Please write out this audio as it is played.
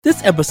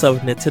This episode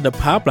of Nintendo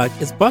Power Block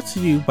is brought to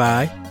you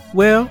by,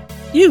 well,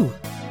 you.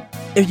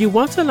 If you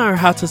want to learn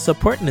how to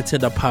support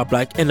Nintendo Power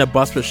Block and the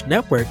Boss Rush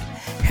Network,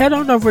 head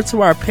on over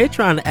to our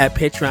Patreon at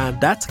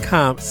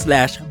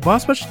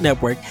patreon.com/Boss Rush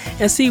Network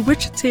and see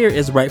which tier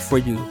is right for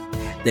you.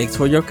 Thanks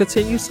for your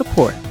continued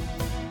support.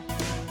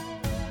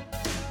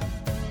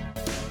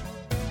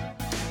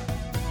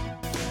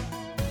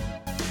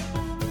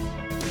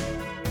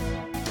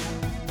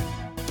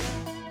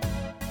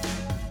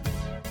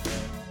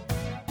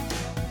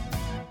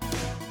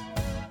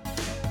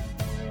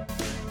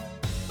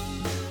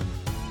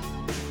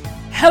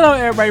 Hello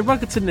everybody,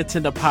 welcome to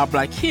Nintendo Power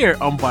Block here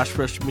on Boss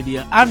Rush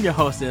Media. I'm your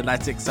host and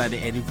Lights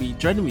Excited Eddie V.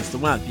 Joining me is the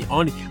one, the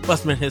only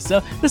Busman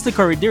himself, Mr.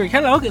 Corey Derrick.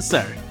 Hello, good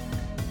sir.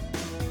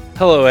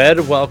 Hello Ed,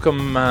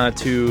 welcome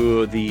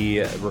to the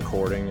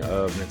recording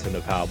of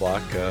Nintendo Power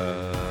Block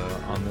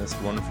on this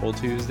wonderful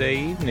Tuesday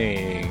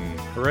evening.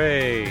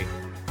 Hooray!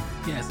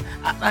 Yes,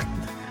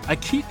 I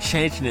keep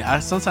changing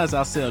it. Sometimes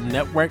I'll say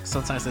network,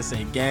 sometimes I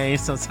say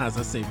games, sometimes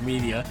I say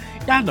media.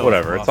 Y'all know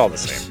whatever, it's all the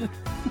same.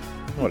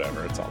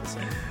 Whatever, it's all the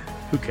same.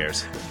 Who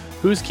cares?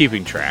 Who's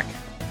keeping track?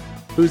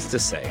 Who's to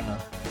say?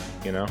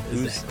 You know,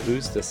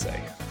 who's to say?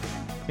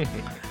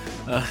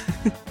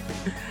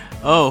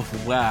 Oh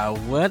wow,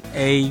 what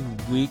a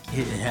week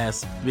it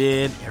has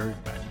been,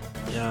 everybody.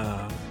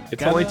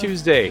 It's only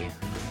Tuesday.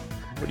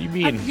 What do you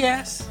mean?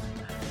 Yes,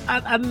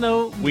 I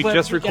know. We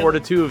just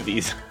recorded two of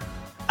these.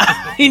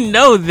 I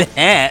know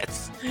that.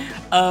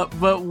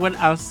 But what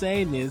I'm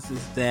saying is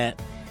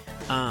that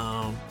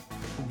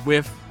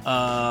with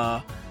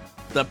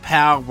the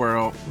Power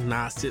World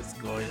nonsense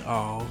going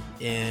on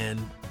and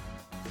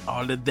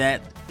all of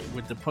that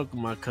with the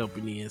Pokemon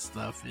Company and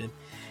stuff, and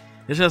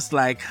it's just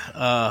like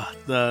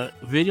the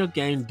video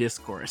game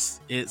discourse.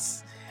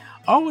 It's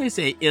always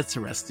an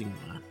interesting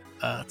one,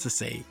 to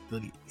say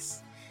the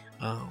least.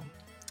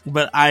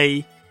 But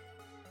I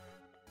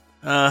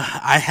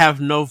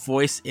have no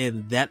voice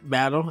in that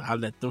battle. I'll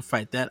let them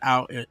fight that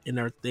out in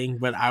their thing.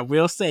 But I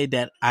will say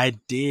that I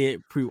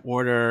did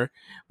pre-order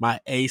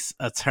my Ace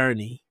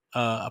Attorney,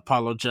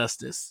 Apollo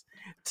Justice,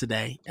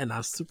 today, and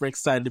I'm super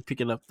excited to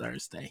pick it up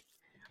Thursday.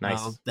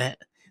 Nice. They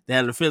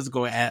had a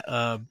physical at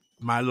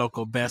my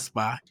local Best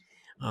Buy.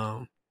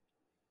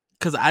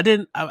 Because I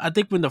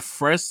think when the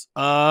first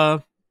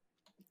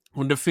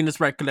when the Phoenix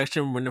Wright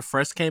collection, when it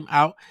first came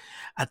out,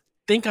 I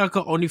think I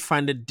could only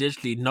find it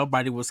digitally.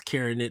 Nobody was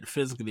carrying it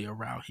physically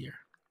around here.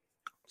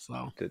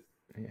 So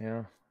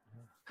yeah,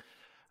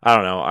 I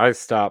don't know. I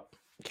stopped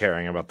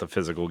caring about the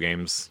physical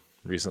games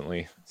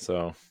recently,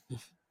 so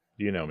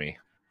you know me.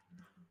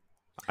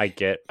 I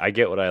get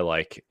what I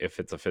like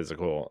if it's a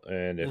physical,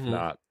 and if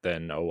not,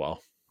 then oh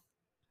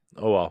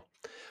well.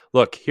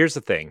 Look, here's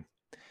the thing.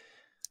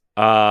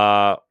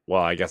 Well,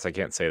 I guess I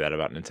can't say that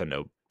about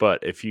Nintendo,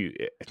 but if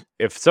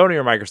Sony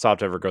or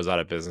Microsoft ever goes out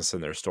of business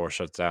and their store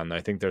shuts down,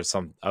 I think there's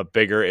a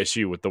bigger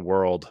issue with the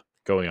world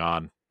going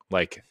on.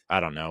 Like, I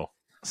don't know,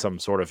 some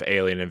sort of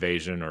alien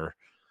invasion or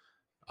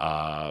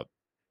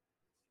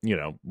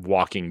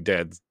Walking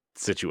Dead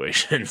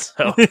situation.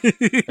 So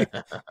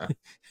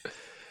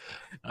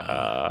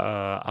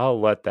I'll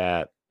let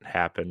that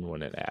happen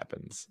when it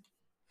happens.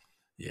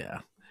 Yeah.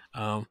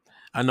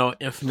 I know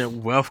Infinite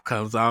Wealth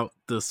comes out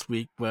this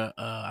week, but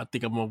I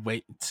think I'm gonna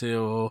wait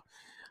until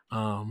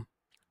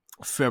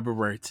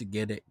February to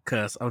get it,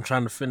 because I'm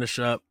trying to finish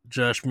up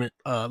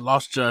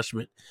Lost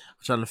Judgment.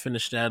 I'm trying to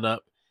finish that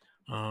up,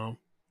 and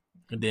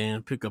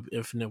then pick up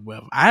Infinite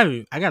Wealth.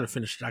 I gotta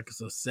finish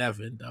Yakuza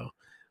 7 though,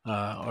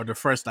 or the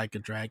first Like a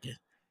Dragon,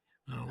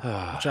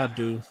 which I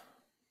do.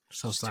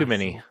 Too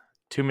many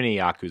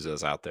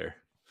Yakuzas out there.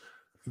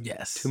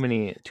 Yes, too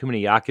many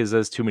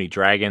Yakuzas, too many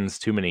dragons,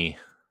 too many.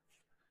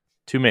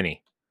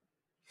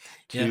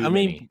 Yeah, I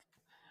mean,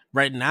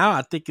 right now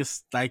I think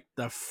it's like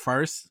the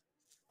first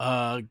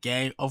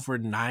game over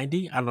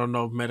 90. I don't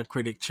know if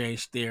Metacritic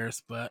changed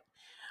theirs, but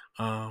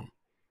it's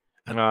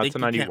a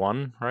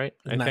 91, right?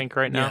 I think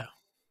right now.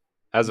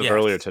 As of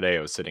earlier today, it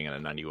was sitting at a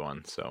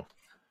 91. So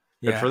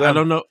good for them. I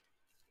don't know.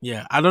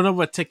 Yeah, I don't know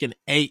what Tekken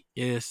 8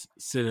 is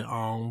sitting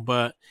on,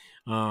 but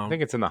I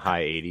think it's in the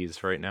high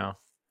 80s right now.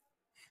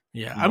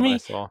 Yeah, I mean,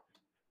 to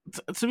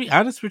be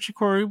honest with you,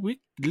 Corey, we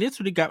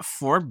literally got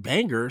 4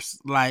 bangers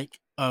like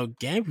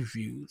game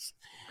reviews.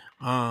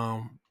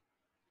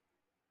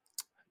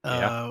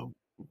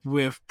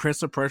 With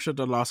Prince of Persia: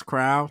 The Lost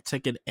Crown,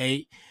 Tekken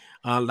 8,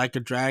 Like a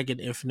Dragon,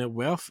 Infinite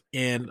Wealth,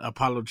 and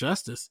Apollo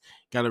Justice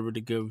got a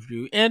really good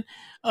review. And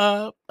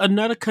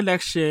another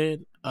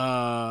collection,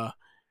 another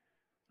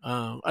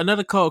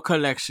code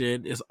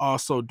collection is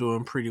also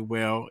doing pretty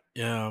well.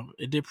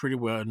 It did pretty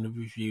well in the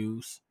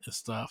reviews and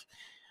stuff.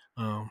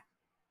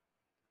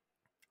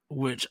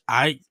 Which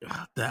I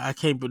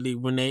can't believe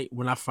when I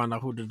found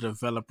out who the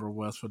developer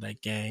was for that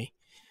game.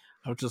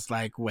 I was just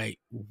like, wait,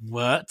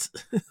 what?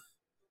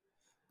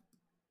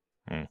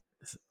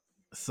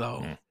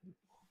 So,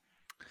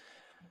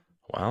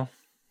 well,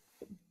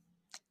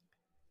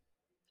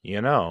 you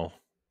know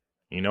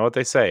what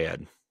they say,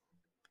 Ed.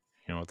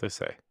 You know what they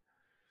say.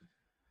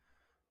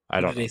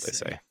 I don't know what they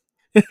say.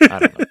 I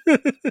don't know.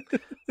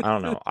 I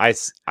don't know. I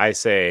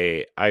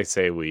say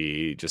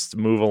we just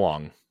move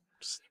along.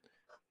 Just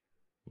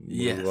move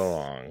Yes.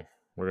 along.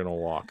 We're gonna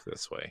walk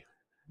this way.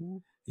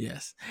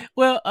 Yes.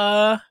 Well,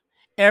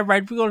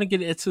 everybody, we're gonna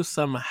get into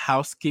some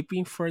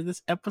housekeeping for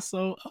this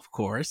episode, of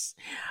course.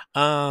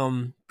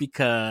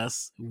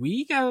 Because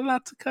we got a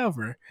lot to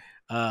cover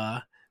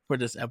for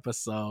this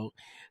episode.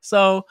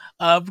 So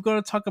we're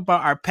gonna talk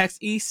about our PAX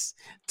East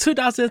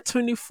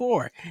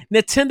 2024.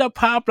 Nintendo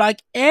Power Block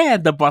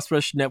and the Boss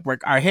Rush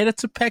Network are headed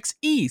to PAX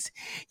East.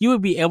 You will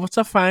be able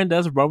to find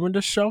us roaming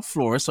the show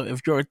floor. So if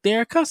you're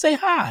there, come say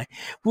hi.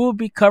 We will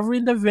be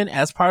covering the event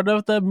as part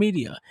of the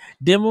media,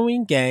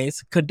 demoing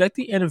games,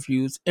 conducting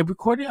interviews, and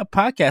recording a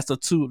podcast or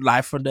two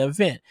live from the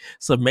event.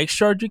 So make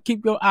sure you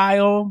keep your eye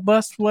on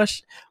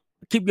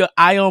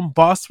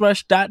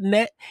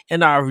bossrush.net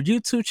and our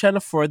YouTube channel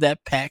for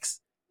that PAX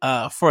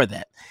for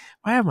that.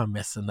 Why am I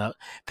messing up?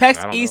 PAX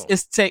I don't East know.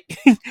 is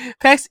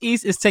PAX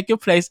East is taking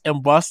place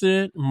in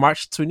Boston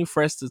March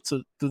 21st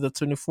to the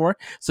 24th.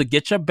 So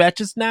get your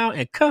badges now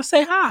and come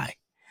say hi.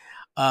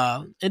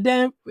 And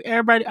then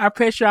everybody, our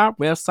Patreon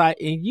website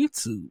and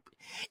YouTube.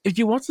 If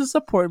you want to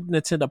support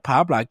Nintendo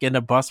Power Block and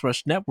the Boss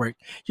Rush Network,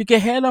 you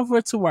can head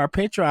over to our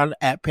Patreon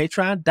at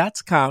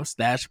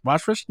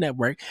patreon.com/Boss Rush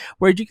Network,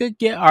 where you can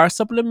get our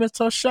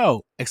supplemental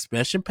show,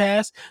 Expansion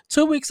Pass,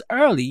 2 weeks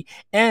early,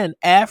 and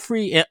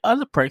ad-free and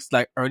other perks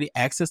like early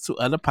access to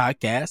other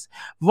podcasts,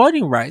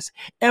 voting rights,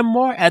 and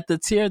more at the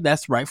tier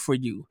that's right for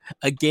you.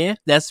 Again,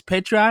 that's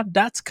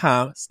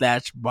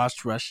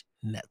patreon.com/Boss Rush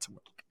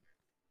Network.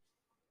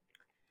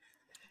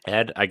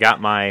 Ed, I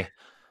got my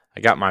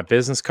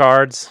business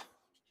cards.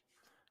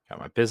 Got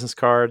my business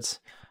cards.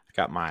 I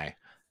got my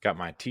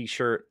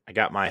t-shirt. I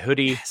got my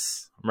hoodie.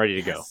 Yes. I'm ready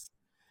to go. Yes.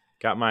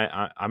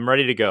 I'm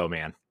ready to go,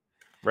 man.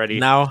 Ready.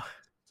 Now,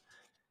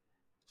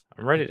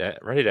 I'm ready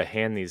to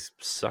hand these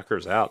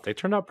suckers out. They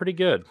turned out pretty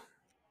good.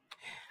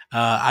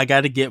 I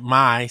got to get uh,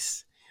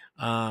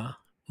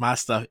 my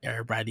stuff,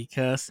 everybody,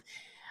 because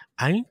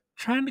I'm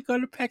trying to go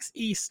to PAX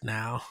East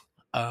now.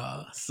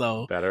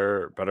 So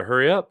Better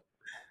hurry up.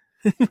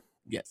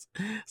 yes,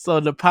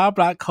 so the Power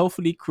Block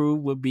hopefully crew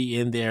will be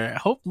in there.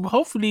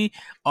 Hopefully,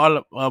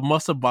 all of,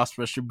 most of Boss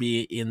Rush should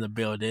be in the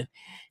building,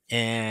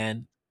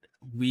 and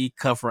we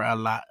cover a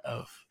lot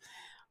of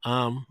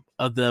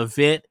the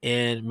event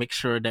and make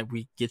sure that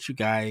we get you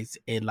guys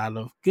a lot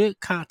of good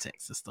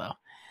context and stuff.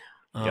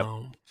 Yep.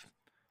 Um,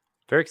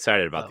 Very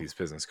excited about so these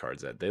business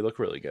cards, Ed. They look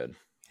really good.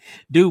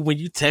 dude, when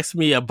you text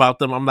me about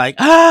them, I'm like,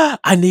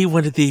 I need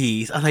one of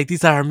these. I'm like,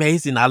 these are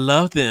amazing. I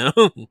love them.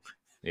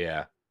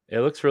 Yeah. It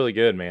looks really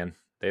good, man.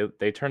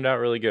 They turned out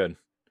really good.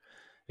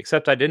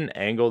 Except I didn't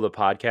angle the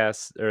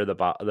podcast or the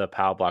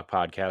Pow Block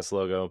podcast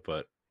logo,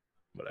 but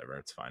whatever,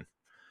 it's fine.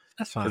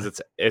 That's Cuz fine.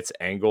 it's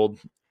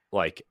angled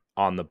like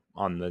on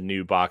the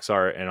new box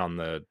art and on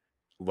the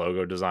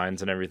logo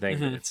designs and everything.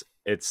 Hmm.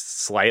 It's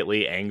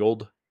slightly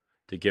angled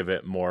to give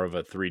it more of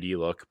a 3D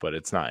look, but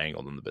it's not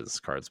angled in the business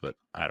cards, but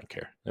I don't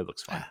care. It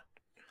looks fine.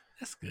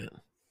 That's good.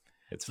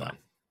 It's So fine.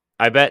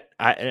 I bet.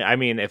 I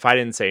mean, if I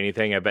didn't say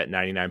anything, I bet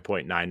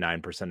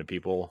 99.99% of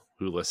people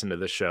who listen to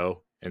this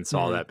show and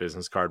saw mhm. that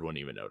business card wouldn't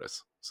even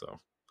notice. So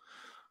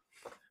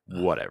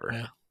whatever.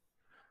 Yeah.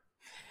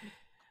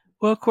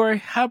 Well, Corey,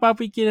 how about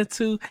we get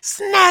into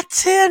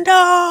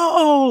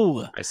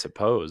Nintendo? I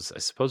suppose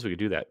we could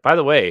do that. By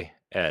the way,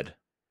 Ed,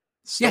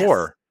 Yes.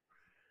 store.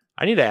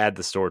 I need to add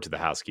the store to the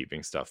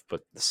housekeeping stuff,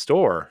 but the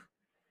store,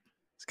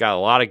 it's got a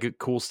lot of good,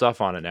 cool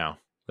stuff on it now.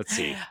 Let's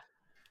see.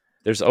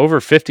 There's over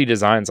 50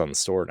 designs on the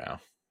store now,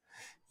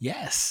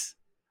 Yes.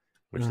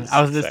 which is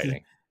I was listening.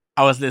 exciting.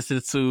 I was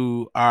listening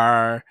to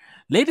our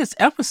latest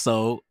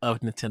episode of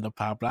Nintendo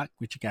Power Block,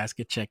 which you guys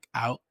can check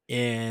out.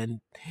 And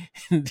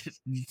you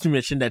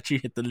mentioned that you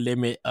hit the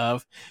limit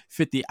of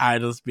 50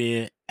 items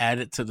being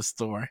added to the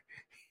store.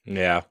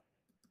 Yeah.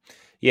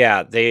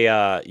 Yeah, they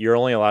you're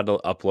only allowed to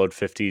upload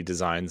 50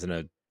 designs in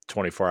a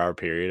 24-hour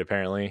period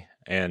apparently.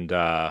 And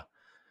I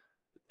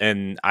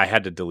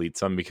had to delete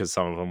some because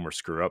some of them were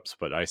screw ups,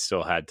 but I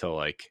still had to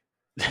like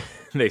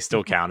they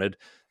still counted.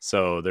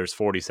 So there's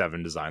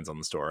 47 designs on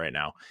the store right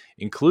now,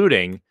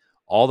 including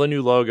all the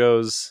new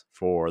logos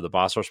for the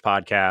Boss Rush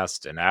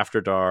podcast and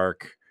After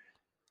Dark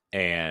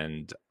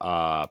and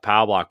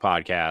Pow Block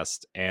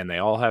podcast, and they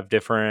all have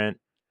different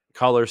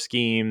color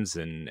schemes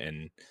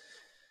and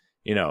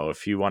you know,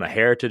 if you want a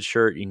heritage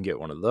shirt, you can get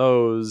one of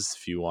those.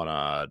 If you want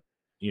a,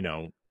 you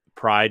know,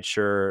 pride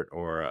shirt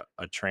or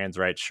a trans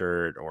rights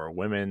shirt or a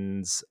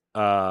women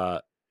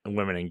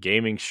in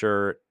gaming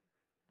shirt,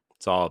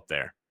 it's all up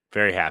there.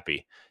 Very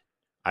happy.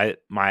 I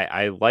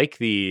like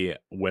the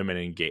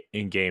women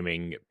in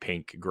gaming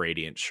pink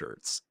gradient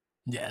shirts.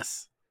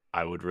 Yes.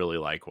 I would really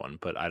like one,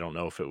 but I don't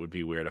know if it would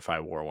be weird if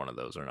I wore one of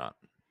those or not.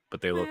 But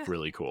they look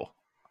really cool.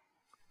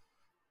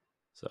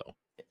 So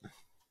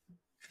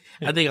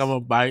I think I'm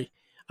anyways.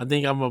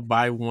 gonna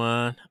buy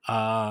one.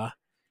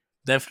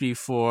 Definitely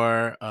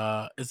for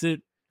is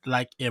it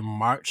like in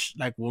March,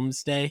 like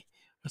Women's Day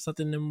or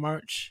something in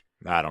March?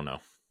 I don't know.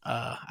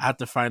 I have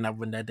to find out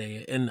when that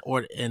day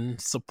in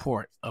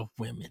support of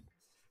women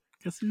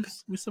because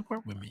we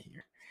support women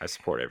here. I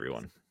support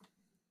everyone.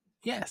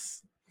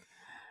 Yes.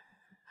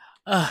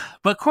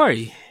 But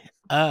Corey,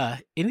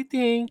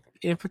 anything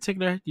in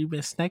particular you've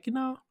been snacking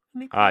on?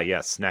 Anything?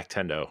 Yes,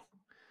 Snacktendo.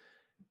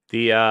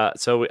 We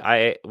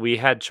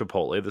had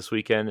Chipotle this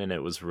weekend and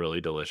it was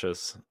really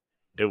delicious.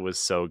 It was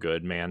so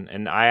good, man.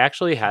 And I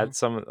actually had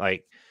some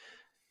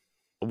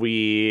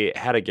we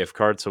had a gift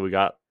card, so we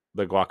got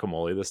the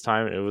guacamole this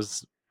time. It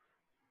was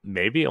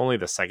maybe only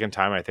the second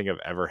time I think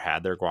I've ever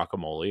had their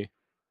guacamole.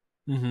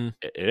 Mm-hmm.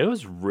 It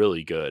was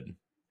really good.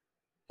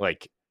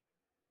 Like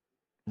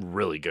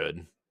really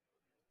good.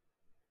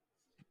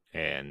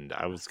 And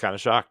I was kind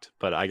of shocked,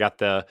 but I got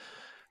the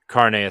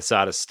carne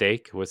asada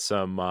steak with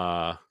some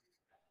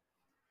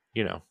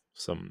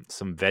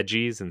some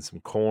veggies and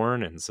some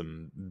corn and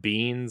some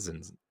beans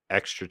and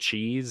extra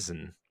cheese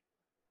and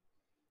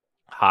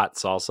hot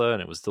salsa,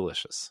 and it was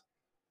delicious.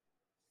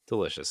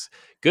 Delicious.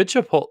 Good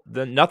Chipotle.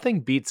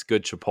 Nothing beats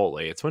good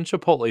Chipotle. It's when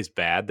Chipotle's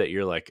bad that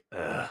you're like,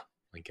 ugh,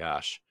 my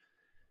gosh.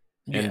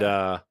 Yeah. And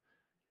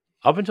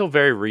up until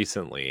very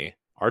recently,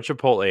 our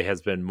Chipotle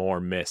has been more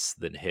miss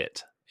than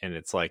hit. And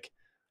it's like,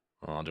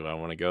 well, do I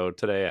want to go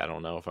today? I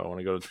don't know if I want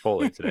to go to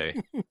Chipotle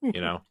today.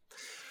 You know?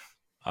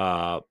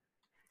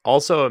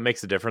 Also, it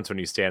makes a difference when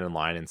you stand in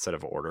line instead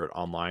of order it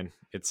online,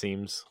 it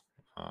seems.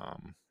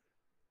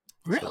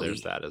 Really? So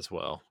there's that as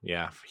well.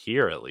 Yeah,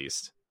 here at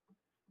least.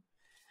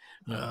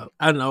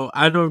 I know.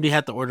 I normally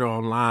have to order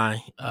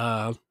online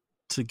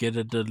to get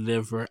it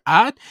delivered.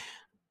 I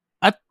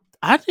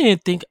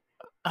didn't think.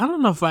 I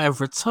don't know if I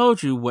ever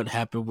told you what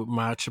happened with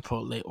my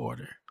Chipotle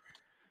order.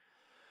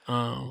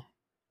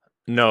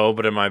 No,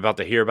 but am I about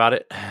to hear about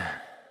it?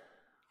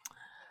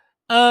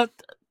 No.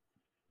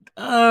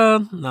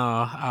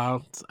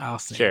 I'll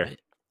save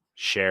it.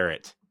 Share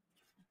it.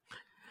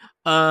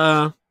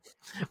 Well,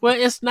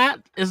 it's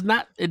not.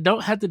 It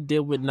don't have to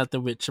deal with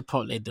nothing with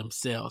Chipotle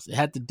themselves. It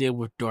had to deal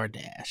with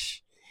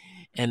DoorDash,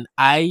 and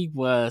I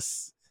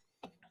was.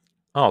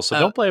 Oh, so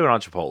don't blame it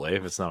on Chipotle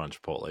if it's not on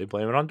Chipotle.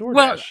 Blame it on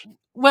DoorDash.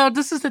 Well,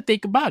 this is the thing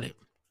about it.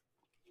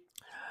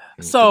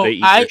 So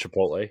did they eat your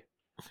Chipotle?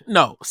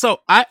 No.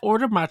 So I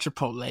ordered my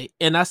Chipotle,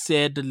 and I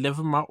said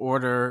deliver my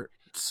order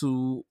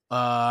to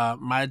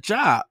my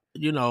job.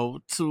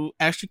 To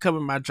actually come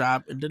in my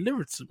job and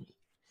deliver it to me.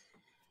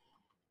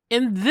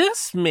 And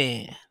this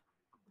man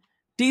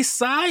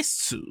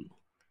decides to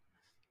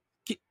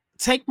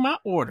take my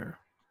order,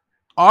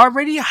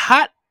 already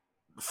hot,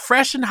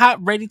 fresh and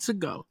hot, ready to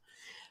go.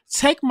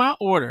 Take my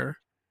order,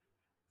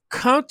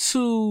 come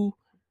to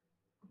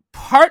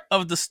part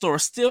of the store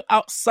still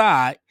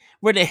outside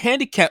where the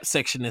handicap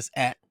section is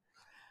at,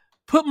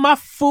 put my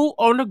food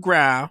on the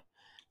ground,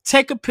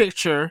 take a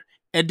picture,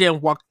 and then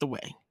walked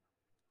away.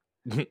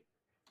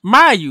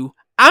 Mind you,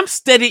 I'm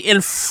steady in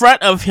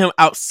front of him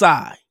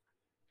outside.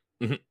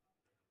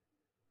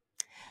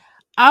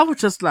 I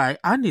was just like,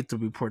 I need to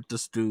report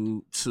this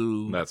dude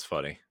to. That's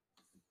funny.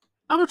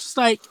 I was just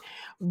like,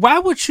 why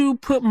would you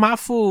put my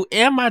food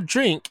and my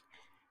drink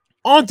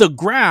on the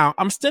ground?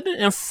 I'm standing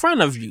in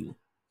front of you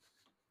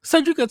so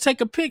you can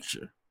take a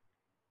picture.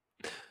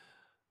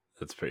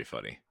 That's pretty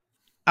funny.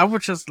 I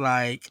was just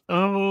like,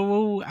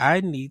 oh,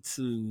 I need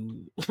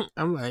to.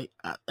 I'm like,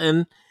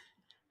 and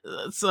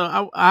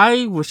so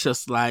I was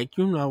just like,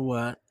 you know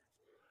what?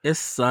 It's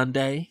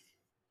Sunday.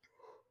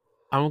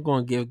 I'm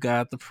going to give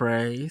God the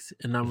praise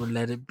and I'm going to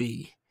let it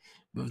be.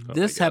 But if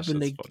this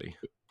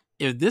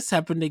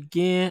happened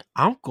again,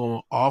 I'm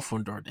going off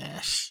on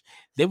DoorDash.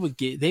 They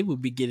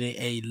would be getting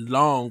a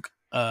long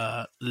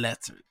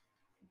letter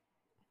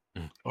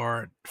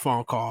or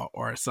phone call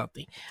or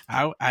something.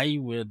 I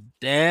would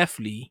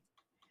definitely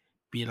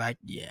be like,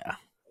 yeah.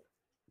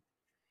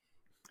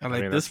 I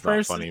mean, this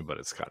person. Not funny, but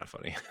it's kind of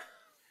funny.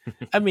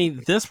 I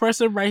mean, this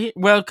person right here.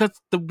 Well, because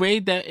the way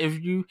that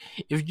if you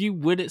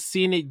would have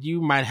seen it,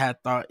 you might have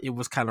thought it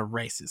was kind of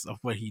racist of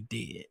what he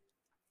did,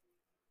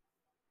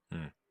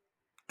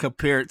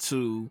 compared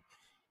to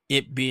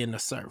it being a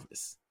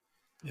service.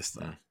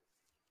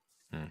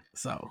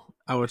 So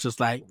I was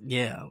just like,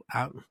 yeah,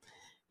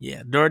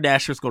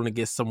 DoorDash was going to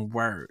get some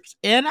words,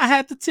 and I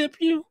had to tip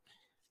you.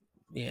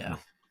 Yeah.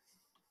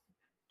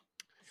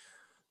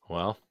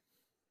 Well,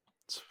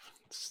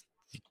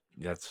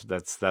 that's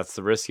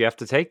the risk you have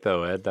to take,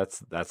 though, Ed.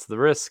 That's the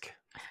risk.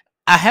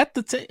 I have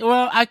to take.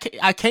 Well, I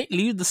can't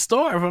leave the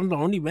store if I'm the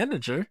only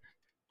manager.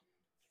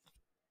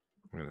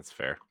 I mean, that's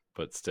fair,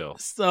 but still.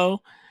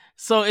 So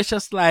it's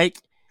just like,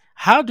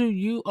 how do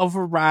you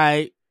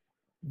override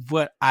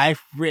what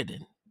I've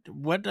written?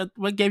 What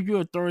gave you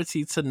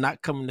authority to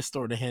not come in the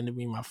store to hand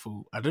me my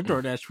food? Other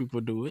DoorDash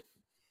people do it.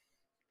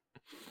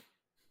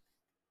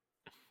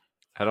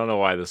 I don't know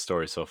why this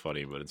story is so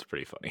funny, but it's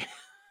pretty funny.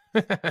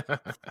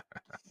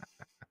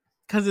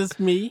 Because it's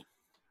me.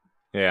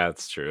 Yeah,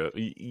 it's true.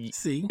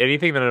 See,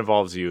 anything that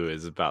involves you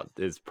is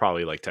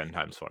probably like 10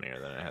 times funnier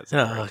than it has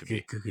to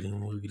be.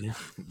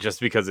 Just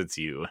because it's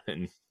you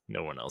and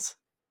no one else.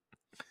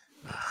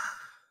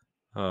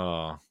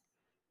 Oh, I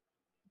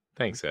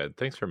Thanks, Ed.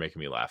 Thanks for making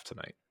me laugh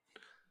tonight.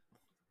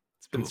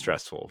 It's been Cool.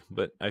 stressful,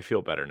 but I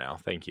feel better now.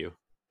 Thank you.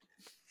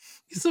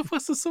 You're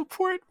supposed to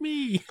support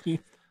me.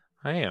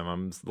 I am.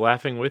 I'm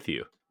laughing with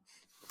you.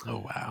 Oh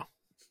wow.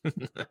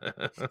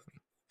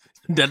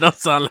 That don't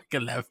sound like a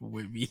laughing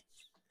with me.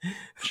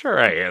 Sure,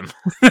 I am.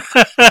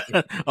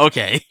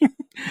 Okay.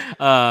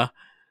 Uh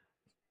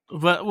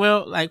but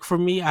well, like for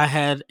me I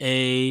had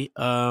a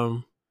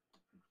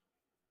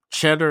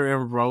cheddar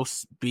and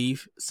roast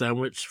beef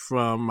sandwich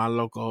from my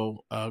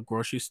local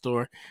grocery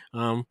store.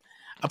 I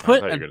I put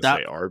thought a you were going to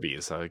say dot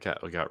Arby's. I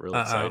got real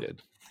uh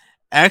excited.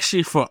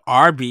 actually for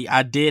Arby,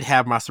 I did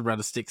have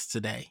mozzarella sticks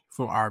today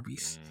from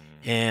Arby's.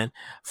 And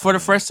for the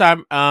Mm. first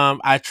time,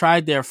 I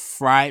tried their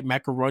fried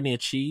macaroni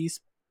and cheese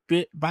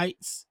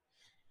bites.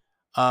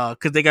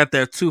 Cause they got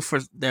their 2 for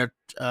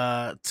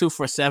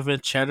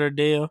 $7 cheddar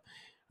deal,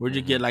 where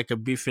you Mm-hmm. get like a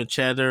beef and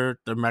cheddar,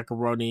 the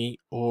macaroni,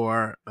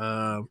 or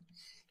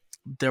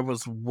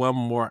there's one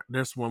more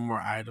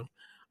item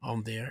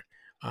on there.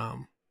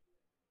 Um,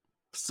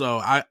 so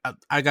I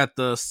got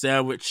the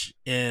sandwich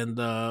and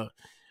the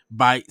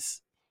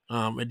bites,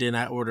 and then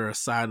I order a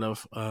side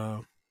of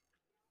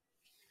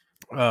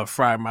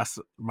fried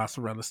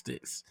mozzarella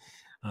sticks.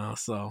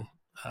 So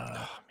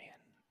Oh man,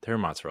 their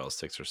mozzarella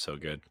sticks are so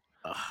good.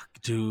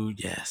 dude,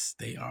 yes,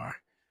 they are.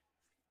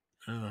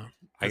 Uh,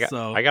 I got.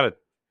 so I gotta.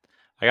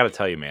 I gotta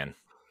tell you, man.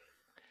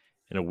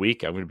 In a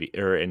week, I'm gonna be,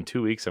 or in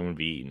 2 weeks, I'm gonna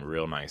be eating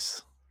real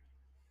nice.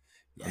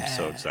 I'm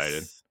so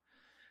excited yes,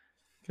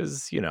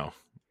 because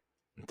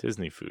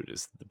Disney food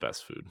is the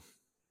best food.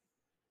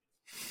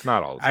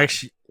 Not all the time,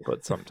 actually,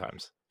 but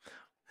sometimes.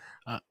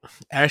 uh,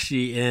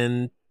 actually,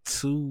 in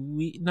 2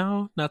 weeks,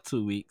 no, not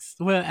 2 weeks.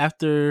 Well,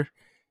 after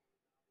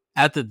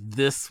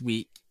this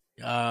week,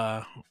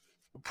 uh,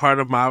 part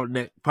of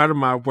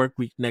my work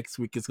week next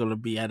week is gonna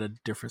be at a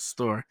different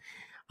store.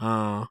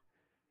 Uh,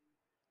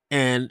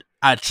 and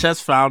I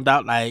just found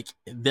out like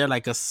they're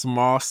like a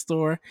small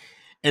store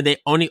and they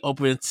only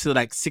open until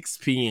like 6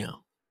 p.m.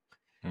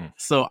 Mm.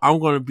 So I'm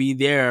gonna be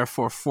there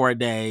for 4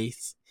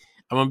 days.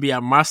 I'm gonna be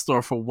at my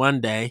store for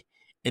one day,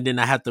 and then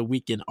I have the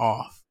weekend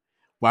off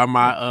while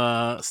my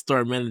Mm.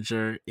 store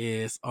manager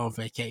is on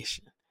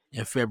vacation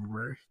in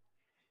February.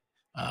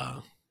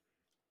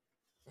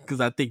 Because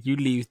I think you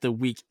leave the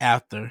week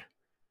after,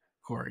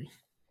 Corey.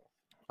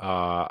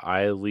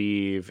 I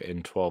leave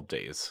in 12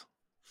 days.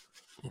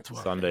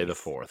 12 Sunday the days.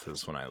 4th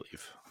is when I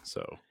leave.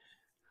 So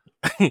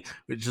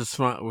Which is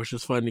fun. Which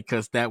is funny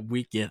because that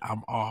weekend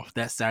I'm off.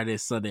 That Saturday,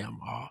 Sunday I'm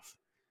off.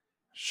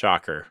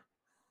 shocker.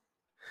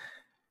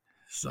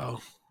 So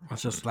I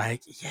was just Mm.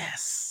 like,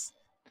 yes.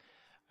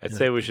 I'd And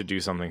say like, we should do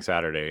something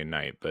Saturday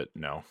night, but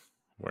no,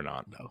 we're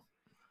not. no,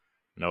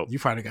 Nope. you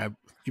probably got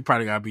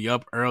to be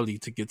up early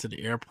to get to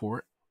the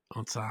airport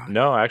on time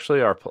No,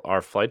 actually,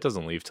 our flight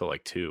doesn't leave till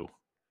like 2,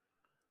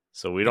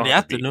 so we in don't the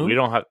have to be. We afternoon.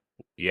 don't have.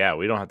 Yeah,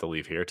 we don't have to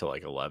leave here till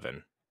like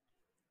 11.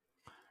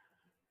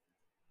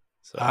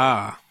 So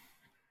Ah,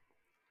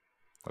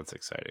 that's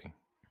exciting.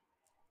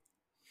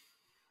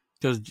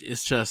 because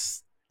it's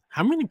just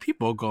how many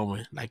people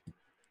going? Like,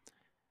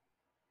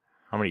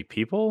 How many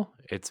people?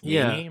 It's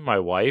yeah, me, my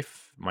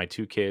wife, my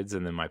 2 kids,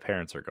 and then my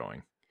parents are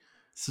going.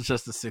 it's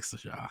just the 6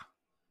 of y'all.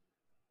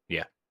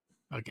 Yeah.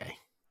 Okay.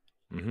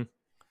 Mm-hmm.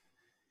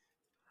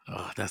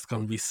 Oh, that's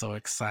gonna be so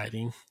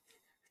exciting.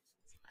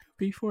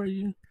 Before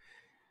you,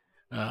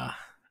 uh,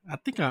 I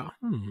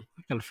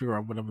gotta figure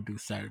out what I'm gonna do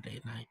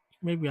Saturday night.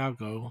 Maybe I'll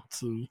go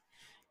to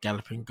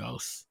Galloping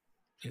Ghost,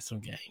 play some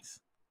games.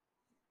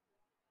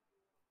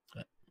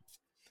 But,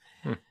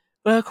 Hmm.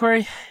 well,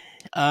 Corey,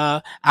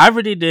 I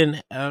really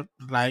didn't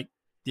like.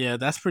 Yeah,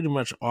 that's pretty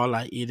much all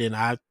I eat. And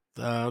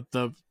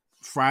the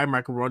fried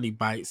macaroni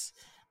bites,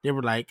 they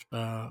were like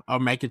or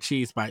mac and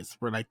cheese bites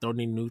were like the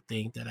only new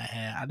thing that I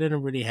had. I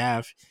didn't really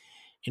have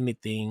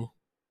anything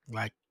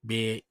like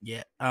big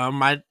yet.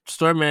 My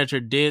store manager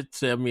did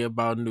tell me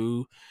about a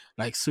new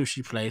like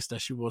sushi place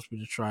that she wants me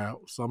to try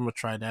out, so I'm gonna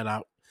try that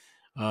out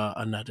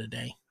another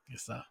day.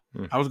 So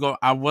Hmm.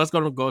 I was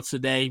gonna go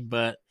today,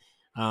 but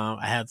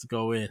I had to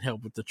go in and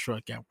help with the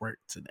truck at work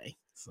today.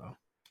 So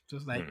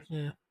just like, Hmm.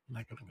 yeah, I'm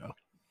not gonna go.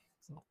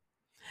 So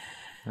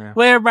Yeah.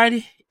 well,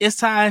 everybody, it's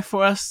time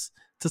for us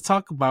to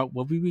talk about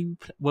what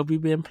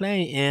we've been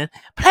playing and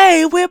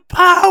play with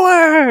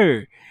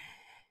power.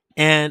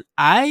 And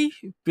I've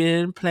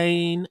been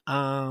playing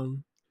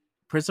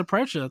Prince of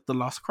Persia: The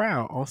Lost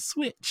Crown on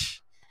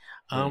Switch.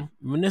 Hmm.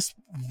 And it's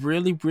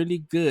really, really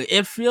good.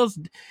 It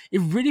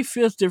really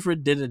feels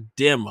different than a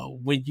demo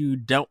when you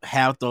don't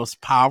have those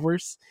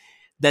powers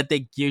that they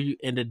give you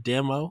in the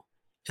demo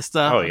and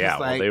stuff. Oh I'm yeah. just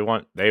Well,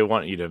 like, they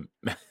want you to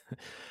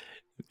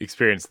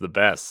experience the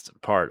best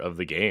part of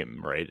the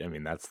game, right? I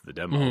mean, that's the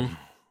demo. mhm,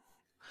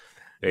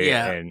 They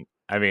yeah, and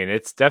I mean,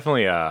 it's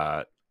definitely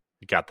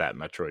got that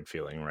Metroid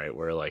feeling, right?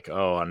 Where like,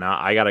 oh, now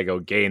I got to go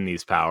gain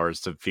these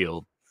powers to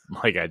feel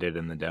like I did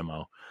in the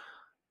demo.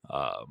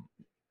 Um,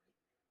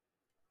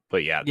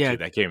 but yeah, yeah,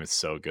 dude, that game is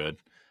so good.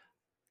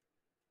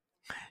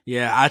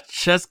 yeah. I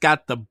just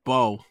got the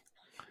bow,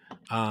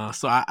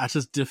 so I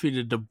just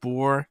defeated the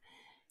boar,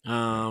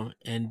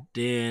 and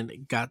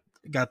then got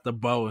the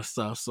bow and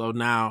stuff. So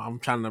now I'm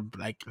trying to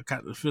like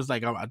it feels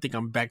like I think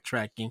I'm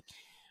backtracking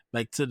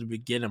like to the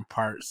beginning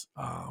parts.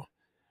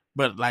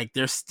 But like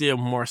there's still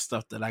more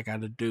stuff that I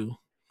got to do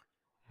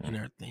Hmm. and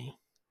everything.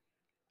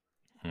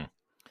 Hmm.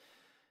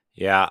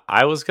 Yeah,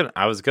 I was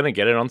gonna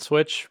get it on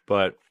Switch,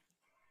 but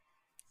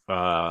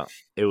uh,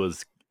 it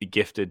was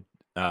gifted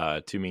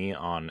to me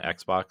on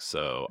Xbox,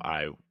 so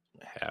I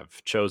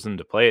have chosen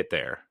to play it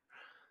there.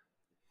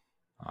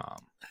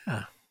 Um,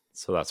 Yeah,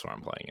 so that's where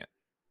I'm playing it.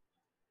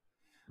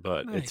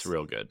 But it's nice.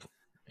 real good.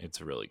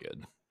 It's really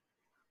good.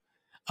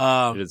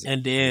 It is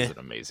And it is then an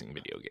amazing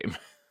video game.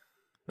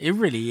 it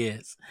really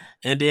is.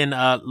 And then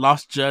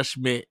Lost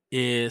Judgment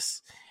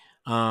is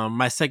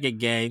my second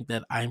game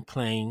that I'm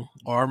playing,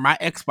 or my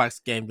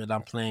Xbox game that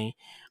I'm playing.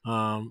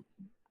 Um,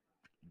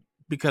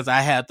 because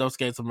I had those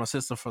games on my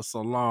system for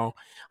so long.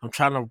 I'm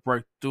trying to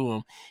work through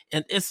them,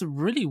 and it's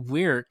really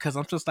weird because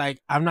I'm just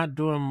like I'm not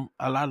doing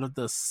a lot of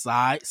the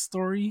side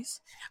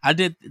stories. I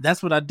did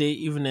that's what I did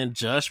even in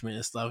Judgment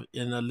and stuff,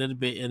 and a little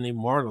bit in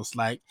Immortals.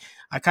 Like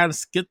I kind of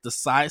skipped the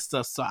side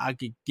stuff so I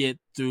could get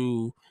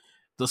through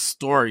the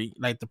story,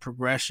 like the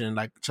progression,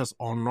 like just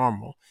on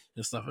normal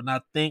and stuff. And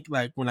I think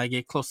like when I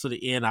get close to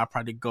the end, I'll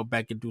probably go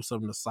back and do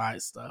some of the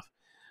side stuff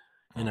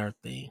and Oh,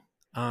 everything.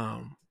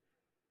 Um,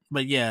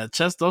 but yeah,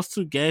 just those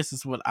two games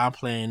is what I'm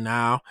playing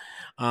now.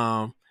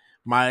 Um,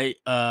 my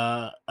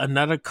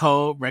another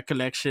code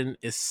recollection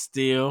is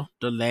still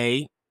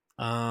delayed.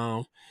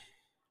 Um,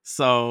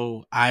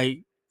 so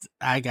I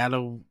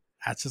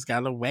just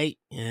gotta wait.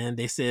 And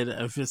they said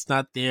if it's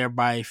not there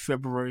by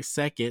February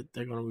 2nd,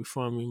 they're gonna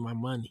refund me my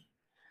money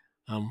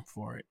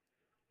for it.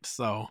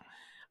 So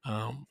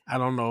I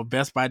don't know.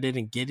 Best Buy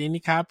didn't get any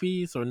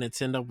copies, or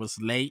Nintendo was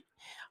late.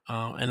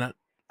 And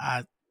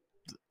I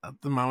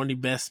my only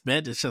best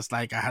bet is just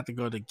like I have to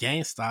go to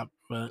GameStop,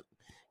 but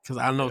because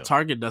I know yeah.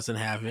 Target doesn't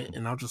have it,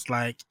 and I'm just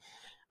like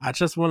I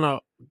just want to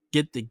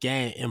get the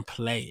game and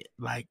play it.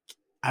 Like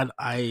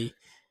I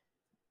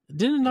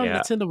didn't know Yeah.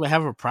 Nintendo would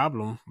have a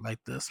problem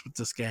like this with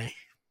this game.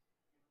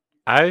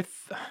 I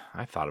th-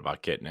 I thought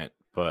about getting it,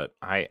 but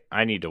I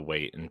need to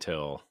wait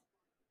until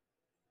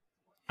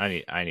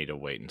I need to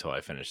wait until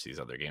I finish these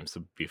other games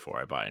before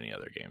I buy any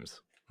other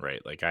games,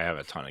 right? Like I have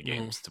a ton of Mm,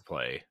 games to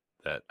play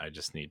that I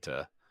just need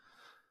to,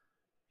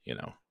 you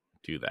know,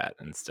 do that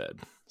instead.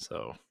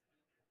 So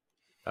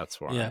that's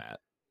where I'm yeah,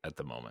 at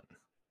the moment.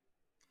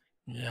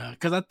 yeah,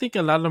 because I think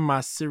a lot of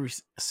my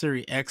Series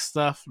X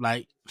stuff,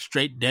 like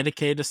straight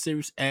dedicated to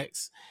Series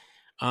X,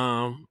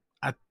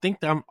 I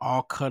think that I'm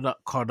all caught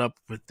up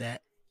with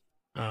that.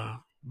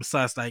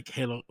 Besides like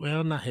Halo,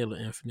 well, not Halo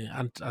Infinite.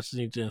 I just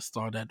need to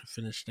install that to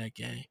finish that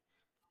game.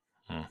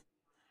 Hmm,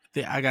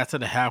 I got to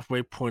the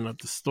halfway point of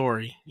the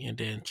story and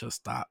then just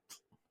stopped.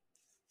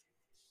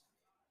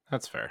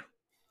 that's fair.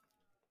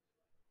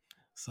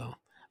 So,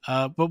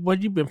 but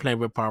what you been playing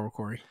with Power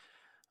Corey?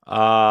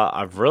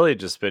 I've really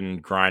just been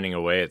grinding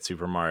away at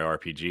Super Mario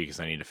RPG because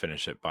I need to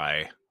finish it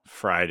by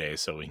Friday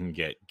so we can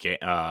get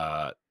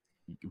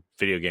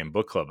video game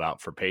book club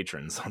out for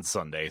patrons on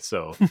Sunday.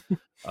 So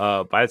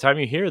by the time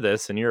you hear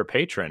this and you're a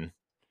patron,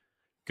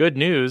 good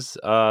news.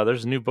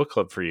 There's a new book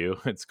club for you.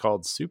 It's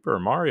called Super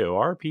Mario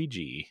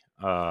RPG.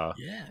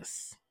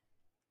 Yes.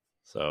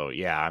 So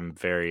yeah, I'm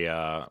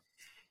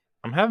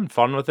having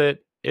fun with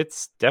it.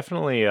 It's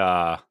definitely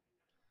I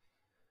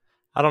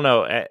don't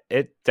know.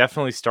 It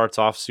definitely starts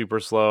off super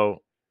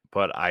slow,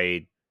 but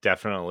I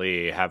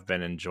definitely have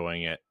been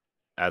enjoying it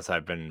as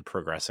I've been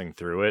progressing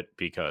through it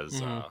because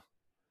Mm-hmm.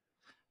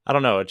 I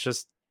don't know. It's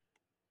just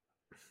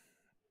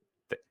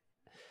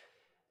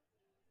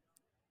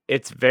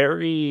it's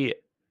very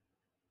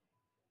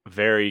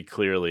very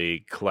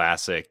clearly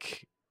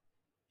classic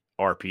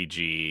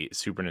RPG,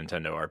 Super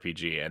Nintendo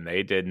RPG, and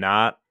they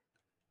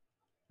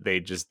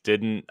just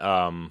didn't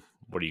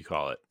what do you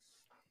call it?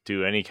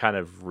 Do any kind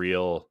of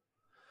real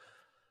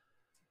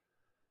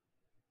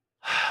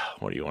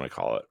what do you want to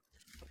call it?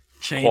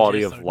 Quality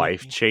Changes of or life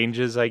anything?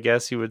 changes, I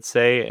guess you would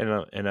say, in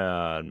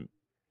a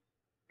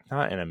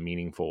not in a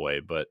meaningful way,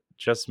 but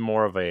just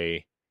more of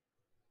a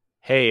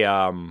hey,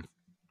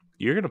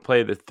 you're gonna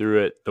play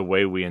through it the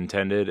way we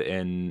intended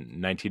in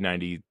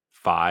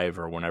 1995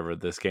 or whenever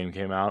this game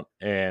came out,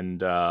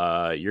 and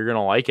you're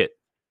gonna like it.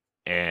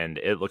 And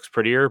it looks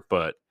prettier,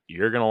 but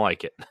you're gonna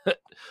like it.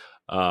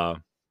 uh,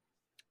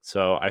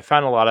 so I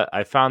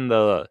found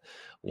the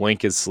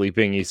Link is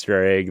sleeping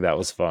Easter egg that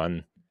was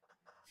fun.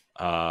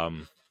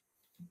 Um,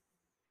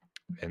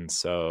 and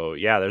so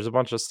yeah, there's a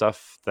bunch of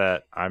stuff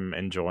that I'm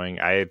enjoying.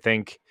 I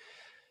think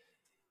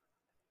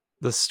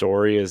the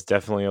story is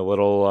definitely a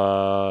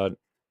little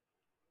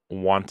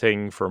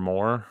wanting for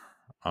more.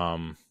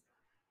 Um,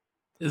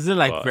 Is it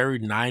like but very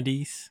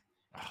 90s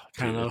oh,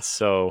 kind dude, of?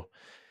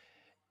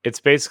 it's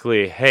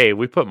basically, hey,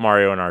 we put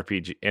Mario in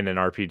an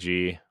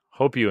RPG.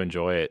 Hope you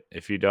enjoy it.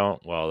 If you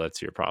don't, well,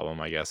 that's your problem,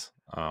 I guess.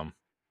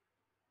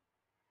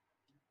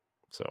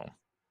 So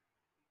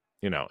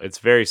it's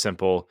very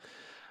simple.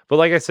 But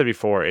like I said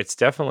before, it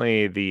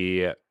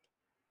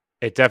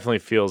definitely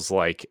feels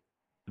like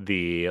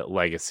the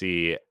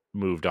legacy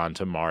moved on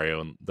to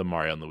Mario and the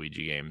Mario and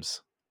Luigi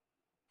games.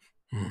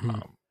 Mm-hmm.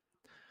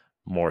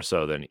 More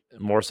so than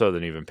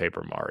even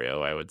Paper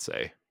Mario, I would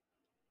say.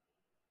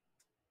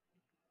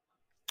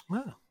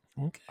 Wow.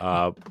 Okay.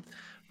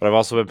 But I've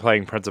also been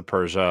playing Prince of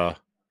Persia,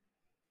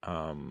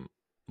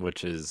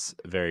 which is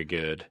very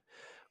good.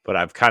 But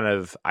I've kind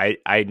of I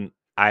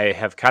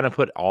have kind of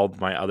put all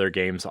my other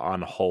games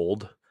on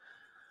hold,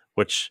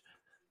 which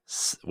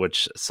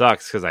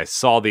sucks because I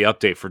saw the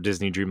update for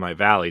Disney Dreamlight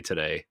Valley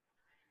today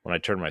when I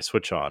turned my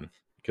Switch on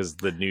because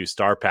the new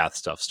Star Path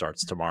stuff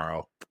starts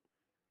tomorrow.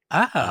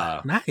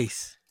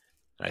 Nice.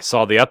 I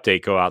saw the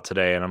update go out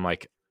today, and I'm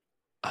like,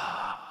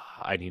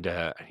 I need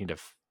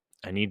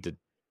to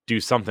do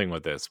something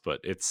with this,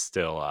 but it's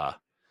still I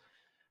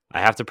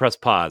have to press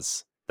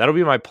pause. That'll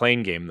be my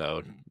playing game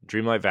though.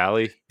 Dreamlight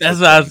Valley. That's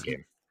what I was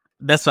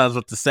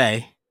about to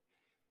say.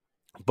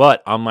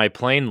 But on my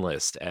playing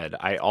list, Ed,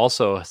 I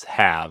also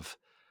have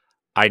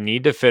I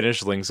need to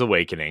finish Link's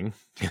Awakening.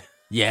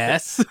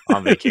 Yes.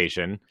 On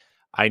vacation.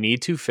 I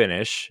need to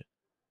finish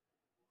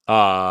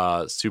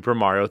Super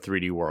Mario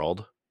 3D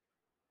World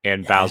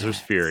and Bowser's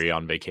Fury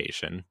on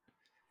vacation.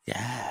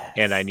 Yes.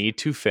 And I need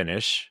to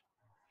finish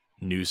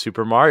New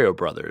Super Mario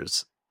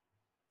Brothers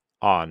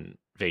on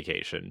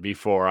vacation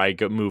before I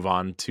move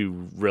on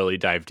to really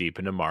dive deep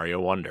into Mario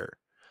Wonder.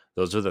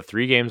 Those are the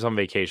 3 games on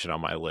vacation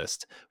on my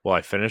list. Will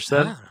I finish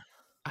them?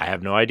 I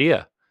have no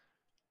idea.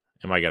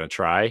 Am I going to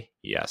try?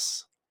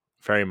 Yes.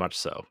 Very much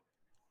so.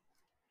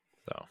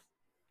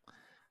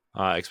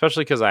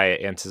 Especially because I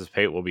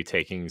anticipate we'll be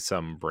taking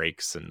some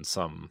breaks and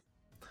some,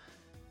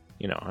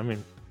 I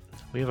mean,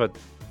 we have a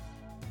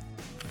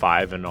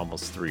 5 and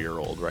almost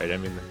 3-year-old, right? I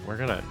mean,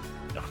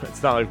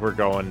 it's not like we're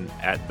going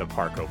at the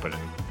park open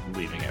and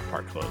leaving at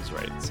park close,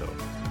 right? So,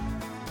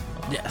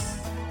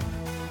 yes.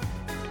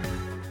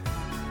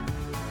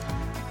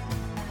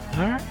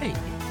 All right.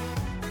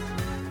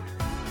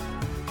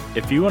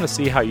 If you want to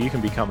see how you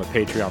can become a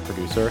Patreon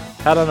producer,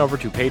 head on over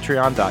to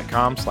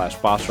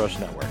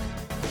patreon.com/BossRushNetwork.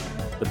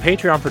 The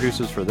Patreon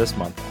producers for this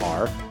month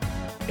are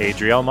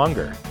Adriel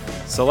Munger,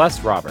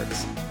 Celeste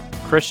Roberts,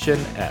 Christian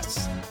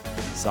S.,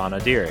 Sana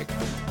Dierig,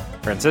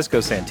 Francisco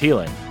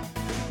Santillan,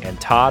 and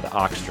Todd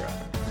Oxtra.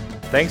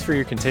 Thanks for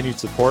your continued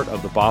support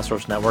of the Boss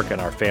Rush Network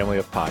and our family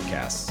of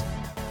podcasts.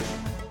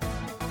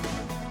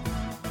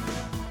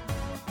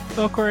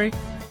 So, Corey,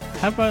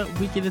 how about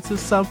we get into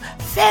some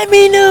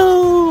family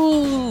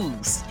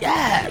news?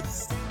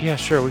 Yes. Yeah,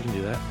 sure, we can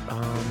do that.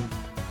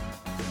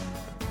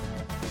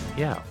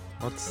 Yeah.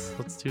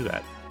 Let's do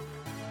that.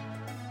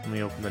 Let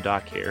me open the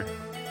doc here.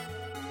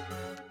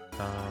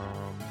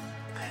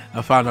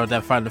 I found out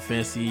that Final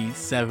Fantasy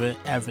VII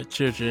Advent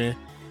Children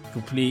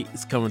Complete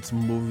is coming to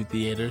movie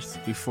theaters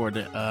before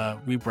the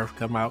Rebirth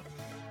come out,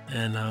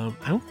 and I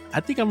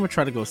think I'm gonna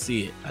try to go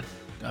see it.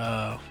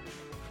 And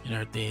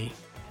everything.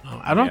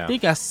 I don't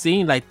think I've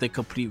seen like the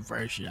complete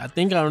version. I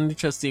think I only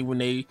just see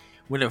when it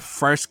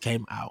first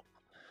came out.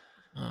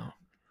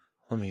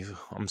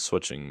 I'm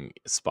switching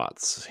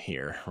spots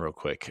here real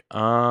quick.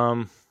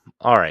 All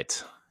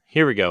right.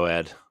 Here we go,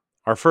 Ed.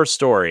 Our first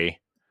story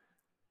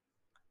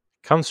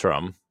comes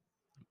from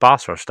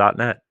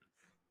bossrush.net.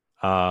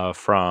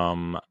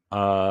 From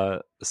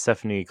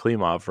Stephanie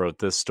Klimov wrote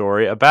this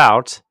story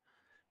about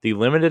the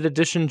limited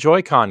edition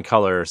Joy-Con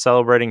color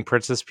celebrating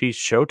Princess Peach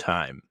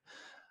Showtime.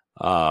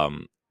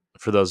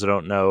 For those who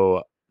don't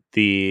know,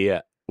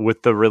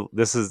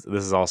 this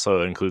is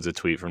also includes a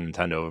tweet from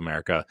Nintendo of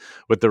America.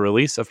 With the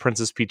release of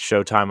Princess Peach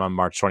Showtime on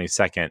March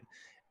 22nd,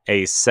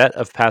 a set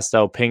of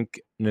pastel pink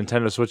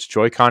Nintendo Switch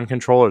Joy-Con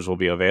controllers will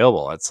be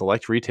available at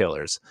select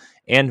retailers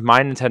and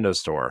My Nintendo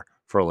Store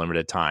for a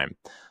limited time.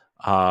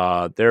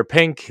 They're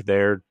pink.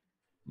 They're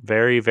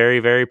very, very,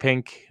 very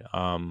pink.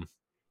 I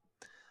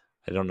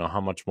don't know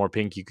how much more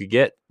pink you could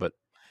get, but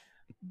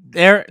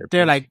they're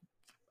like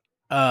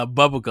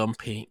bubblegum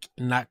pink,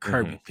 not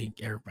Kirby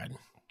pink. Everybody.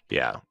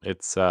 Yeah,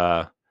 it's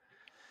I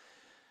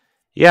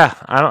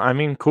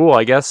mean, cool,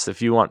 I guess,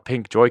 if you want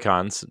pink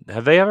Joy-Cons.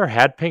 Have they ever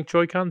had pink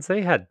Joy-Cons?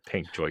 They had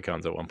pink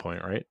Joy-Cons at one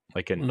point, right?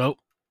 Nope.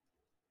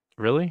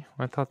 Really?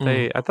 I thought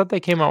they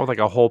came out with like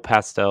a whole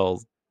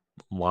pastel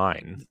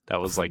line that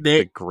was like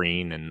the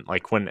green, and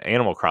like when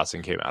Animal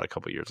Crossing came out a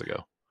couple years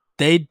ago.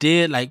 They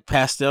did like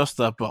pastel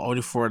stuff, but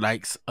only for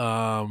like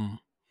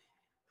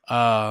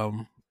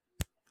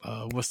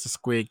what's the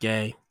Squid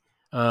Game?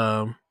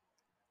 Splatoon,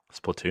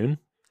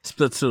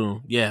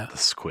 yeah. The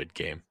Squid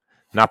Game.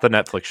 Not the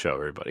Netflix show,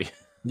 everybody.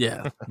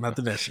 Yeah, not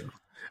the Netflix show.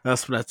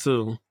 That's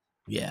Splatoon.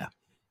 Yeah.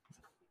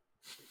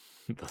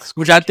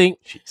 Which I think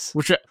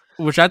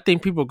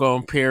people go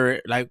and pair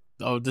it like,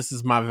 oh, this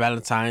is my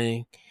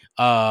Valentine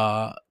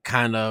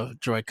kind of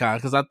Joy-Con,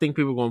 because I think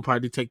people gonna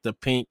probably take the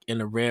pink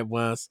and the red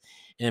ones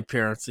and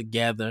pair them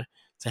together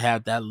to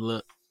have that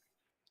look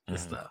and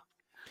stuff.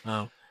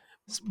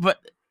 But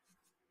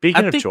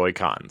speaking of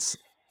Joy-Cons,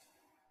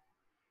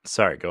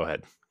 sorry, go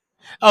ahead.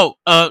 Oh,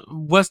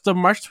 was the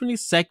March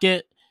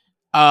 22nd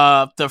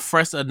the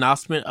first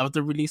announcement of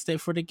the release date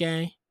for the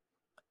game?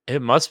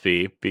 It must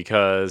be,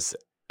 because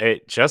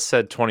it just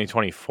said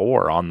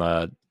 2024 on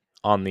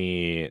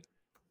the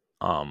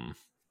um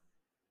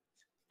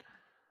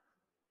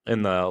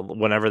in the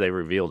whenever they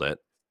revealed it.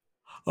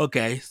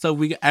 Okay, so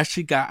we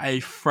actually got a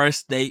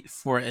first date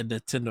for a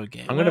Nintendo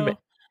game. I'm gonna ma-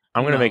 Well,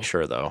 I'm gonna make no,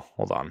 sure though.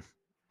 Hold on.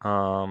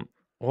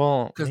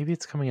 Well, because maybe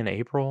it's coming in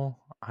April.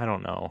 I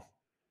don't know.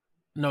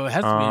 no, it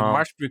has to be in Um,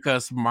 March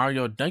because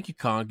Mario Donkey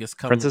Kong is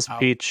coming Princess out.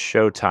 Peach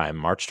Showtime,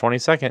 March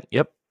 22nd.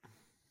 Yep.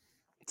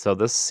 So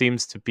this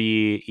seems to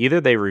be either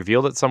they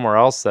revealed it somewhere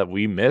else that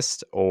we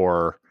missed,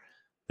 or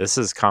this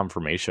is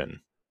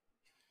confirmation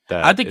I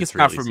that think it's it's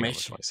releasing on the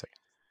confirmation. 22nd.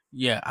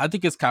 Yeah, I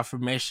think it's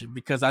confirmation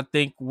because I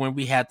think when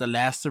we had the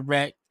last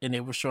direct and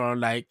it was showing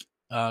like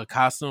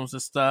costumes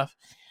and stuff,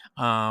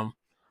 um,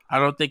 I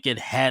don't think it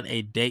had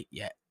a date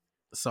yet.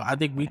 So I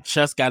think we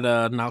just got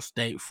an announced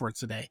date for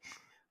today.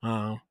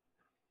 Um,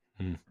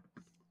 Hmm.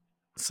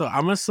 so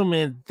I'm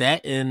assuming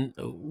that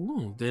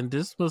then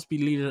this must be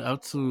leading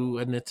up to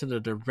a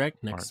Nintendo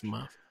Direct next March.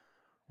 month.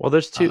 Well,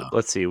 there's two. Uh,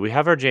 Let's see. We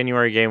have our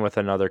January game with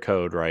another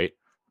code, right?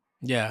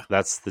 yeah,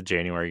 That's the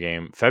January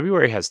game.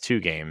 February has two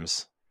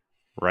games,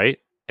 right?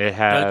 It Donkey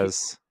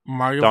has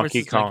Mario Donkey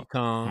versus Donkey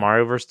Kong, Kong.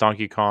 Mario vs.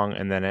 Donkey Kong,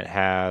 and then it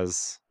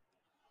has.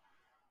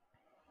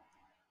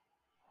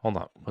 Hold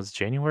on. Was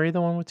January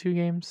the one with two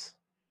games?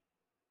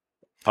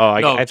 Oh,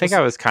 No, I think just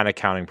I was kind of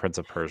counting Prince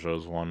of Persia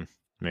as one,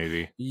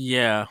 maybe.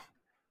 yeah,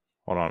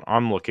 Hold on.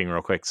 I'm looking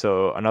real quick.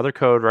 So another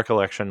code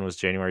recollection was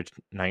January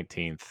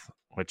 19th,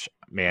 which,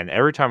 man,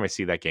 every time I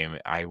see that game,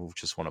 I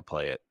just want to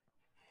play it.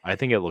 I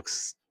think it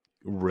looks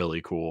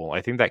really cool.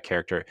 I think that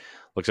character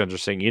looks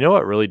interesting. You know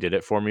what really did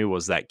it for me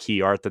was that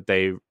key art that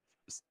they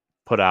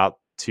put out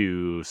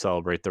to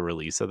celebrate the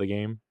release of the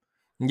game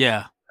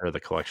yeah. or the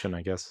collection,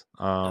 I guess.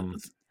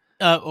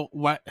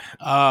 What?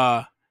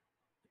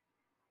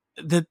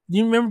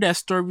 You remember that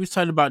story we was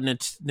talking about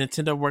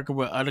Nintendo working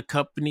with other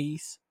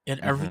companies and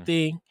Mhm.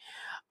 everything?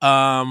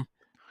 Um,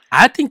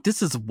 I think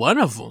this is one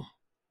of them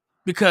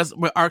because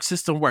with Arc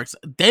System Works,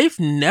 they've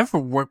never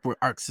worked with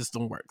Arc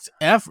System Works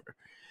ever.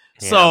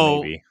 Yeah,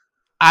 So maybe.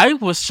 I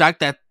was shocked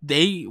that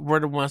they were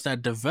the ones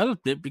that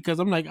developed it because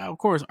I'm like, of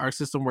course, Arc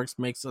System Works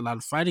makes a lot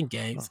of fighting Huh.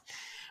 games.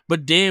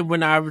 But then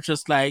when I was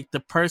just like the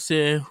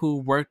person who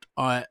worked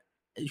on,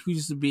 who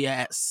used to be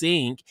at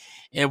Sing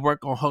and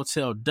worked on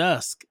Hotel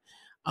Dusk,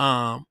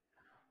 um,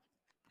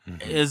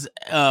 Mhm. is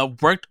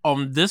worked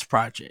on this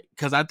project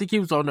because I think he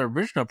was on the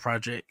original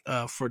project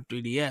for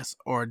 3DS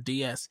or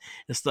DS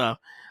and stuff.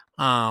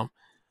 Um,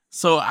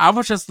 so I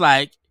was just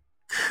like,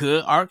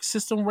 could Arc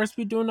System Works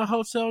be doing the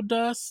Hotel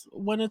Dusk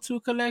 1 and 2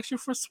 collection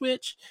for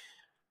Switch?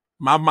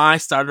 My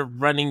mind started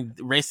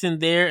racing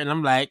there, and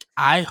I'm like,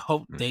 I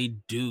hope Mm. they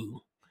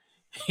do.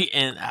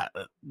 And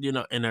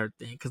and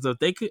everything. Because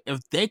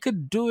if they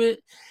could do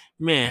it,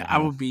 man, I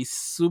Mhm. would be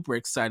super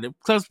excited.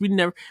 Plus, we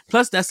never.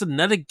 Plus, that's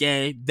another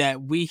game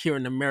that we here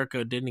in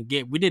America didn't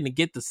get. We didn't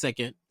get the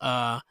second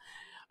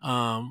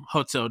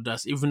Hotel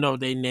Dust, even though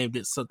they named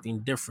it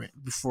something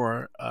different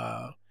before.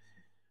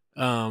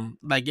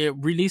 Like it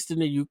released in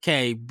the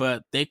UK,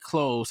 but they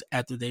closed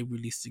after they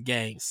released the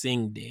game.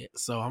 Sing did.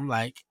 So I'm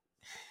like,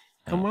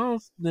 Huh. come on,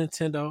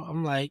 Nintendo.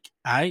 I'm like,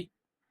 I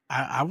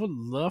would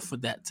love for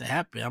that to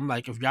happen. I'm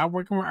like, if y'all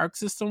working with Arc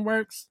System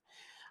Works,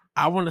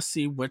 I want to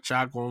see what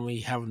y'all going to be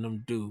having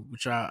them do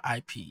with y'all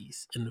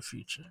IPs in the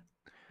future.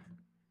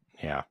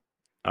 Yeah.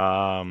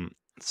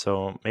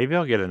 So maybe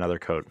I'll get another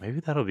code. Maybe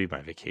that'll be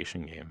my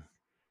vacation game.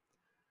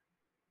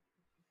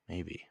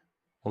 Maybe.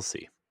 We'll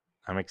see.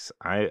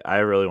 I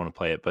really want to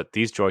play it, but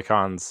these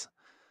Joy-Cons,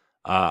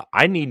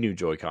 I need new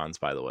Joy-Cons,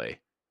 by the way.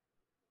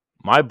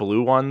 My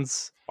blue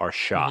ones are Hmm.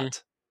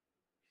 shot.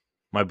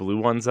 My blue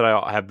ones that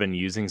I have been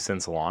using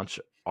since launch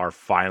are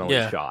finally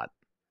Yeah, shot.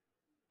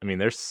 I mean,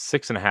 they're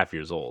 6.5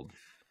 years old.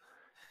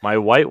 My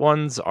white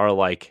ones are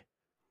like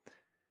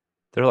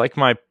they're like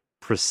my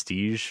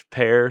prestige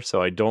pair,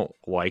 so I don't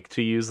like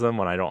to use them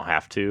when I don't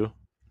have to.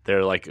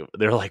 They're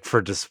like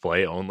for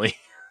display only.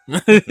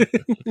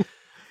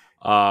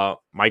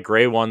 My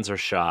gray ones are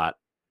shot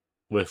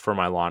with for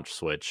my launch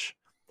Switch.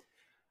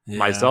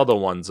 My yeah, Zelda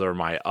ones are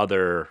my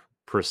other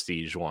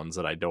prestige ones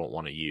that I don't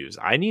want to use.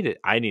 I need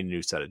a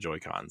new set of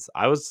Joy-Cons.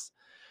 I was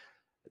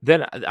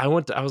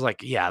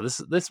like, yeah,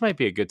 this might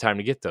be a good time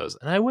to get those.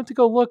 And I went to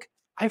go look.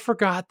 I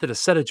forgot that a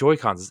set of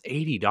Joy-Cons is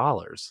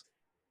 $80.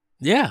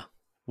 yeah.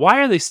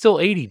 Why are they still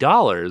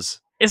 $80?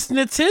 It's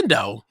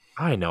Nintendo.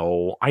 I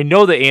know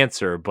the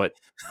answer, but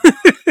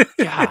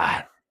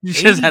God, You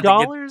just have to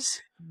get $80?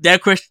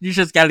 that question. You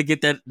just got to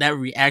get that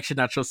reaction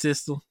out your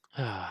system,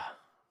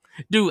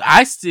 dude.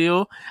 I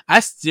still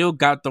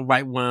got the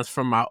white ones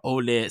from my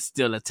OLED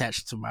still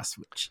attached to my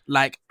Switch.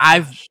 Like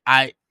Gosh,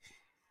 I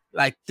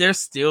like they're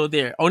still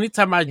there. Only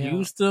time I yeah.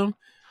 used them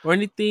or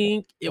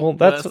anything, it Well,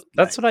 was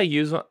that's like what I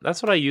use.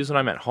 That's what I use when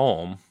I'm at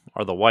home.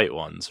 Are the white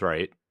ones,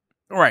 right?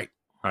 right.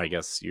 I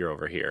guess you're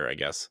over here. I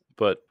guess,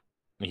 but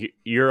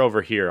you're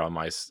over here on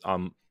my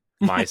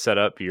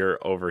setup. You're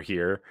over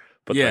here,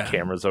 but the Yeah.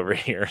 camera's over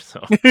here.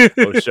 So I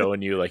was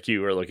showing you like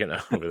you were looking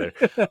over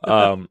there.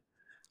 Um,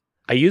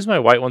 I use my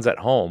white ones at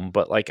home,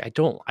 but like I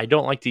don't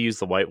like to use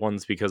the white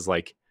ones because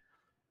like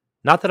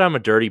not that I'm a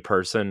dirty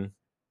person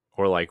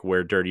or like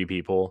we're dirty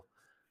people,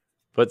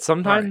 but Right.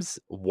 sometimes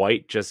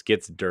white just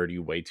gets dirty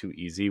way too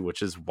easy,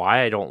 which is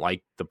why I don't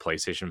like the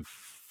PlayStation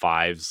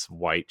 5's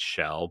white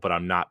shell, but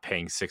I'm not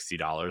paying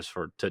 $60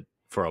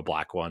 for a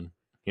black one,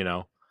 you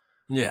know?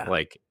 Yeah.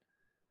 Like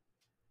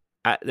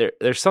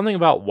there's something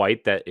about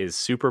white that is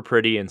super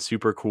pretty and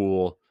super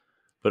cool,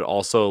 but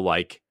also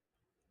like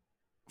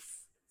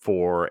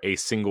for a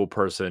single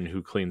person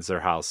who cleans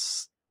their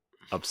house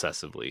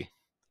obsessively,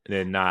 and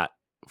then not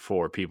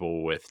for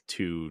people with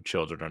two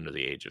children under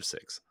the age of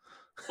 6.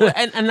 Well,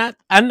 and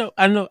I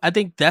know. I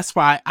think that's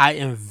why I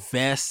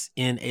invest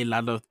in a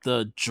lot of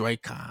the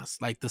Joy-Cons,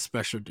 like the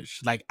special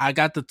edition. Like I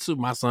got the two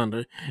my son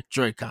the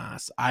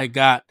Joy-Cons. I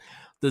got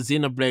the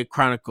Xenoblade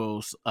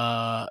Chronicles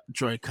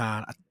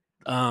Joy-Con.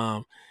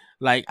 Um,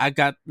 like I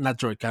got not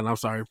Joy-Con. I'm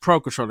sorry, Pro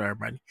Controller.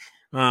 Everybody.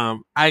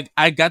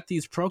 I got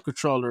these Pro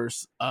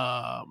controllers.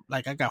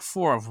 Like I got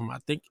four of them. I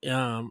think.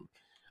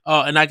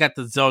 Oh, and I got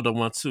the Zelda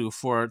one too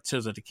for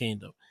Tears of the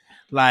Kingdom.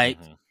 Like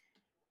Mm-hmm.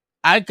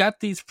 I got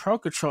these Pro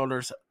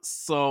controllers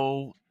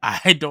so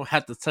I don't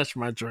have to touch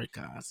my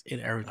Joy-Cons and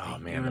Oh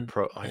everything. man, Even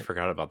I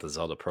forgot about the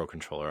Zelda Pro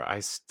controller. I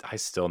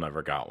still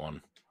never got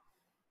one.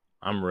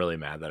 I'm really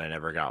mad that I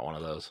never got one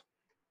of those.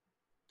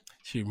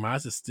 shoot,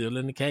 mine's is still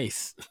in the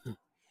case.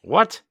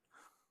 What?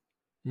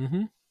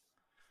 Mm-hmm. Well,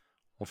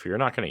 if you're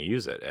not going to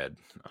use it, Ed,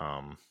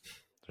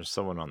 there's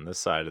someone on this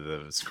side of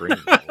the screen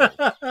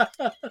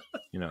that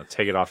will,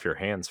 take it off your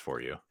hands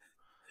for you.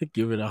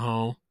 Give it a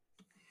home.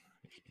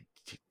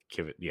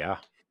 Give it, yeah.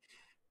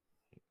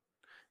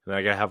 And then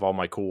I gotta have all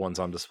my cool ones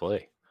on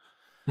display.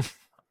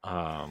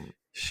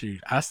 Shoot,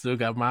 I still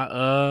got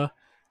my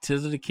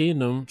Tears of the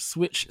Kingdom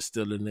Switch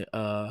still in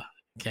the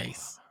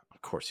case.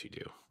 Of course you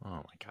do. Oh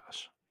my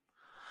gosh.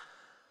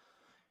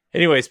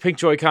 Anyways, pink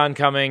Joy-Con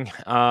coming.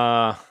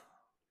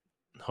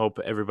 Hope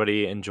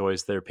everybody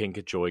enjoys their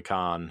pink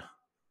Joy-Con.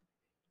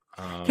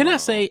 Can I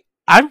say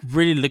I'm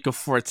really looking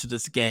forward to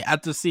this game.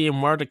 After seeing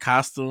more of the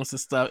costumes and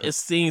stuff, it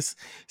seems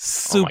oh my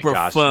super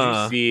gosh,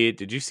 fun.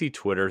 Did you see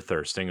Twitter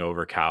thirsting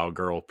over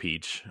Cowgirl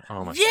Peach?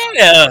 Oh my gosh.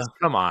 Yeah. Guys,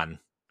 come on.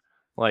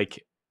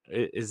 Like,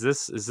 is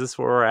this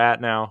where we're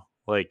at now?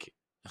 Like,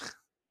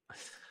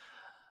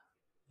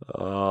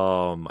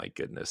 oh my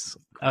goodness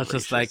I was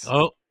just like, gracious.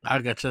 oh, I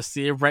got to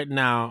see it right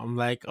now. I'm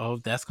like, oh,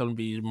 that's gonna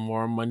be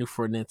more money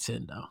for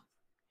Nintendo.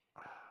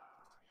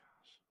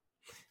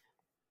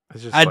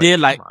 It's just I like, did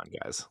like, come on,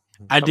 guys.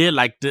 I Come did on.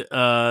 like the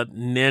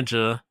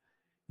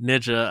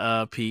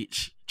Ninja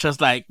Peach. Just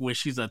like when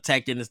she's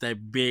attacking, it's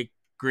that big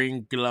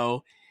green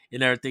glow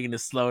and everything to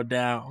slow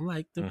down. I'm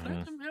like, did Mm-hmm.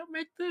 Platinum help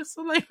make this?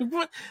 I'm like,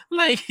 what?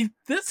 Like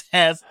this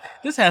has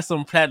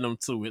some platinum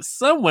to it.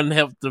 Someone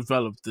helped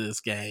develop this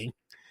game.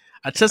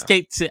 I just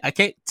Yeah. I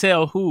can't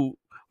tell who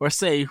or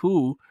say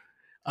who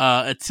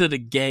until the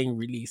game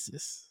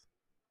releases.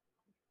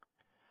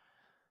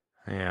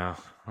 Yeah.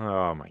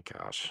 Oh my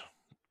gosh.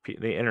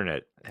 The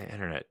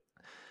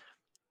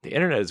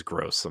internet is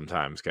gross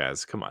sometimes,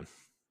 guys. Come on.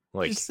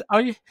 Like, Just all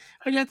you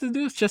have to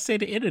do is just say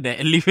the internet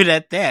and leave it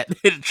at that.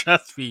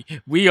 Trust me,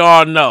 we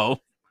all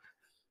know.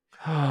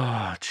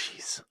 oh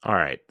jeez. All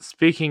right.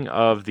 Speaking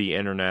of the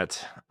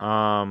internet,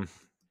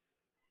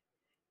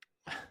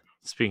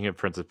 speaking of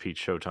Prince of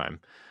Peach Showtime,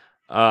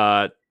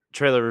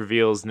 trailer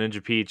reveals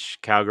Ninja Peach,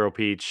 Cowgirl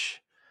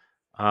Peach,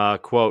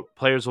 quote,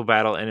 players will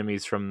battle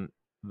enemies from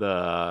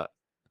the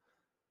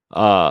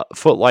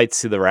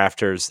footlights to the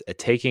rafters,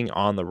 taking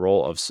on the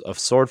role of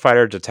sword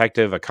fighter,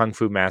 detective, a kung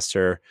fu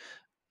master,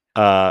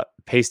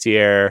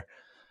 pastier.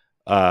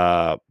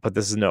 But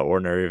this is no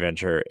ordinary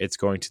adventure. It's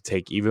going to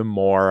take even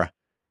more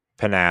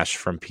panache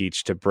from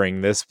Peach to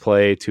bring this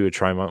play to a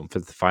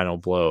triumphant final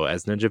blow.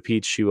 As Ninja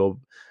Peach, she will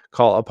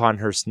call upon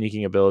her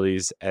sneaking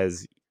abilities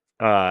as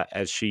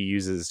she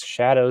uses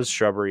shadows,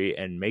 shrubbery,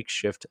 and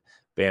makeshift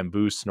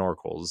bamboo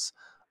snorkels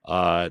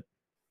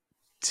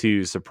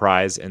to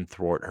surprise and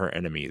thwart her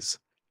enemies.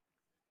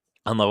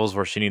 On levels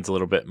where she needs a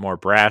little bit more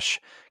brash,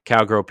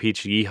 Cowgirl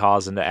Peach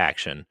yeehaws into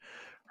action.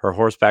 Her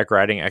horseback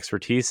riding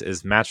expertise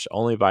is matched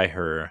only by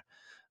her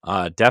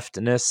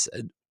deftness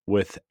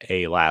with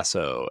a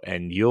lasso,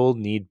 and you'll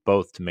need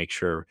both to make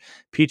sure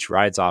Peach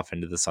rides off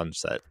into the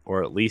sunset,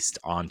 or at least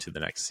on to the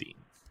next scene.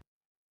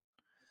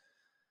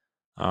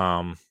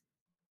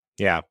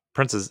 Yeah,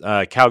 Princess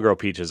Cowgirl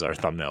Peach is our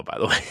thumbnail, by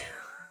the way.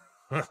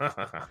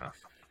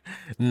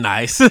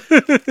 Nice.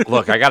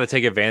 Look, I got to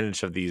take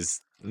advantage of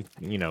these,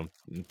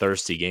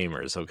 thirsty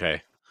gamers.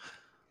 Okay.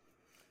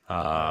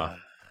 Gosh,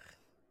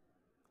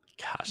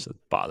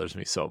 that bothers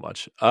me so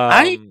much.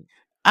 I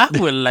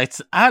would like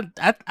to. I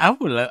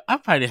would. I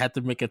probably have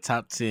to make a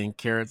top 10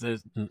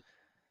 characters.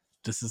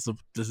 This is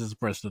a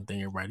personal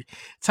thing, everybody.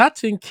 Top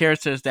 10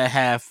 characters that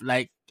have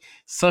like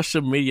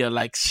social media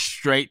like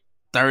straight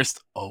thirst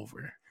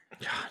over.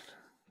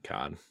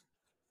 God,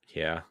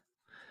 yeah.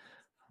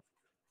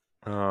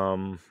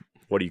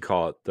 What do you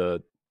call it?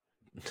 The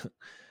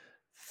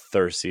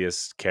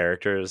thirstiest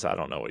characters? I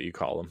don't know what you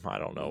call them. I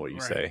don't know what you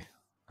Right. say.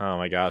 Oh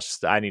my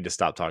gosh, I need to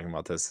stop talking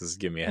about this. This is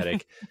giving me a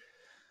headache.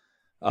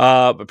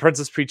 But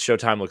Princess Peach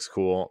Showtime looks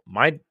cool.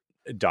 My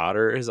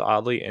daughter is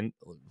oddly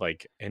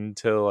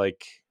into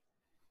like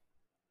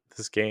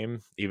this game,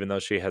 even though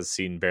she has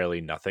seen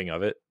barely nothing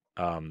of it.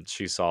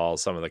 She saw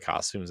some of the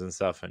costumes and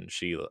stuff, and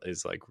she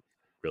is like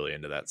really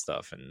into that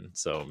stuff. And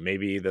so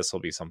maybe this will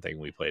be something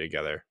we play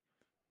together.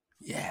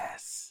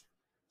 Yes.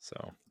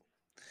 So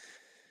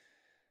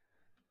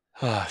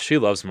she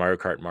loves Mario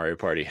Kart, Mario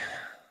Party.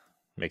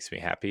 Makes me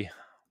happy.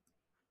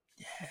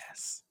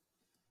 Yes.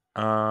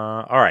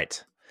 All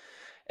right,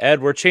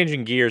 Ed, we're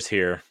changing gears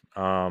here.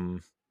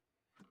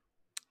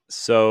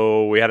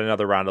 So we had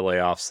another round of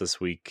layoffs this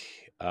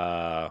week.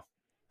 And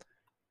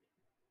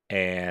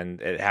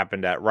it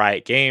happened at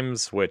Riot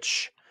Games,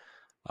 which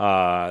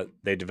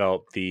they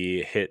developed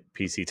the hit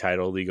PC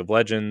title League of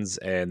Legends,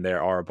 and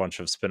there are a bunch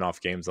of spin-off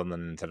games on the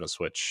Nintendo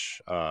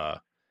Switch,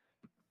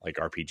 like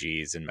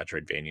RPGs and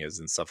Metroidvanias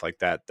and stuff like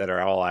that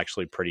are all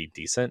actually pretty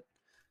decent.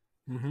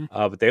 Mm-hmm.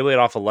 But they laid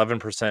off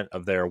 11%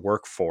 of their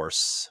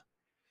workforce.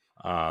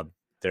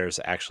 There's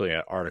actually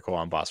an article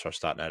on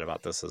bossrush.net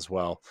about this as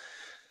well.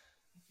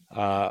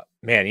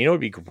 Man, you know what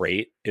would be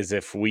great is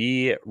if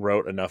we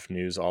wrote enough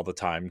news all the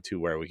time to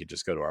where we could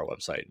just go to our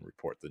website and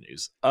report the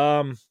news.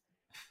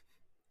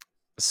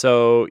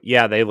 So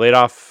yeah, they laid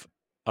off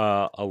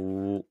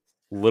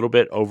little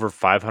bit over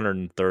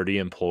 530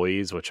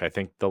 employees, which I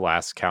think the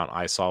last count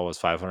I saw was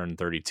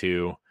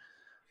 532.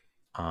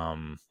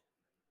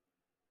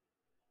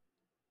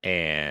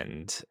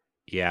 And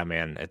yeah,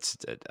 man, it's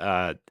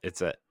a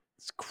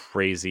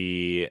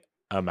crazy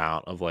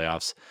amount of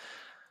layoffs.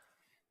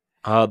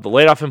 The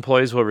laid off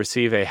employees will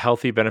receive a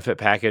healthy benefit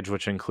package,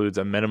 which includes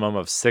a minimum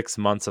of 6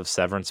 months of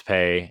severance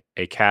pay,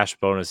 a cash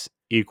bonus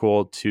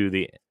equal to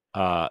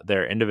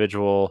their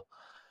individual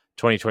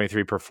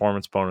 2023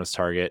 performance bonus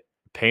target,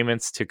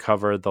 payments to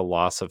cover the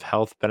loss of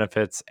health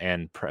benefits,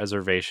 and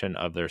preservation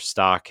of their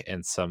stock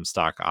and some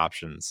stock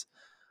options.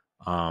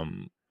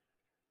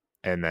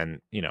 And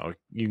then, you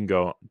can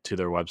go to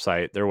their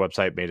website. Their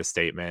website made a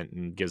statement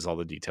and gives all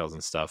the details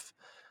and stuff.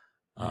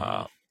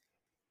 Mm-hmm.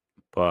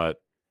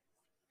 But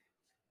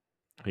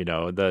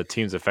the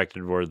teams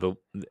affected were the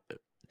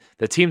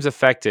teams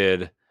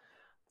affected,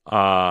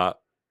 but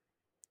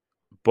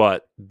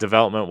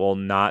development will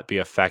not be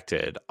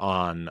affected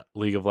on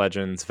League of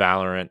Legends,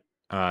 Valorant,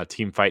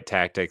 Team Fight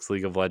Tactics,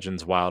 League of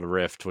Legends Wild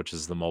Rift, which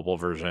is the mobile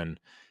version,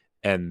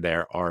 and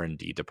their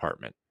R&D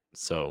department.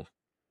 So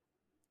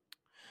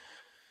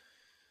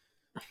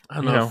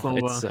I know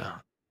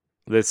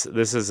it's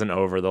this isn't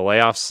over. The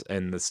layoffs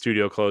and the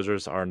studio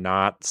closures are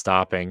not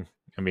stopping.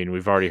 I mean,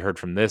 we've already heard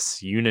from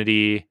this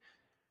Unity,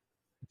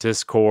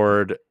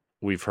 Discord.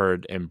 We've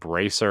heard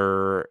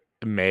Embracer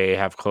may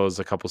have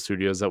closed a couple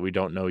studios that we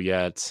don't know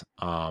yet.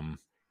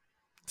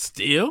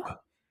 still.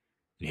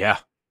 Yeah.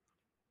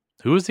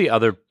 Who was the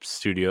other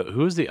studio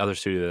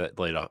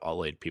that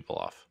laid people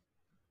off?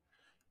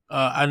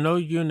 I know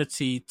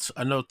Unity.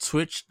 I know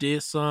Twitch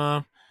did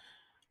some.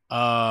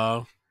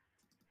 Uh,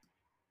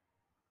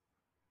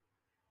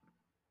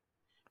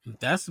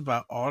 that's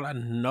about all I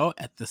know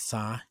at this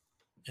time.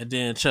 And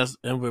then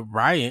with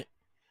Riot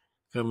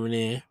coming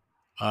in,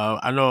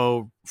 I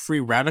know Free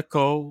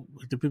Radical,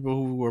 the people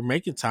who were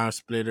making Time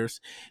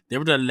Splitters, they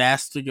were the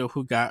last studio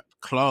who got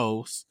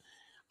closed,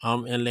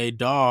 and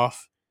laid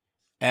off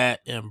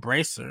at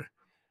Embracer.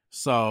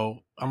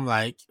 So I'm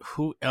like,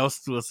 who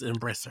else does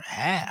Embracer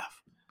have?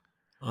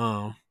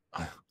 Anything.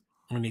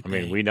 I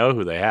mean, we know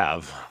who they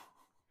have.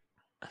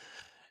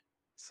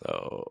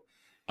 So,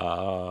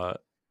 yeah,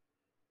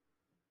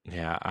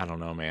 I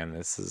don't know, man.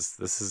 This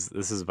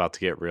is about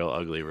to get real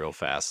ugly real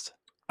fast.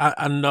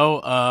 I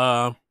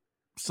know.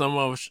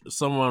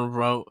 Someone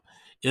wrote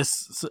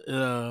it's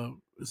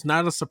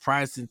not a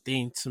surprising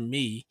thing to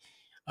me,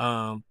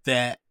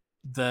 that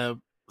the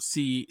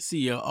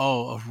CEO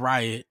of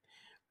Riot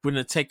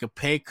wouldn't take a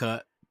pay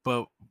cut,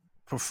 but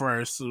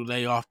prefers to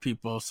lay off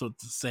people so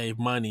to save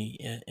money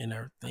and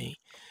everything.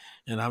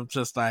 And I'm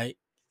just like,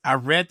 I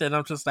read that.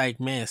 I'm just like,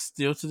 man,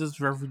 still to this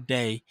very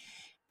day,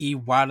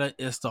 Iwata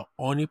is the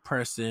only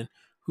person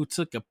who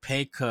took a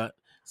pay cut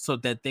so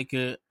that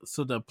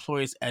so the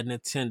employees at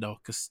Nintendo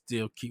could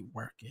still keep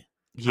working.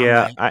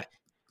 Yeah,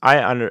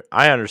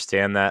 I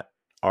understand that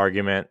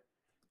argument,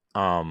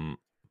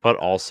 but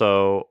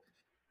also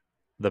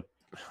the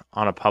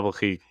on a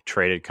publicly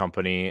traded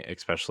company,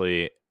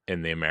 especially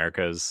in the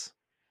Americas,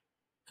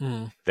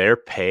 their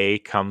pay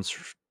comes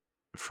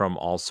from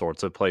all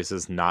sorts of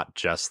places, not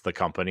just the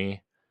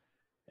company.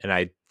 And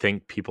I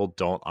think people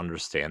don't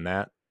understand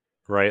that,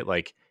 right?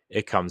 Like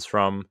it comes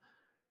from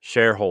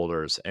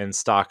shareholders and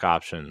stock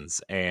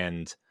options,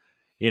 and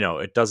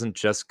it doesn't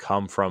just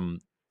come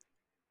from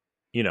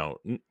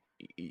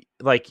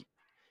like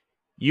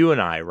you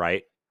and I,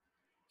 right?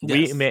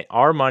 Yes.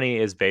 Our money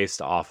is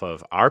based off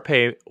of our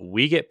pay.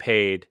 We get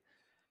paid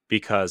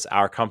because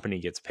our company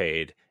gets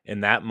paid,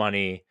 and that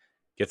money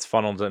gets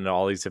funneled into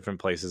all these different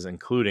places,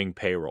 including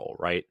payroll,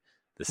 right?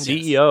 The Yes.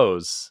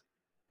 CEOs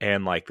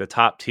and like the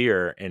top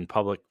tier in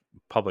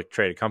public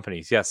traded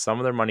companies, yes, some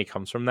of their money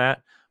comes from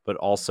that, but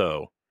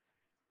also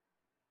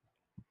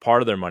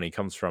part of their money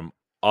comes from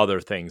other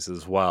things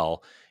as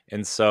well.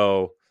 And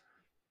so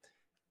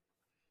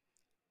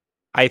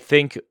I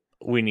think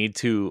we need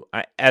to,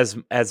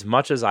 as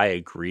much as I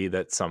agree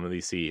that some of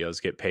these CEOs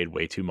get paid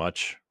way too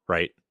much,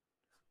 right?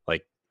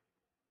 Like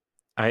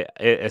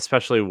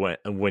especially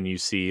when you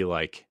see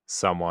like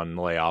someone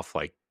lay off,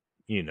 like,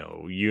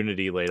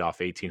 Unity laid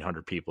off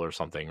 1,800 people or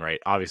something, right?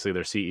 Obviously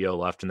their CEO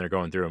left and they're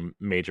going through a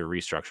major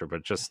restructure,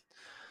 but just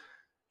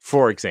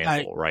for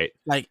like example, right?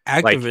 like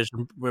Like,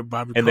 Activision with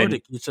Bobby and then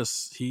Kotick. It's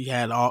just he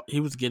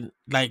was getting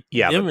like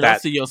yeah, them but and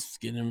those CEOs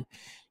was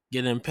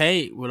getting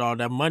paid with all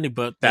that money,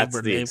 but they that's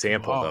were the laying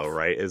people example though, off.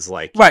 right? Is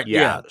like, Right?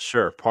 yeah, Yeah.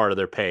 sure, part of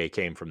their pay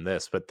came from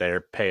this, but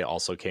their pay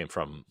also came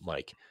from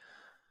like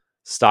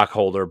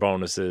stockholder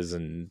bonuses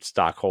and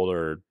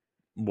stockholder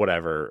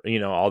whatever,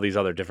 all these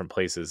other different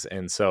places.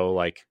 And so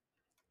like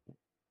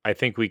I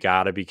think we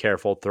got to be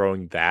careful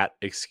throwing that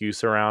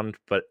excuse around,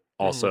 but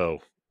Mhm. also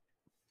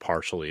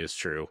partially is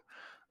true.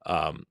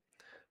 Um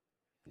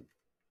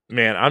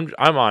man,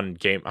 I'm on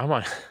game I'm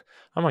on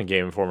I'm on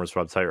Game Informer's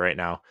website right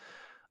now,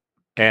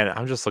 and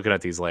I'm just looking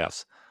at these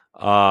layoffs.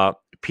 Uh,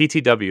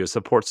 PTW, a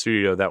support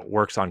studio that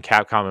works on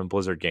Capcom and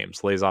Blizzard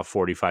games, lays off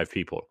 45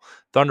 people.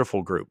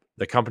 Thunderful Group,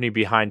 the company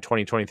behind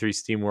 2023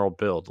 SteamWorld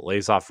Build,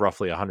 lays off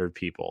roughly 100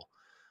 people.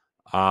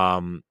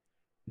 Um,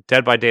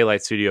 Dead by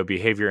Daylight studio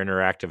Behavior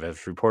Interactive has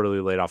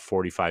reportedly laid off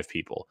 45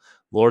 people.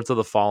 Lords of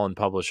the Fallen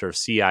publisher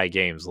CI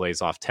Games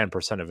lays off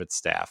 10% of its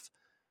staff.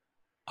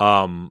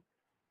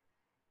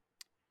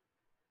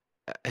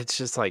 It's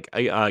just like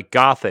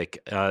Gothic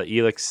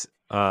Elix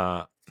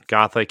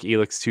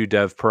 2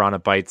 dev Piranha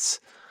Bytes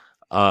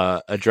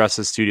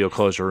addresses studio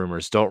closure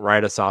rumors. Don't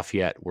write us off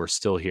yet. We're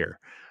still here.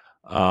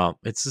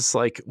 It's just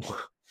like,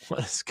 what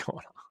is going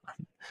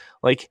on?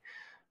 Like,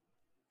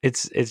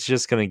 it's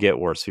just going to get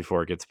worse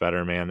before it gets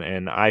better, man.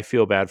 And I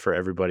feel bad for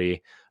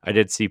everybody. I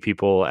did see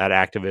people at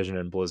Activision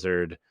and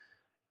Blizzard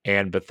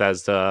and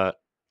Bethesda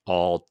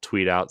all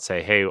tweet out,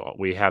 say, hey,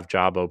 we have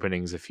job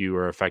openings if you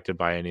were affected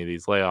by any of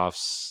these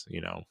layoffs,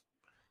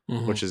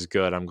 Mhm. which is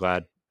good. I'm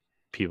glad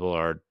people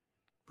are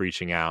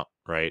reaching out,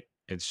 right?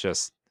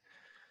 It's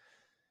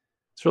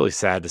really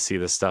sad to see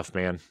this stuff,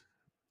 man.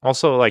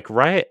 Also, like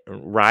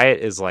Riot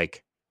is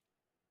like,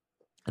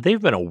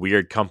 they've been a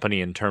weird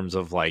company in terms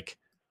of like,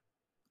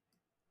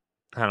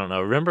 I don't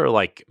know. Remember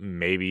like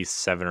maybe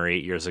 7 or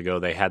 8 years ago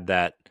they had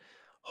that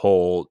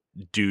whole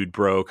dude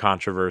bro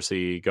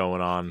controversy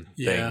going on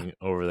Yeah. thing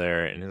over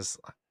there, and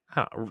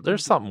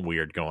there's something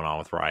weird going on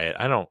with Riot.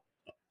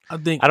 I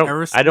think I don't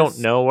ever I don't since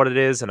know what it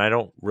is, and I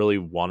don't really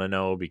want to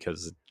know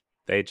because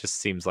they just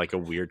seems like a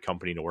weird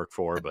company to work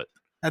for. But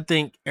I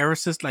think ever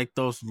since like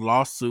those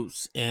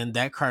lawsuits and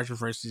that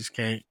controversies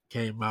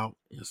came out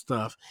and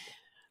stuff,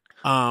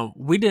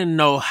 we didn't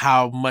know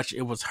how much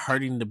it was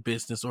hurting the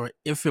business or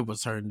if it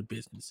was hurting the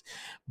business.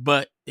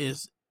 But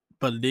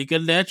League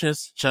of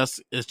Legends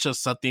it's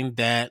just something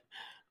that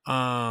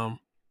um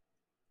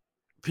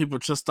people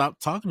just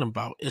stopped talking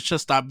about. It's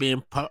just stopped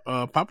being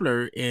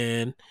popular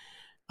in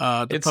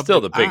the it's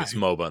still public the biggest eye.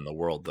 MOBA in the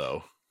world,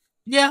 though.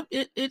 Yeah,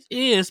 it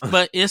is,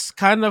 but it's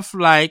kind of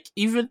like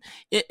even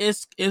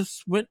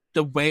it's went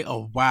the way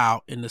of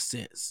WoW in a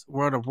sense,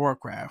 World of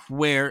Warcraft,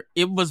 where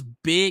it was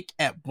big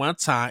at one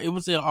time, it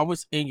was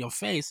always in your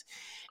face,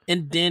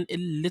 and then it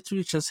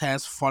literally just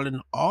has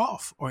fallen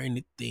off or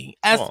anything.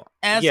 Well,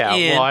 As yeah.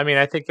 Well, in, I mean,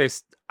 I think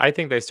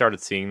they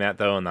started seeing that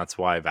though, and that's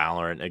why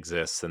Valorant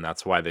exists, and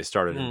that's why they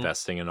started mm,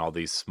 investing in all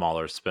these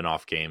smaller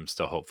spin-off games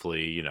to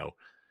hopefully,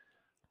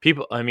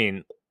 people. I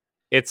mean,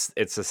 it's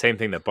the same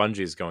thing that Bungie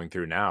is going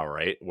through now,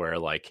 right? Where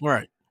like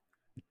right,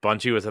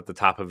 Bungie was at the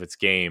top of its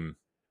game,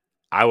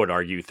 I would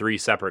argue 3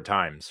 separate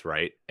times,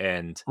 right?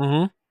 And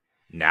mm-hmm,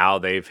 now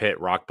they've hit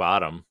rock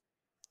bottom,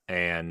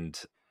 and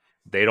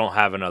they don't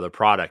have another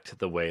product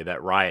the way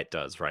that Riot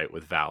does, right?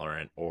 With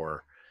Valorant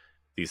or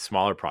these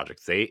smaller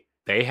projects. They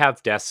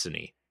have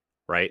Destiny,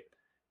 right?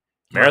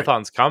 right,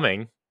 Marathon's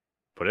coming,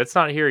 but it's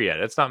not here yet.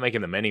 It's not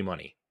making them any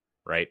money,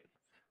 right?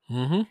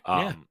 mm-hmm,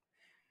 yeah, Um,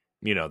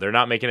 they're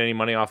not making any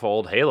money off of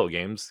old Halo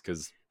games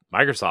because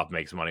Microsoft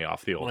makes money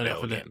off the old whatever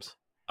Halo for that. games.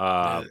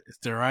 Uh, It's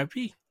their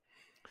IP.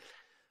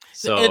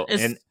 so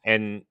It's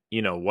and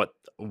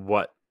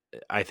what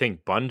I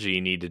think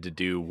Bungie needed to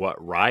do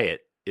what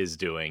Riot is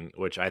doing,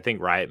 which I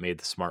think Riot made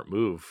the smart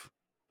move.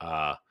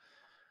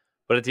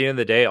 But at the end of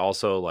the day,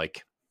 also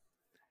like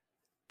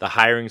the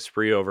hiring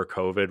spree over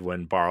COVID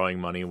when borrowing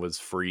money was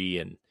free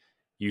and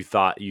you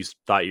thought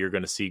you're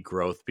going to see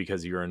growth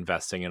because you're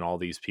investing in all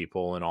these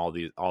people and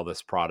all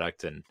this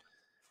product, and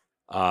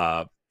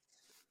uh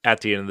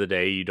at the end of the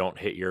day you don't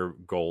hit your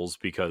goals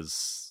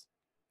because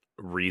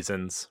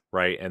reasons,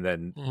 right? And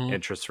then mhm,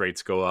 interest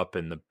rates go up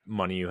and the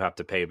money you have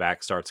to pay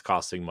back starts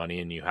costing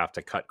money and you have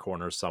to cut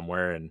corners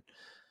somewhere, and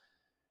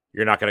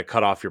you're not going to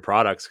cut off your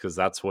products because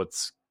that's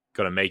what's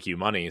going to make you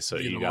money, so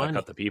get you the got to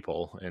cut money. the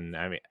people. And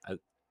I mean,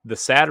 the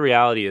sad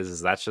reality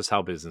is that's just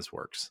how business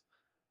works.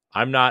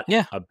 I'm not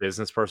Yeah, a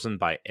business person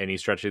by any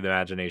stretch of the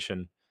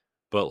imagination,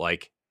 but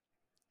like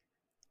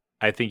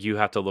I think you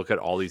have to look at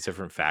all these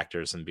different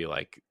factors and be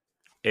like,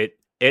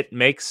 it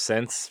makes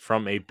sense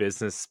from a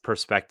business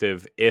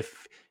perspective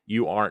if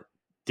you aren't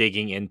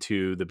digging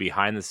into the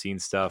behind the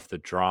scenes stuff, the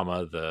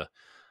drama, the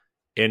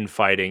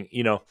infighting,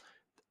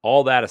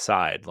 all that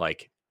aside,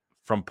 like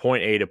from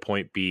point A to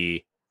point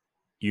B,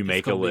 you It's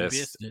make a gonna be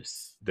list.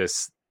 business.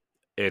 This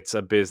It's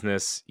a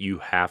business. You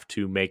have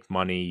to make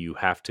money. You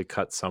have to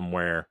cut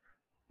somewhere,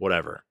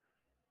 whatever.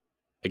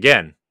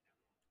 Again,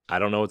 I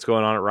don't know what's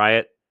going on at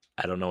Riot.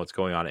 I don't know what's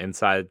going on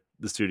inside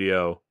the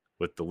studio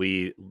with the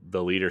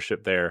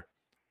leadership there,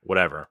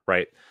 whatever,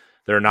 right?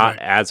 They're not Right.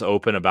 as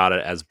open about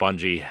it as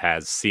Bungie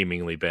has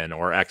seemingly been,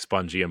 or ex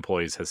Bungie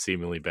employees has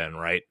seemingly been,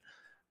 right?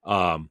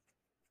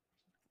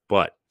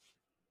 But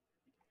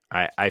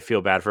I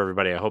feel bad for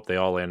everybody. I hope they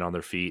all land on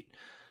their feet.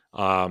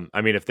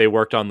 I mean, if they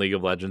worked on League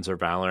of Legends or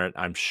Valorant,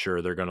 I'm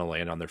sure they're going to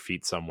land on their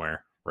feet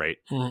somewhere, right?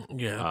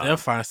 Yeah, they'll Um,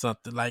 find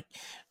something like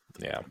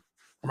yeah.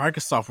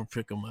 Microsoft will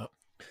pick them up.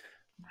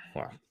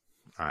 Well,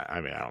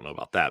 I mean, I don't know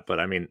about that, but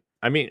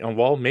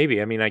well,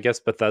 maybe. I mean, I guess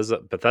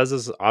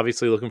Bethesda's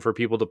obviously looking for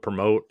people to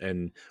promote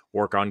and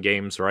work on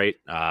games, right?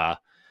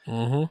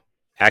 Mm-hmm.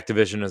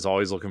 Activision is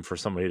always looking for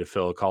somebody to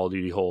fill a Call of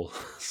Duty hole.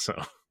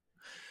 So,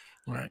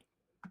 Right.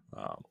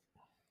 um,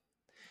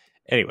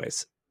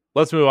 anyways,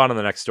 let's move on to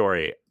the next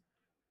story.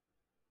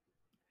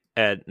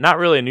 And not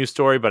really a new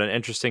story, but an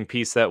interesting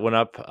piece that went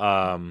up.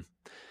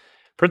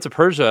 Prince of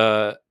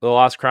Persia: The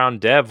Lost Crown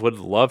dev would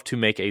love to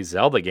make a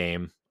Zelda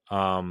game.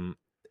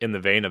 In the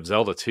vein of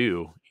Zelda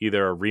 2,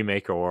 either a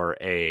remake or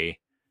a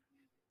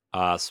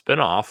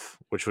spin-off,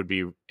 which would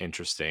be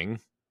interesting.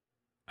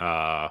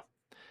 I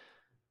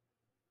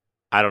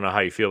don't know how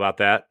you feel about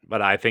that,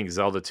 but I think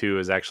Zelda 2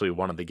 is actually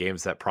one of the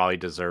games that probably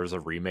deserves a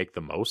remake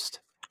the most.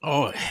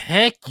 Oh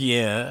heck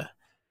yeah!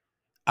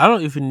 I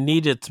don't even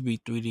need it to be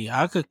 3D.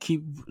 I could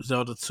keep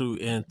Zelda 2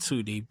 in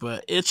 2D,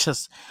 but it's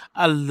just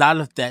a lot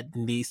of that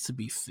needs to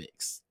be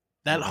fixed.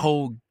 That Mm-hmm.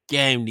 whole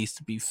game needs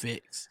to be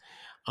fixed.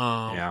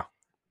 Um, Yeah.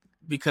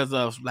 because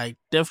of like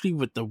definitely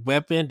with the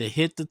weapon, the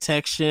hit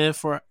detection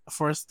for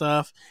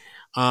stuff,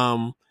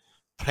 um,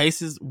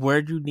 places where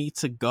you need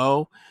to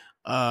go.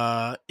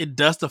 It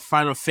does the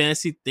Final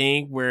Fantasy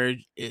thing where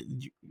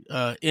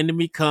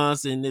enemy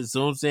comes and it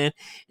zooms in,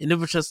 and it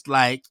was just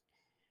like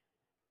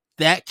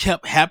that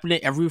kept happening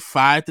every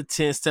 5 to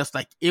 10 steps.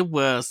 Like it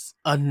was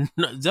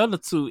Zelda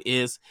 2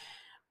 is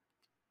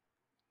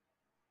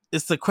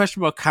it's the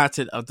questionable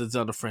content of the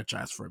Zelda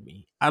franchise for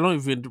me. I don't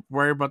even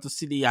worry about the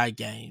CDI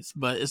games,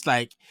 but it's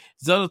like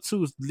Zelda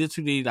 2 is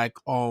literally like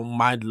on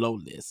my low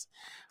list.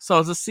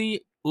 So to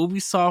see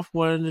Ubisoft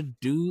wanting to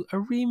do a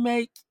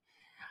remake,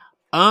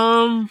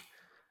 um,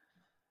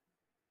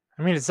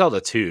 I mean, it's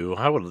Zelda 2.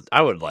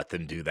 I would let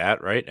them do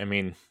that, right? I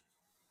mean,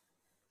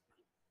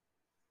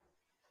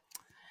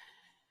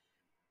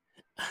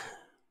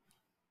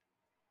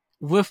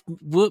 would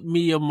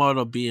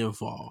Miyamoto be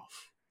involved?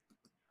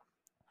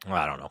 well,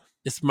 I don't know.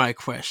 It's my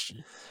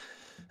question.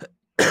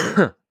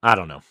 I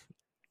don't know.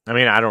 I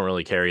mean, I don't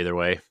really care either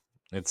way.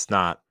 It's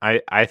not.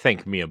 I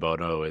think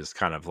Miyamoto is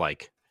kind of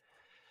like.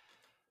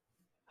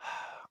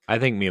 I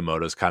think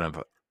Miyamoto's kind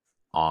of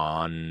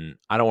on.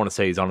 I don't want to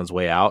say he's on his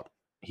way out.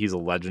 He's a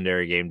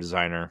legendary game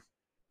designer,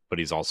 but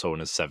he's also in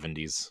his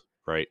 70s,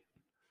 right?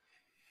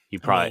 He I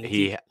mean, probably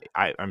he.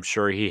 I'm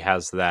sure he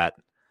has that.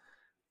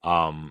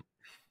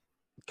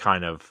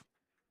 Kind of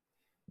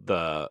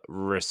the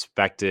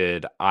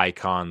respected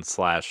icon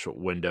 /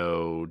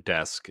 window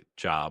desk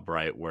job,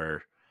 right?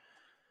 Where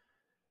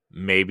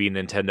maybe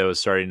Nintendo is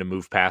starting to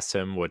move past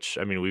him, which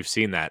I mean, we've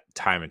seen that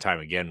time and time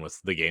again with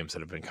the games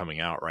that have been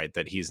coming out, right?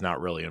 That he's not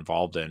really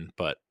involved in,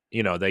 but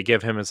they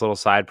give him his little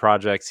side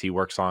projects. He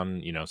works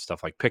on,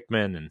 stuff like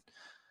Pikmin and,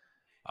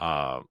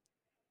 uh,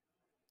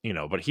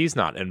 but he's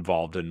not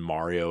involved in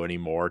Mario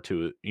anymore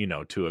to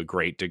a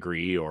great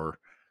degree, or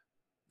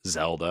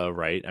Zelda,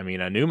 right? I mean,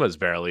 Anuma's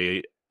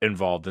barely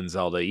involved in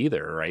Zelda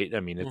either, right? I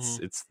mean, it's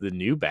mhm. it's the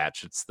new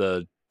batch. It's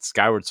the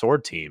Skyward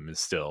Sword team is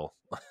still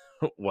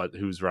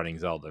who's running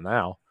Zelda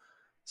now.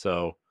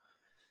 So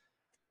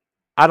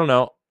I don't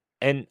know.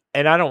 And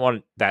I don't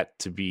want that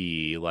to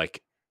be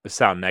like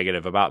sound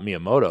negative about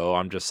Miyamoto.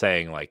 I'm just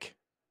saying, like,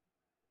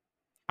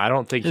 I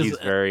don't think It's he's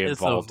very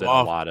it's involved in a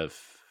evolved. lot of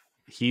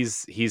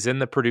he's in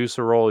the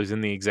producer role, he's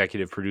in the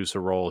executive producer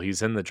role,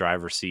 he's in the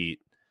driver's seat,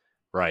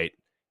 right?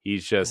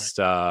 He's Right. just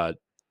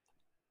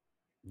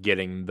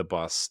getting the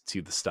bus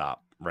to the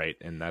stop, right?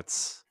 And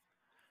that's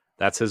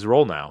his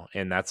role now,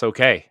 and that's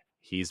okay.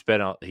 He's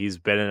been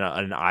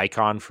an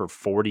icon for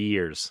 40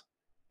 years,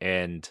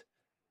 and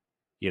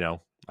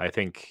I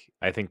think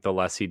the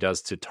less he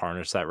does to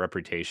tarnish that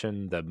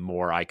reputation, the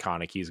more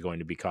iconic he's going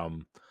to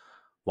become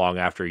long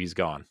after he's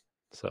gone.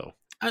 So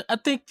I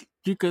think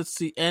you could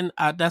see, and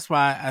that's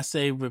why I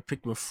say with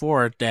Pikmin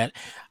 4 that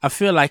I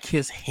feel like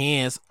his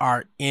hands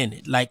are in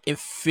it. Like it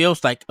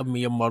feels like a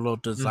Miyamoto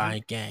Mhm.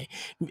 design game.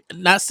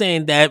 Not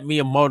saying that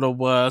Miyamoto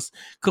was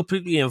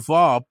completely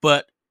involved,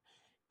 but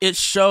it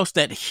shows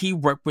that he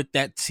worked with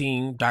that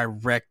team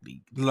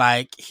directly.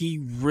 Like he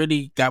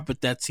really got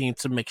with that team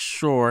to make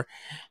sure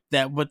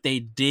that what they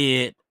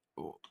did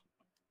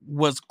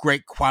was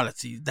great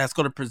quality. That's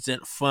going to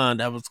present fun.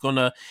 That was going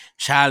to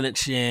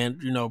challenge and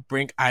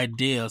bring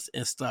ideas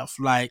and stuff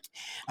like,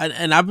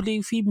 and I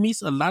believe he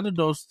meets a lot of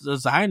those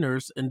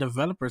designers and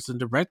developers and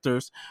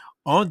directors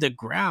on the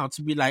ground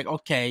to be like,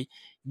 okay,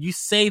 you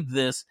say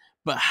this,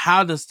 but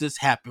how does this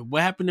happen?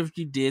 What happened if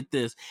you did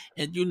this?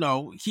 And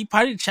he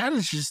probably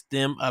challenges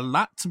them a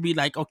lot to be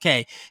like,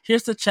 okay,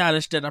 here's the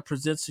challenge that I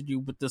present to you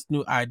with this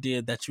new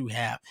idea that you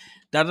have.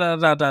 Da da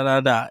da da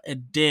da da.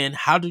 And then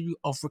how do you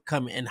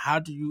overcome it and how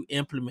do you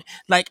implement?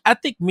 Like I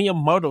think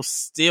Miyamoto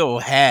still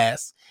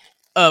has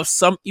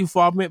some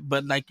involvement,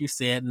 but like you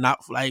said, not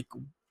like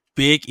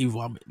big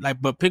involvement.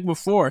 Like, but Pikmin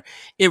 4,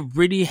 it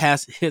really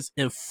has his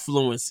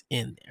influence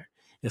in there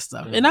and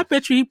stuff. And I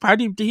bet you he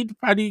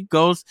probably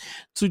goes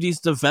to these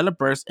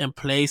developers and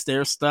plays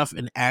their stuff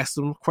and asks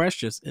them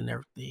questions and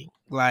everything.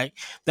 Like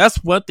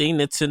that's one thing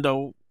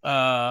Nintendo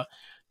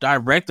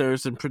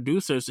directors and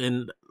producers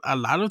and a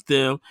lot of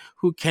them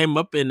who came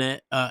up in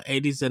the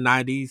 80s and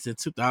 90s and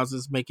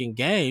 2000s making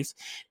games,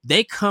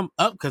 they come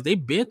up because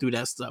they've been through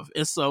that stuff.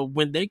 And so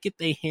when they get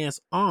their hands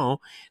on,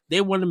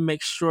 they want to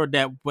make sure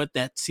that what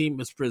that team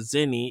is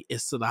presenting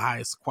is to the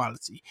highest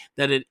quality,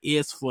 that it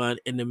is fun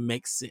and it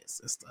makes sense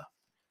and stuff.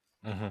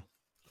 Mm-hmm.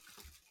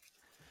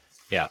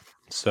 Yeah.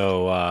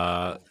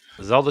 So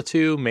Zelda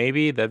 2,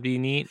 maybe that'd be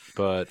neat,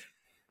 but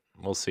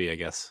we'll see, I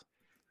guess.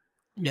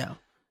 Yeah.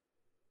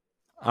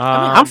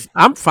 I mean,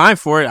 I'm fine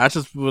for it. I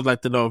just would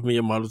like to know if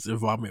Miyamoto's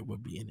involvement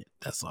would be in it.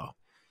 That's all.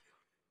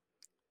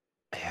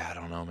 Yeah, I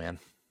don't know, man.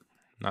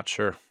 Not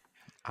sure.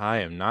 I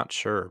am not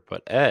sure.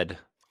 But Ed,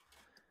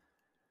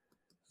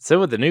 so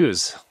with the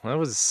news,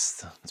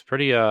 it's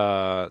pretty.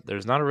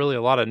 There's not really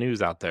a lot of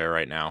news out there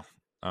right now.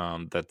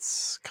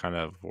 That's kind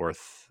of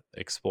worth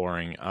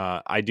exploring.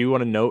 I do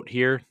want to note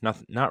here,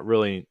 not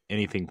really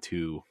anything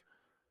to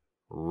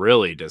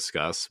really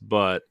discuss,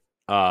 but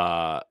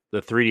the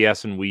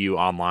 3DS and Wii U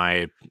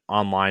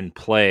online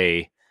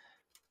play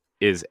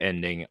is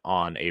ending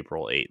on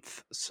April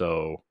 8th.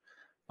 So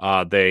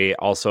they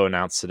also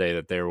announced today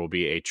that there will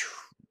be a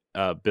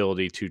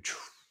ability to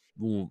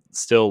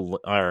still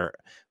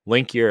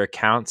link your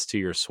accounts to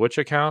your Switch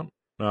account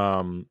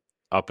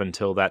up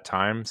until that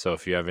time. So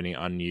if you have any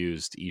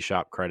unused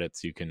eShop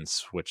credits, you can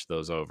switch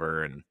those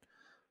over and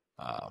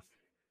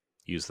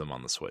use them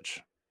on the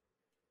Switch.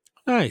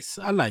 Nice.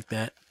 I like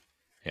that.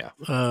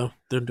 Yeah.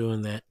 They're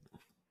doing that.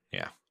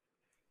 Yeah.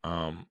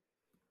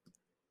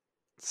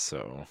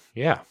 So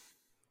yeah,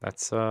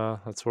 that's where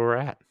we're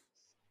at.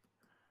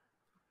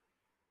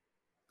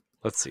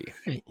 Let's see.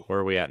 Right. Where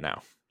are we at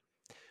now?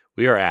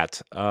 We are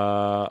at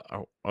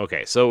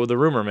okay, so the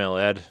rumor mill,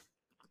 Ed.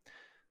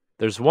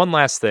 There's one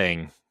last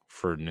thing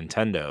for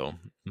Nintendo,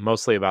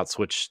 mostly about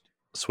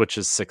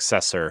Switch's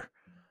successor,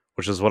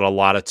 which is what a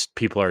lot of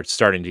people are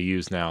starting to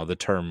use now, the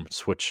term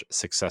Switch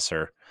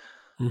successor.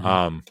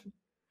 Mm-hmm.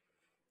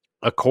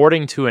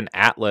 According to an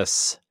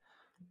Atlas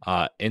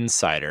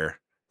insider,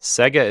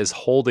 Sega is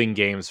holding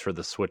games for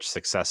the Switch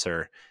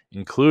successor,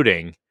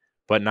 including,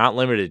 but not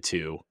limited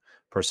to,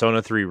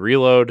 Persona 3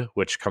 Reload,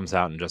 which comes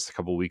out in just a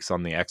couple weeks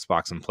on the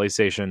Xbox and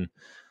PlayStation,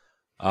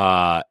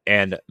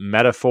 and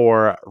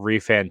Metaphor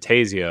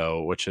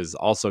ReFantasio, which is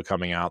also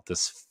coming out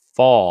this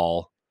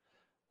fall.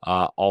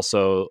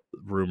 Also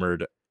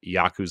rumored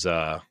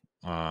Yakuza,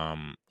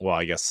 well,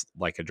 I guess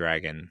Like a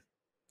Dragon,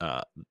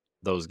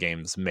 those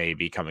games may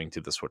be coming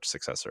to the Switch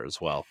successor as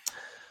well.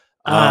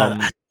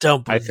 I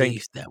don't believe I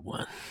think that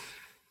one.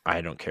 I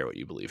don't care what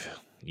you believe.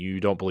 You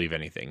don't believe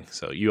anything.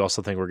 So you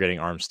also think we're getting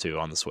ARMS 2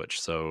 on the Switch.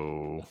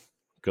 So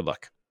good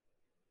luck.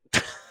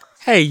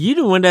 Hey, you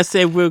the one that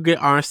said we'll get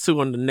ARMS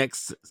 2 on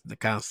the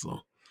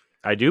console.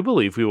 I do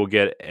believe we will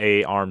get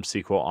a ARMS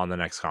sequel on the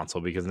next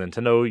console because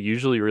Nintendo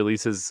usually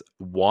releases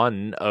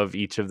one of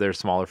each of their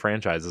smaller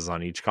franchises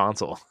on each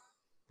console.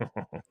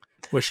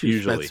 Well,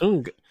 Usually.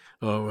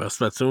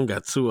 Splatoon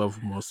got two of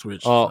them on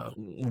Switch. Oh,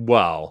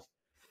 well,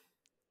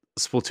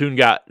 Splatoon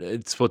got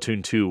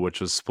Splatoon 2,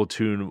 which was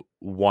Splatoon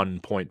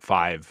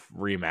 1.5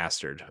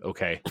 remastered.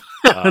 Okay.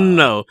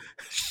 No,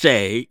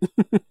 shade.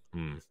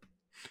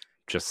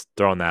 Just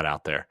throwing that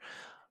out there.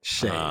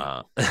 Shade.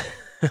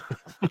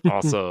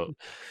 Also,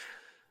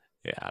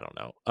 yeah, I don't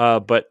know.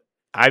 But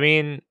I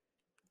mean,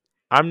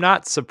 I'm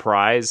not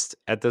surprised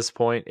at this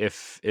point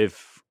if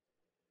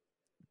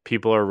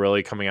people are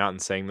really coming out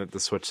and saying that the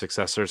Switch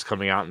successor is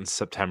coming out in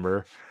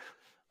September.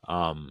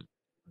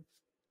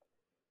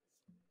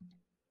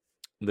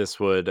 This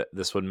would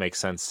make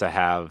sense to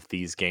have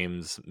these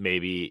games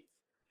maybe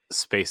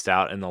spaced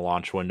out in the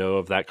launch window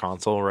of that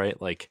console, right?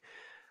 Like,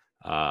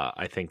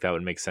 I think that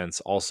would make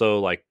sense. Also,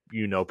 like,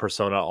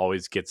 Persona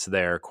always gets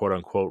their quote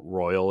unquote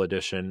Royal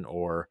Edition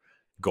or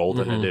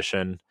Golden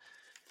Edition.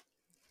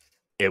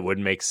 It would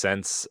make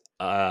sense,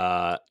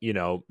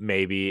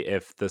 maybe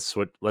if the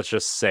Switch, let's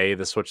just say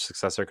the Switch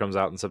successor comes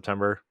out in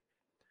September.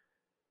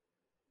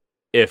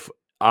 If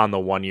on the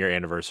 1-year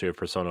anniversary of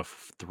Persona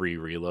 3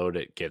 Reload,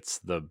 it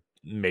gets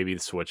maybe the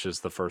Switch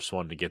is the first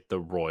one to get the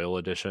Royal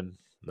Edition,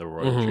 the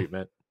Royal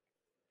treatment.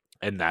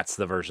 And that's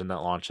the version that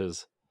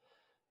launches.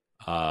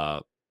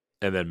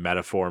 And then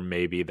Metaphor,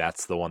 maybe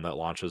that's the one that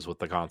launches with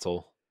the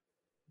console,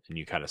 and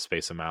you kind of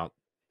space them out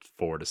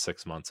 4 to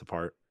 6 months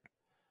apart.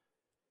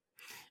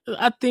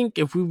 I think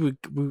if we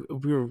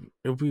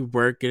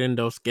were getting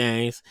those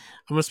games,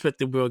 I'm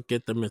expecting we'll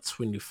get them at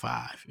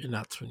 25 and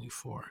not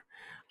 24.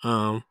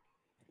 Um,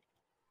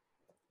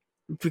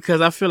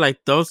 because I feel like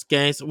those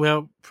games,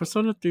 well,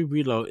 Persona 3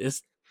 Reload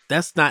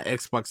that's not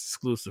Xbox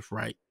exclusive,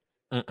 right?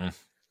 Mm-mm.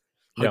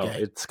 No,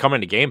 Okay, it's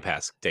coming to Game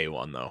Pass day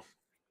one though,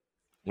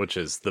 which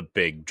is the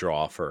big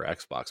draw for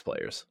Xbox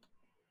players.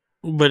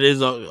 but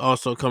it's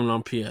also coming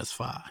on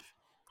PS5.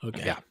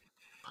 Okay. Yeah.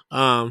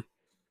 Um,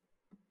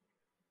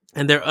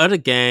 and their other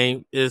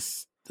game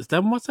is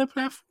that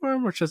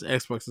multi-platform or just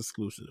Xbox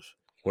exclusive?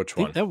 I Which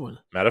think one? that one.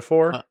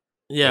 Metaphor Uh,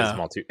 yeah.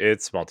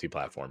 it's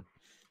multi-platform.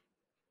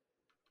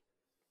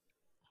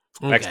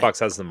 Okay. Xbox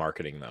has the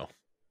marketing though.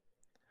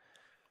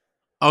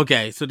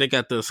 Okay. So they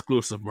got the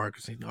exclusive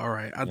marketing. All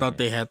right. I thought Mm-hmm.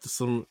 they had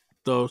some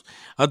those.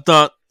 I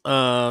thought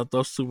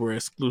those two were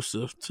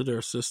exclusive to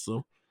their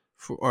system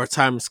or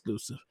time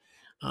exclusive.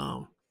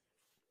 Um.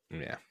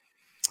 Yeah.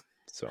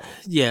 So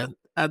Yeah.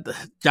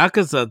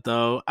 Yakuza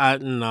though. I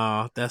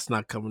no, that's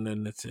not coming to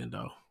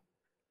Nintendo.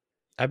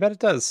 I bet it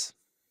does.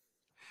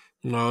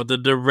 No, the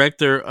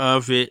director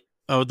of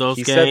those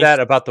He said that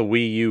games, about the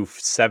Wii U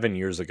 7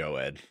 years ago,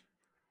 Ed.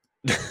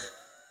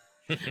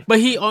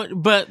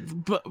 but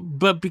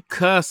but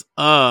because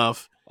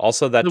of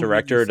Also, that the Wii U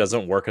director system.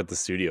 doesn't work at the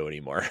studio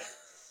anymore.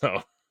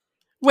 So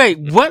Wait,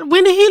 what?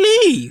 When did he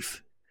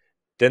leave?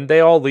 didn't they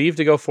all leave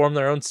to go form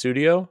their own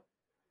studio?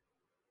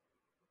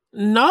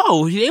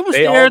 No, they was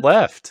They all there.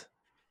 left.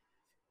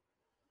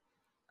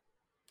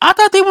 I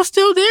thought they were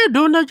still there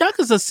doing the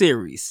Yakuza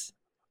series.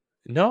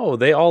 No,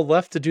 they all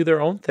left to do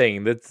their own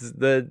thing.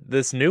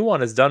 This new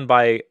one is done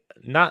by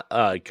not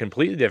a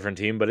completely different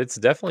team, but it's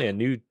definitely a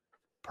new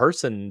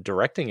person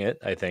directing it,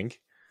 I think.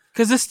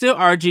 Because it's still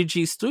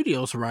RGG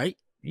Studios, right?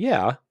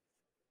 Yeah,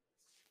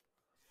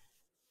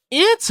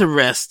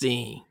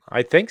 Interesting.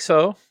 I think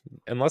so.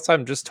 Unless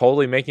I'm just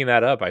totally making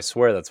that up. I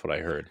swear that's what I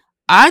heard.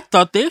 I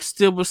thought they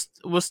still was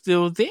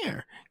still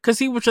there. Because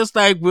he was just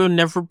like, we'll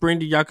never bring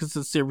the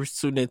Yakuza series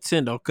to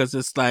Nintendo because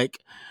it's like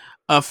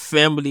a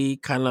family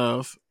kind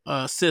of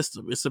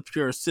system. It's a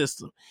pure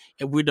system.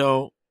 And we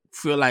don't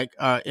feel like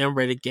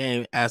M-rated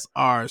game as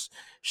ours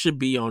should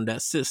be on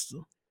that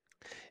system.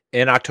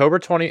 In October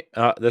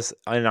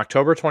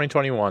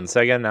 2021,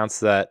 Sega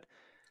announced that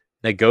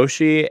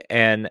Nagoshi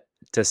and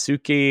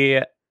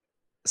Tatsuki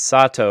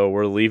Sato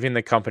were leaving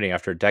the company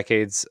after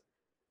decades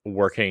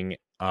working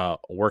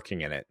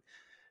in it.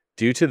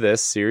 Due to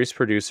this, series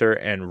producer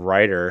and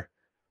writer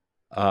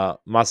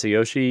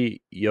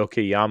Masayoshi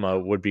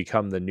Yokoyama would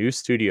become the new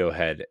studio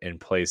head in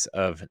place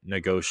of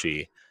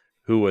Nagoshi,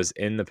 who was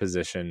in the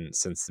position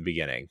since the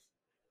beginning.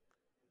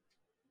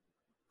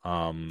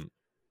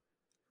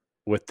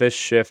 With this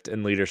shift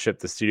in leadership,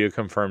 the studio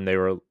confirmed they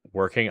were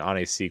working on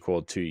a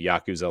sequel to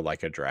Yakuza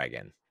Like a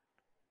Dragon.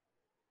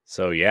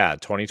 So yeah,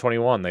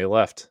 2021 they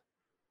left.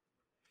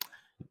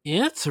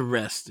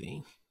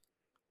 Interesting.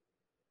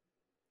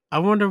 I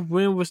wonder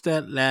when was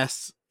that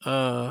last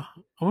I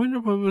wonder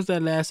when was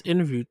that last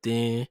interview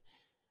thing.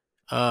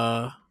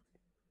 Yakuza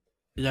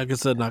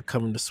not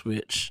coming to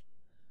Switch.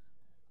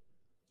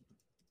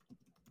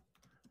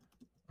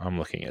 I'm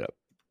looking it up.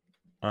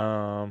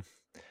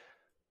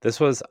 This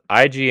was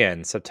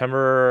IGN,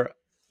 September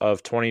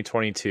of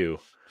 2022.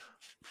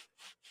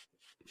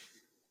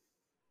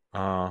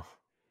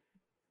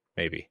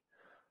 Maybe.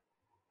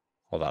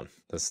 Hold on.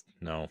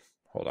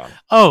 Hold on. Let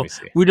Oh, me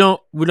see. we don't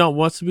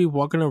want to be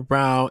walking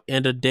around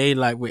in the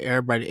daylight with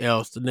everybody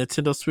else. The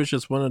Nintendo Switch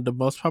is one of the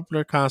most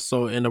popular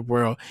console in the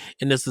world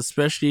and is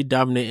especially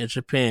dominant in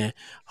Japan.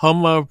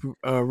 Home of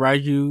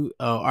Ryu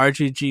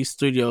RGG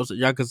Studios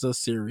Yakuza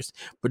series,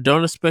 but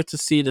don't expect to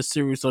see the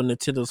series on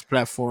Nintendo's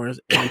platforms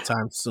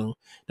anytime soon.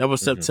 That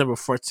was September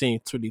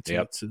 14th,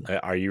 Yep. 2022.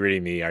 Are you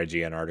reading the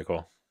IGN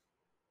article?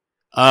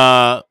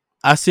 I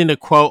seen a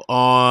quote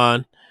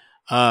on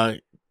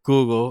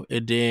Google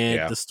and then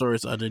Yeah. the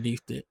stories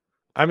underneath it.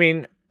 I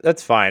mean,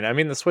 that's fine. I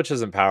mean, the Switch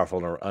isn't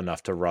powerful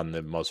enough to run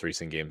the most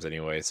recent games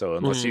anyway. So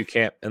unless you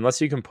can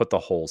put the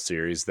whole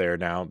series there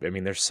now, I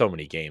mean, there's so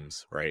many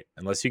games, right?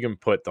 Unless you can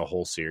put the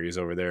whole series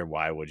over there,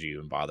 why would you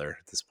even bother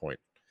at this point?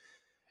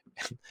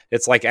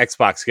 It's like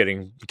Xbox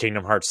getting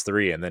Kingdom Hearts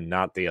 3 and then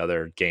not the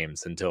other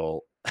games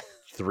until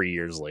 3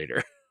 years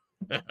later.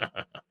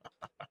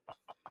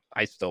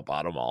 I still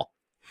bought them all.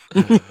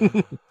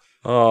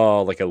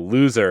 Oh, like a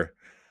loser.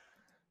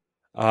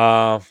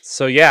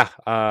 So yeah,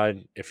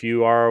 if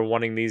you are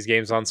wanting these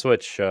games on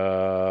Switch,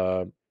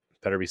 better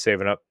be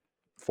saving up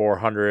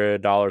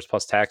 $400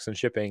 plus tax and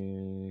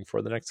shipping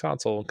for the next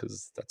console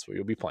because that's where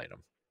you'll be playing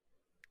them.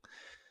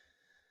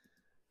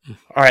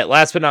 All right,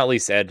 last but not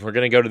least, Ed, we're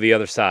going to go to the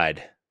other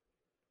side.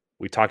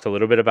 We talked a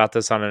little bit about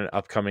this on an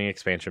upcoming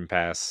expansion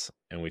pass,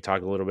 and we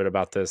talked a little bit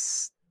about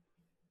this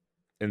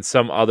in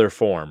some other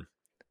form.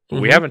 But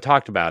we haven't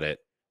talked about it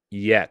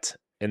yet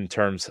in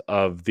terms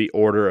of the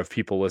order of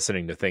people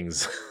listening to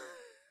things.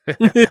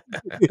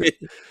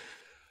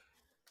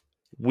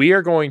 we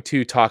are going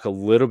to talk a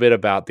little bit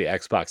about the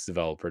Xbox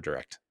Developer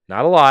Direct.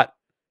 Not a lot,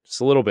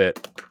 just a little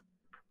bit.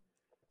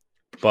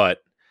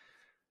 But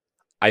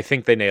I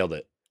think they nailed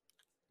it.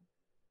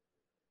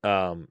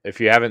 If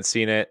you haven't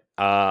seen it,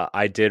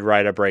 I did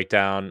write a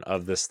breakdown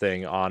of this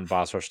thing on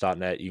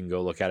bossrush.net. You can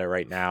go look at it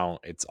right now.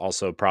 It's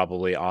also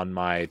probably on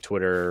my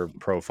Twitter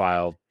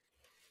profile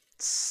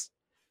 4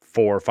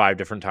 or 5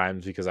 different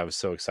times because I was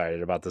so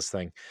excited about this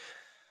thing.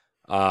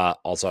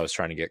 Also, I was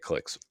trying to get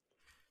clicks.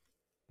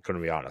 I'm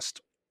going to be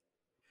honest.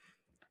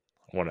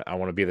 I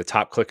want to be the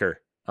top clicker.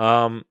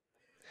 But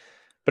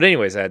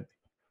anyways, Ed,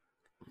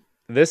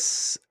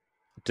 this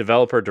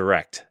developer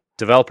direct,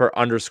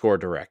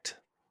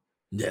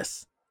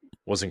 Yes,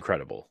 was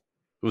incredible.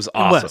 It was it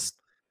awesome. was.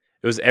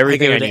 It was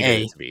everything I give it an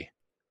needed A. it to be.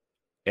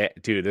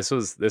 Dude, this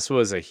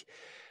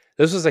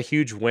was a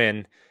huge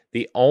win.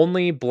 The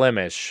only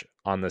blemish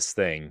on this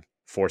thing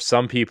for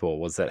some people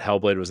was that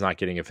Hellblade was not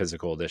getting a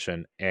physical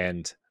edition,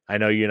 and I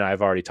know you and I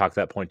have already talked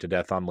that point to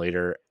death on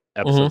later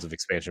episodes of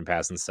Expansion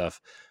Pass and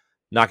stuff.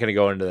 Not going to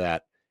go into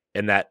that,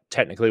 and that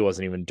technically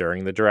wasn't even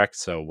during the direct,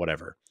 so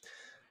whatever.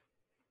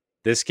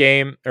 This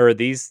game, or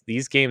these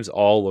games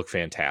all look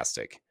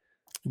fantastic.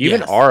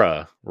 Even Yes.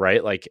 Aura,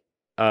 right? Like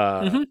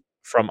Mhm.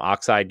 from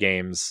Oxide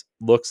Games,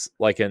 looks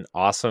like an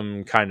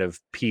awesome kind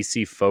of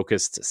PC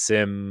focused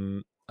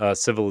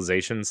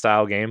civilization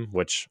style game,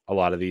 which a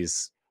lot of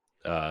these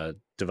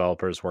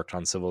developers worked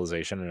on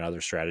Civilization and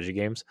other strategy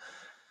games.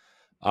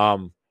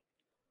 I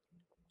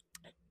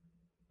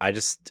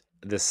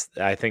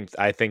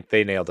think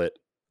they nailed it.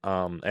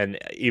 And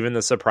even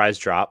the surprise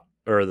drop,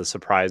 or the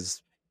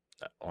surprise,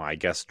 well, I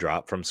guess,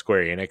 drop from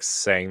Square Enix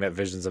saying that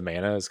Visions of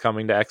Mana is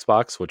coming to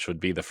Xbox, which would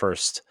be the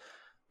first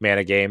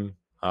Mana game.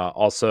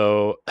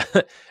 Also,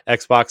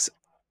 Xbox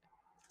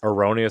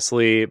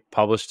erroneously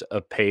published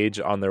a page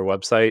on their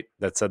website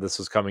that said this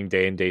was coming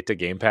day and date to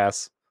Game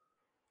Pass,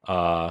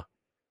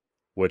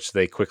 which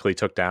they quickly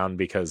took down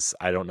because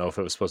I don't know if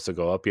it was supposed to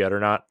go up yet or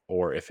not,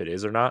 or if it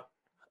is or not.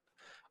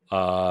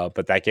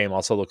 But that game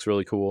also looks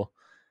really cool.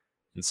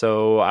 And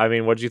so, I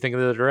mean, what did you think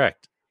of the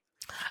direct?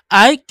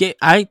 I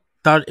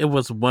thought it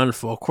was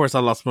wonderful. Of course,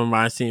 I lost my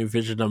mind seeing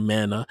Vision of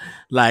Mana.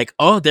 Like,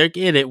 oh, they're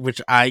getting it, which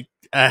I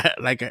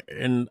like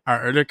in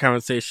our earlier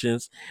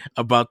conversations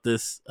about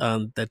this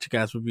that you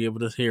guys would be able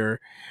to hear.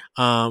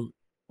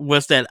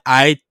 Was that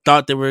I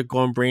thought they were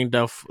going to bring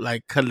the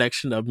like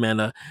collection of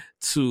mana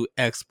to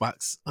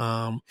Xbox.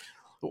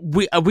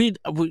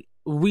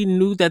 We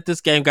knew that this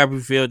game got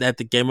revealed at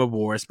the Game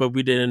Awards, but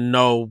we didn't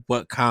know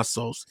what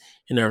consoles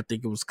and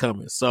everything it was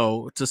coming.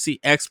 So to see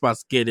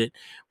Xbox get it,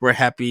 we're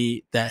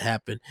happy that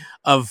happened.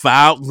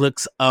 Avowed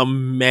looks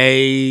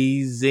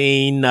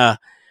amazing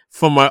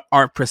from an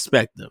art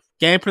perspective.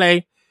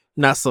 Gameplay,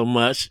 not so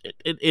much.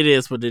 It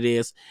is what it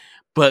is.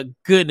 But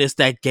goodness,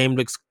 that game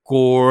looks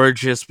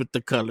gorgeous with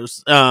the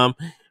colors.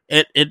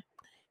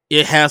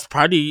 It has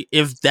probably,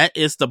 if that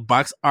is the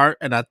box art,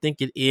 and I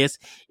think it is,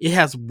 it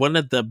has one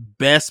of the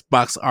best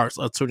box arts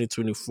of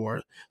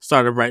 2024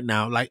 started right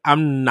now. Like,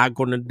 I'm not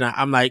going to deny.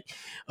 I'm like,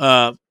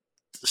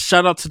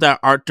 shout out to that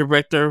art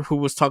director who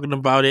was talking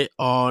about it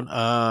on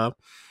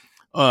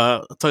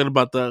talking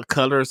about the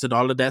colors and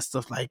all of that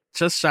stuff. Like,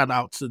 just shout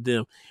out to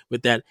them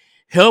with that.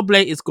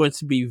 Hellblade is going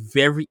to be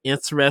very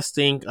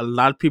interesting. A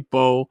lot of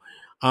people,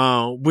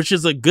 which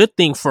is a good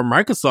thing for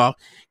Microsoft,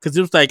 because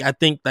it was like, I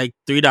think like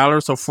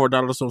 $3 or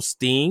 $4 on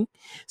Steam.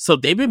 So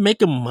they've been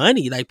making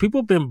money. Like,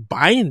 people have been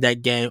buying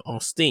that game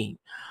on Steam.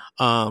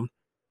 So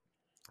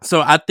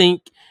I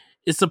think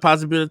it's a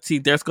possibility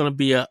there's going to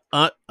be a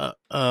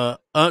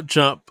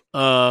jump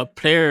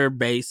player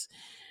base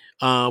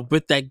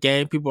with that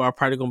game. People are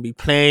probably going to be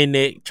playing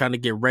it, trying to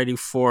get ready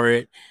for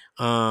it.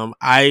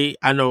 I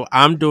know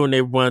I'm doing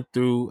a run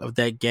through of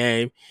that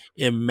game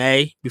in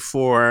May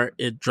before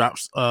it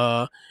drops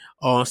on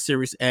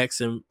Series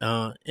X in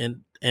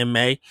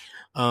May.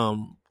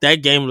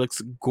 That game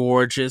looks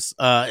gorgeous.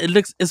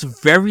 It's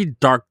very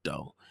dark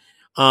though.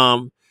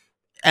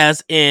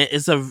 As in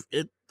if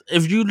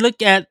you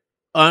look at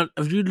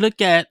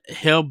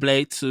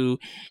Hellblade 2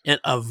 and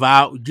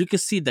Avowed, you can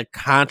see the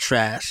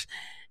contrast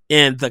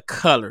in the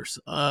colors,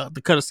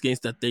 the color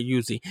schemes that they're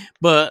using.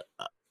 But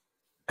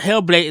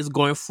Hellblade is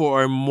going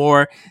for a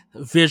more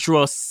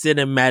visual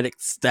cinematic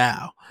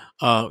style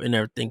and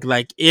everything.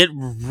 Like, it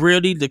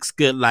really looks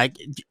good. Like,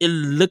 it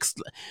looks,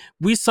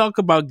 we talk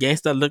about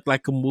games that look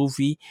like a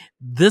movie.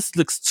 This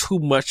looks too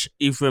much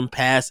even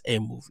past a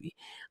movie.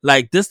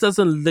 Like, this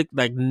doesn't look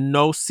like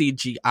no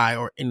CGI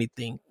or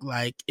anything.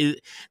 Like,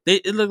 it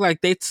looked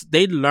like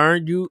they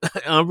learned you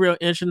Unreal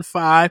Engine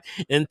 5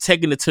 and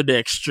taking it to the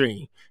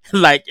extreme.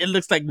 Like, it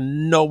looks like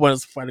no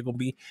one's probably gonna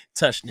be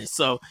touching it.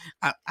 So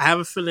I have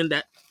a feeling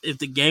that if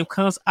the game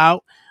comes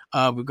out,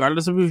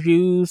 regardless of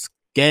reviews,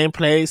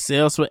 gameplay,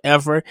 sales,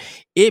 whatever,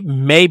 it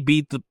may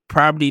be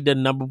probably the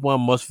number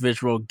one most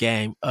visual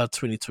game of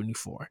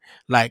 2024.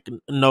 Like,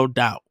 no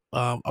doubt,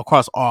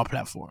 across all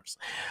platforms.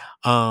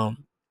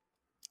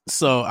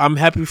 So I'm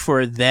happy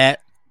for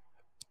that.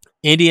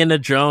 Indiana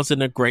Jones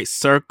in a great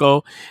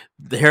circle.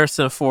 The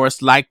Harrison Ford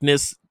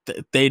likeness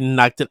they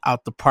knocked it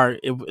out the park.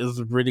 It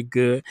was really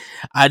good.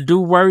 I do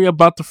worry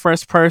about the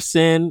first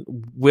person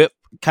whip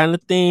kind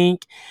of thing,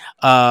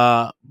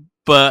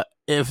 but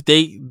if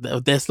they,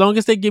 as long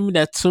as they give me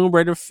that Tomb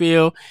Raider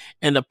feel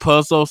and the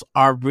puzzles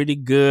are really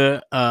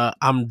good,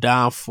 I'm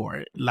down for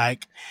it.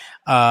 Like,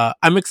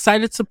 I'm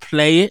excited to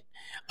play it.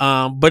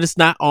 But it's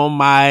not on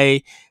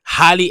my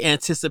highly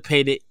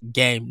anticipated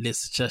game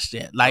list just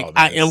yet. Like Oh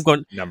I man, am it's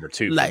going, number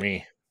 2 for like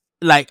me.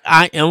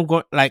 I am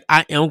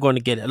going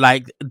to get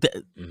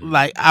it. Hmm.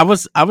 Like I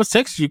was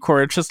texting you,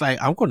 Corey, just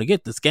like I'm going to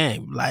get this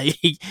game. Like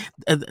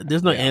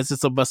there's no Yeah.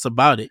 answers or buts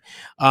about it.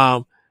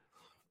 Um,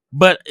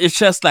 but it's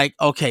just like,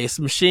 okay, it's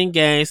Machine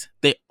Games.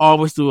 They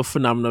always do a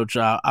phenomenal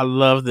job. I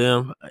love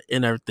them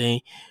and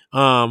everything.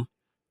 Um,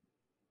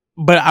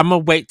 but I'm gonna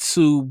wait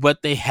to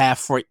what they have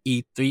for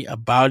E3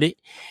 about it.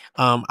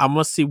 I'm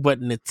gonna see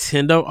what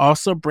Nintendo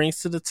also brings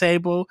to the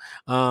table.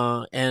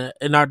 And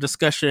in our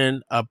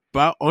discussion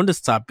about on this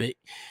topic,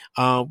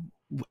 um,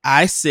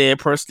 I said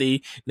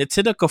personally,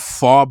 Nintendo could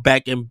fall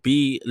back and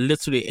be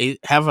literally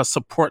have a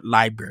support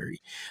library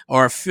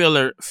or a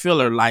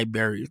filler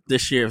library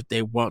this year if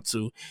they want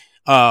to.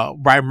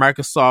 Right,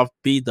 Microsoft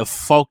be the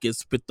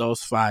focus with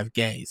those 5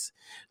 games,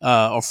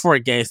 or 4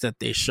 games that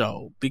they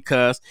show,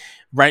 because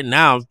right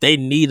now they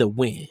need a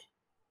win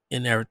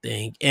and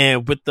everything.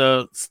 And with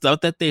the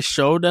stuff that they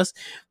showed us,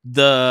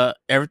 the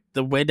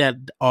way that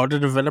all the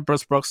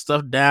developers broke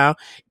stuff down,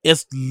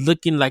 it's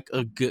looking like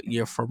a good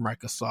year for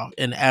Microsoft.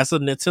 And as a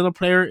Nintendo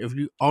player, if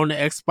you own the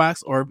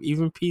Xbox or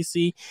even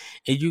PC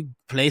and you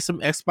play some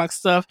Xbox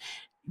stuff,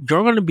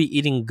 you're gonna be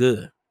eating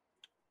good.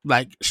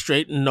 Like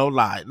straight, no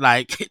lie.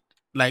 Like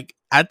like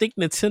I think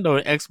Nintendo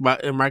and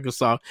Xbox and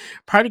Microsoft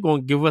probably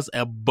gonna give us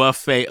a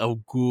buffet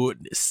of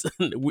goodness,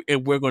 and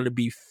we're gonna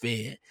be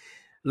fed.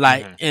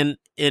 Like, Hmm.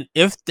 and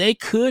if they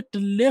could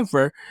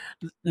deliver,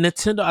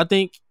 Nintendo, I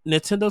think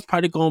Nintendo's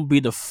probably gonna be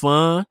the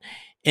fun,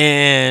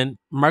 and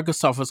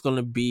Microsoft is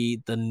gonna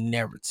be the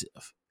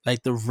narrative,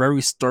 like the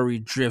very story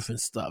driven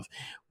stuff,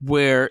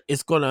 where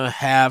it's gonna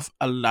have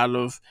a lot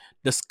of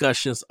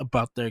discussions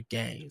about their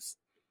games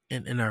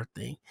and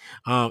everything.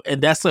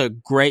 And that's a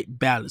great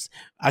balance.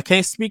 I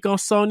can't speak on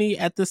Sony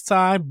at this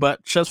time,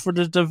 but just for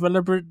the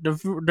developer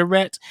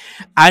direct,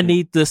 I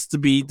need this to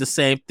be the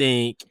same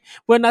thing.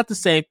 Well, not the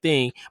same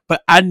thing,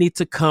 but I need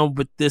to come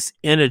with this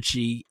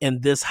energy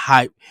and this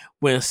hype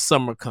when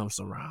summer comes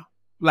around.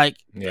 Like,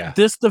 Yeah.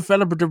 this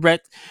developer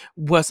direct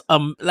was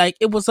like,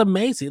 it was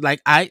amazing.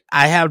 Like, I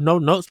have no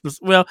notes,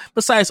 well,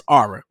 besides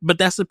Aura, but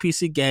that's a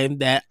PC game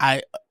that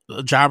I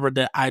a genre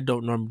that I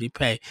don't normally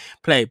play,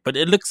 but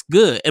it looks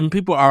good and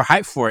people are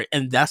hyped for it,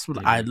 and that's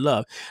what I Hmm.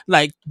 love.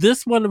 Like,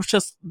 this one was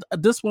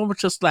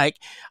just like,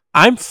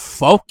 I'm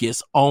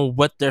focused on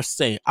what they're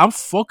saying. I'm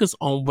focused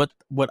on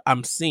what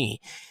I'm seeing,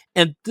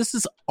 and this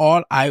is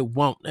all I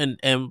want.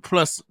 And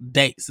plus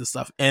dates and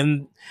stuff.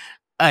 And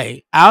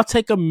hey, I'll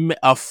take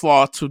a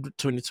fall to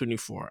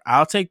 2024.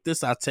 I'll take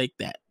this. I'll take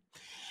that.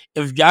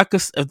 If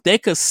they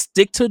could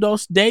stick to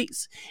those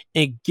dates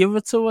and give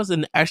it to us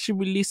and actually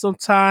release on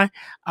time,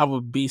 I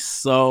would be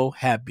so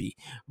happy.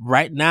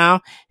 Right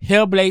now,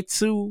 Hellblade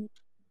 2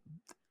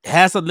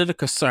 has a little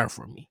concern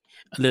for me,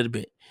 a little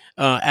bit,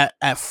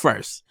 at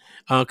first,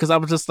 because I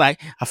was just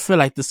like, I feel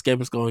like this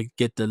game is going to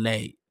get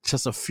delayed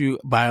just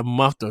by a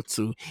month or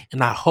two,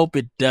 and I hope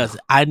it does.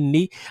 I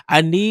need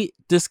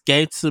this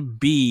game to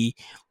be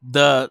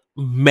the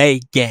May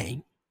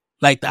game,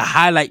 like the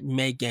highlight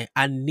May game.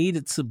 I need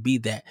it to be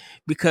that,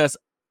 because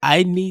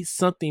I need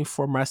something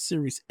for my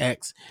Series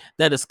X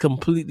that is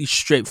completely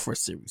straight for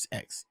Series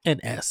X and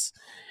S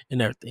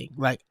and everything.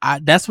 Like,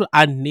 that's what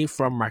I need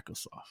from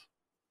Microsoft.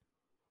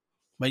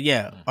 But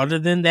yeah, other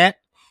than that,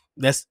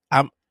 let's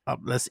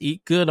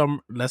eat good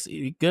on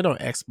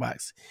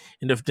Xbox.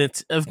 And if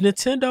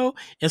Nintendo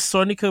and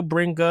Sony could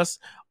bring us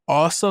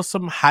also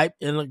some hype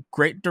and a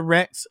great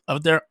directs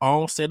of their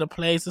own state of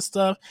plays and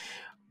stuff,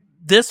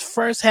 this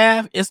first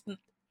half is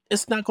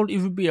it's not going to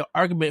even be an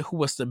argument who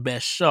was the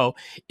best show.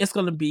 It's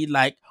going to be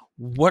like,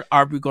 what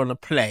are we going to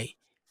play,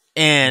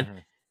 and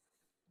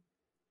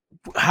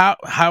Hmm.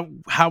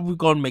 how we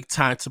going to make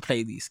time to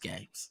play these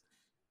games.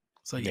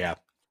 So yeah. Yeah.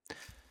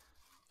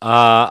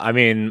 I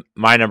mean,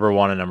 my number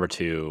 1 and number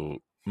 2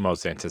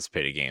 most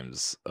anticipated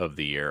games of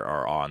the year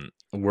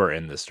were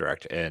in this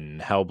direct,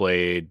 and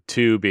Hellblade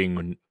 2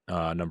 being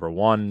number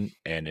 1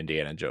 and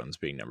Indiana Jones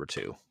being number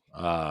 2.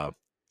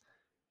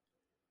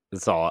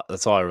 That's all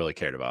I really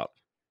cared about.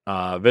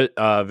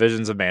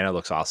 Visions of Mana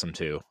looks awesome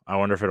too. I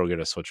wonder if it'll get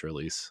a Switch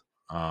release.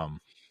 Um,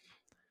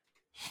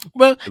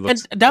 Well, it and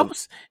looks that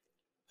was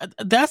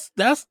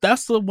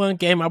that's the one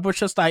game I was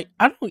just like,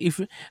 I don't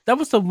even, that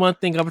was the one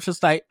thing I was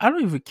just like, I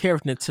don't even care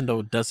if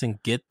Nintendo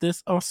doesn't get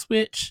this on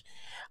Switch.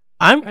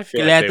 I'm I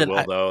feel like glad they that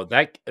will though.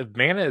 That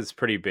Mana is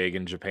pretty big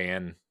in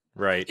Japan,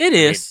 right? it I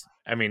mean, is.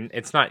 I mean,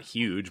 it's not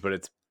huge, but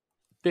it's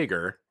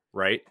bigger,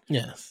 right?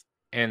 Yes.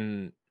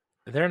 And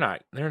they're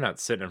not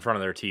sitting in front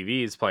of their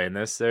TVs playing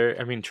this.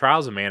 I mean,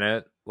 Trials of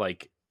Mana,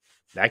 like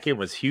that game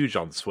was huge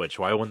on Switch.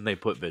 Why wouldn't they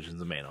put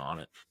Visions of Mana on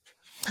it?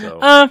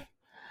 So Um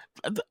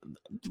I mean,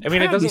 it Probably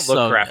doesn't look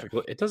so. Yeah.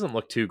 graphically. It doesn't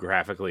look too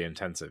graphically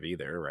intensive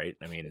either, right?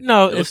 I mean,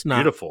 No, it looks it's not.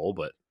 beautiful,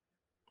 but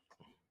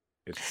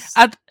it's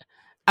I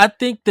I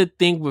think the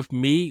thing with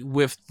me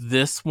with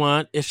this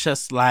one, it's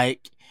just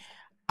like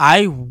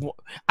I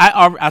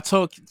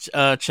told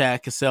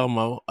Chad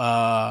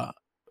Caselmo,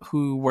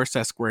 who works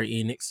at Square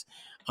Enix,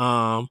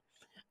 um,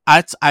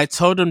 I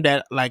told him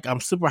that like I'm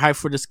super hyped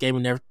for this game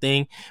and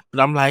everything, but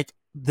I'm like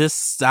this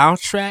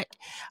soundtrack.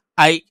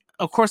 I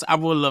of course I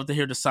would love to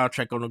hear the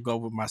soundtrack on the go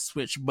with my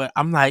Switch, but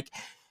I'm like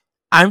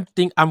I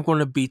think I'm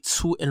gonna be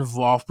too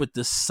involved with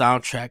the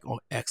soundtrack on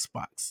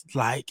Xbox.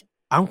 Like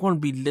I'm gonna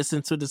be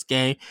listening to this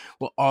game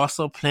while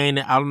also playing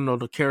it. I don't know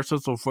the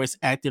characters or voice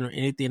acting or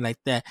anything like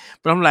that.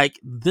 But I'm like,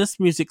 this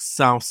music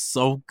sounds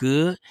so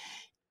good,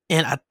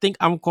 and I think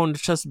I'm going to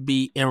just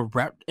be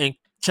enwrapped and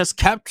just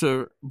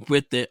captured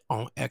with it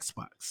on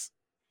Xbox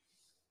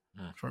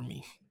for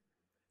me.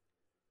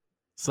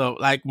 So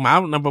like my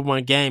number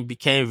one game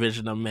became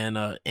Vision of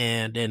Mana,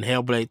 and then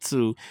Hellblade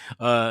 2.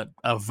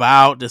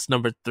 Avowed is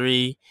number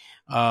 3.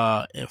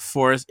 And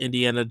 4 is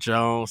Indiana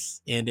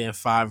Jones, and then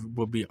 5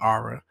 will be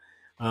Aura.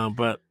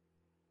 But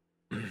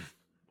yeah.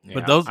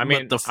 I but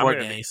mean, the 4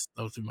 games,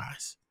 those are mine.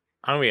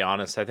 I'm gonna be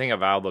honest. I think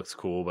Avowed looks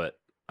cool, but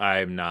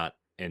I'm not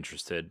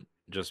interested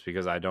just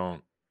because I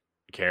don't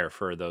care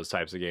for those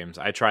types of games.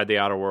 I tried the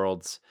Outer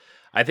Worlds.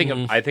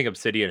 Mm-hmm. I think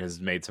Obsidian has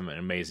made some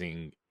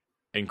amazing,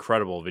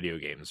 incredible video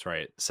games.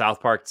 Right,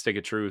 South Park: Stick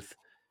of Truth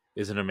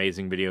is an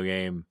amazing video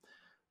game.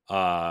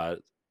 Uh,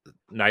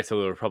 Knights of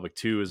the Republic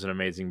 2 is an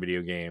amazing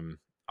video game.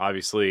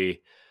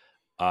 Obviously,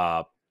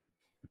 uh,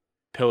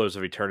 Pillars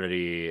of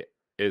Eternity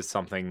is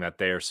something that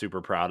they are super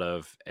proud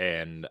of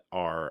and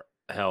are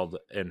held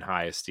in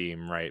high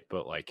esteem, right?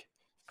 But like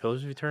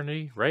Pillars of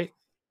Eternity, right?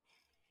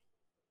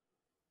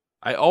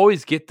 I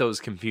always get those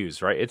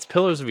confused, right? It's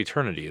Pillars of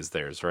Eternity is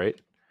theirs, right?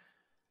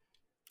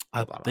 I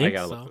Hold on, I think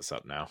gotta look so. this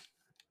up now.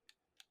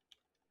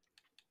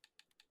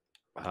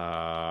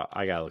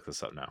 I gotta look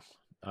this up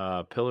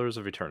now. Pillars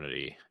of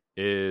Eternity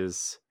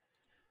is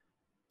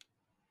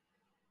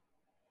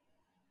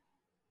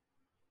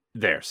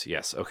theirs.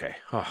 Yes. Okay.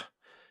 Huh.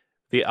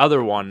 The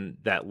other one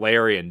that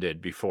Larian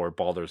did before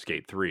Baldur's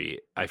Gate 3,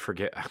 I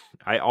forget.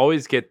 I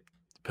always get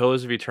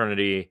Pillars of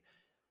Eternity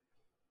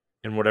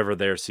and whatever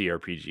their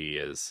CRPG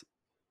is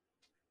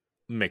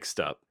mixed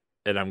up.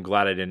 And I'm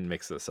glad I didn't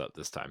mix this up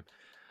this time.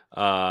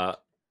 And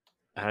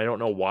I don't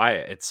know why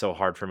it's so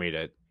hard for me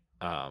to.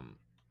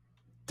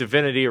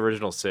 Divinity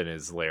Original Sin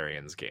is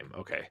Larian's game.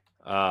 Okay.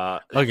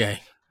 Okay.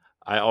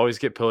 I always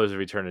get Pillars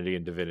of Eternity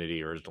and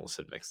Divinity Original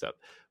Sin mixed up.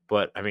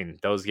 But I mean,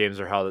 those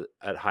games are held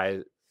at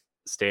high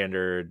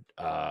standard.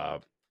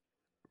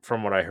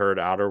 From what I heard,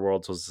 Outer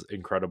Worlds was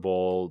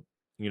incredible.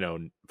 You know,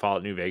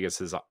 Fallout New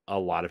Vegas is a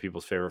lot of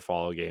people's favorite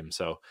Fallout game.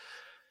 So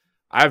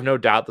I have no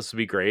doubt this will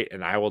be great,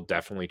 and I will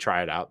definitely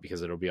try it out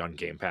because it'll be on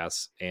Game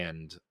Pass.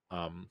 And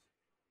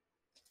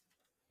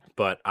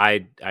but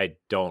I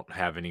don't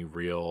have any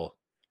real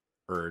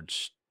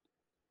urge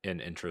and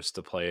interest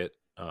to play it.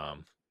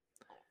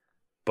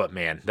 But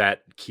man,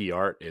 that key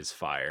art is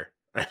fire.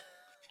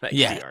 That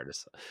Yeah. key art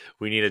is.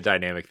 We need a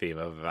dynamic theme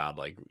of Avowed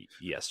like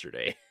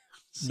yesterday.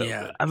 So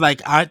Yeah. good.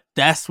 Like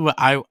that's what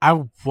I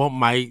want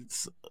my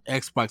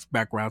Xbox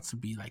background to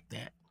be like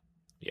that.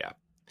 Yeah.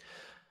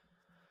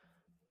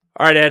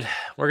 All right, Ed.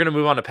 We're gonna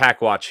move on to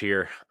Pack Watch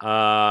here.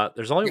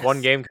 There's only one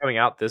Yes. game coming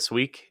out this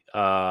week.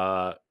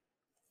 And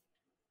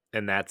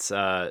that's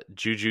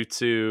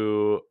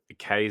Jujutsu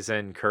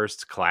Kaisen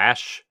Cursed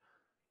Clash.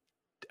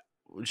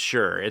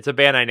 Sure, it's a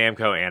Bandai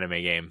Namco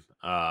anime game.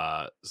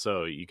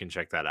 So you can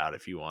check that out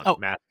if you want. Oh,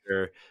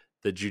 Master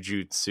the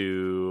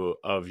Jujutsu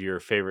of your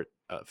favorite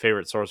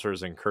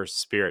sorcerers and cursed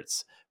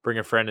spirits. Bring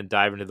a friend and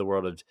dive into the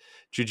world of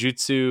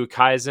Jujutsu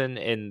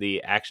Kaisen in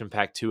the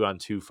action-packed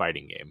 2-on-2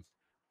 fighting game.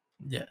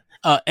 yeah.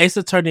 Ace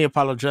Attorney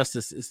Apollo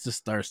Justice is this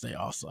Thursday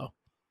also.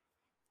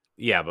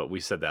 Yeah, but we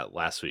said that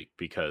last week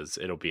because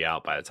it'll be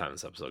out by the time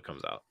this episode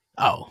comes out.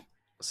 Oh.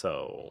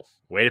 So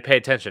way to pay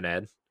attention,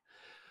 Ed.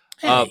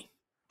 Hey.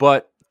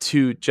 But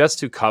to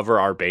cover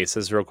our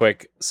bases real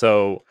quick.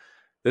 So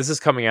this is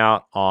coming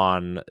out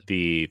on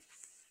the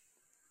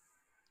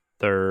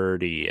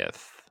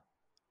 30th.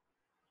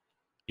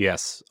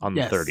 Yes, on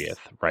the Yes. 30th,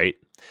 right?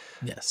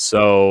 Yes.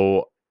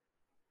 So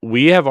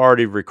we have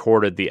already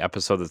recorded the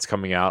episode that's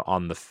coming out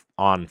on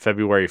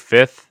February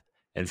 5th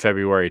and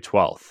February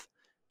 12th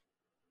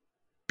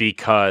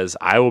because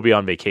I will be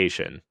on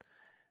vacation.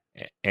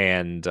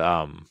 And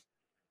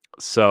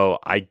so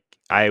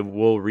I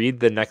will read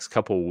the next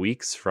couple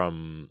weeks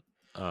from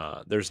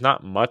there's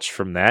not much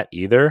from that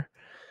either.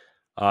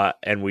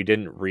 And we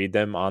didn't read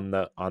them on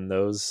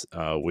those.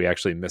 We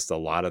actually missed a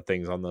lot of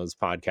things on those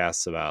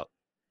podcasts about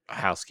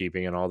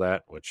housekeeping and all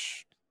that,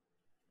 which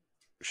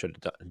should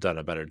have done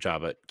a better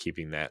job at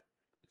keeping that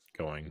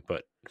going.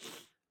 But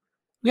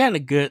We had a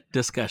good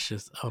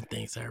discussions of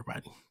things,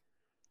 everybody.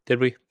 did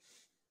we?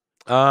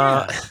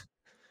 Yeah.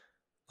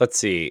 Let's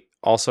see.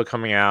 Also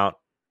coming out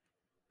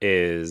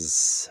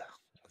is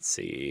let's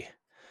see.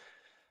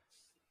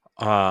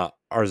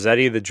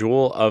 Arzetti, the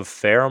Jewel of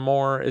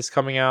Faramore is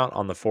coming out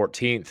on the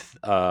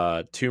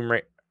 14th. Tomb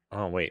Raider.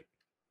 Oh wait,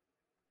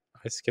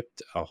 I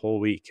skipped a whole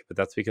week, but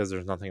that's because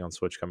there's nothing on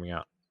Switch coming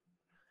out.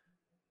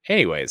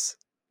 Anyways,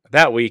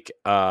 that week,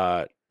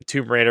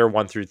 Tomb Raider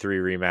 1 through 3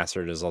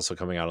 remastered is also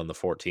coming out on the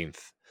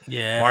 14th.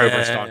 Mario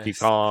vs. Donkey Yes.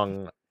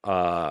 Kong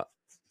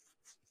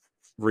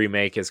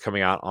remake is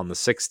coming out on the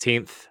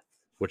 16th,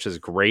 which is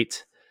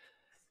great.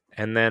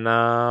 And then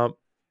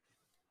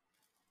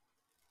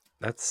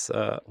that's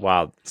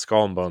wow,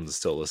 Skull and Bones is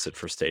still listed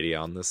for Stadia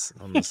on this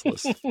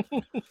list.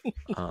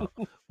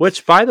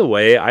 Which, by the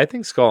way, I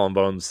think Skull and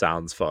Bones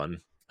sounds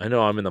fun. I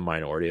know I'm in the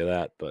minority of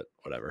that, but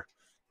whatever.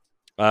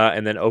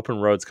 And then Open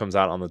Roads comes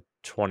out on the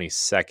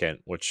 22nd,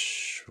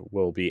 which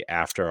will be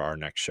after our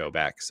next show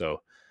back.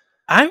 So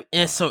I'm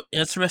so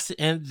interested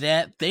in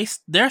that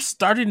they're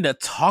starting to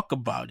talk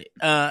about it.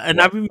 And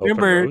I Open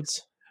remember,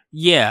 Roads?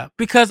 yeah,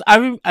 because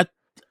I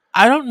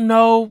don't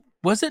know,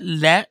 was it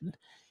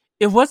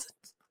it wasn't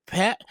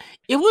Pat,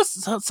 it was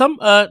some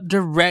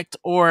direct,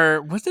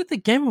 or was it the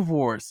Game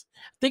Awards?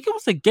 I think it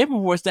was the Game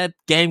Awards that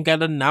game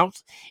got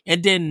announced,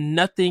 and then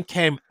nothing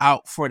came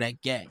out for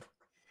that game.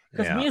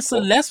 Because Yeah. me and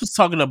Celeste was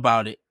talking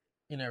about it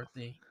and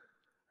everything.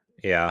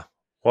 Yeah.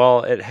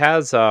 Well, it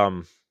has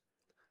so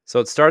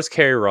it stars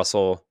Kerry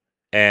Russell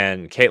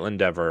and Caitlin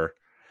Dever.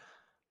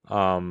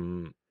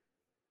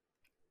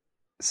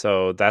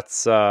 So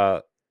that's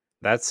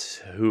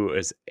who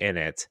is in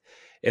it.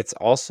 It's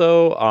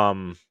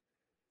also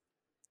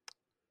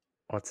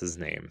what's his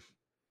name?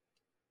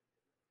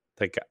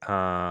 Like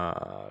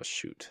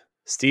shoot.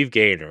 Steve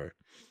Gaynor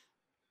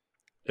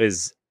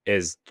is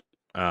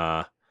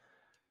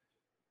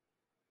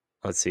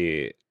let's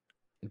see.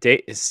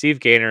 Steve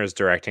Gaynor is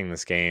directing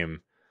this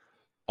game,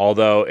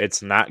 although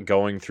it's not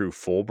going through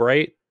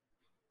Fulbright,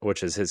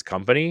 which is his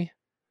company.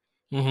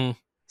 Mm-hmm.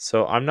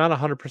 So I'm not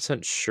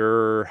 100%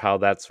 sure how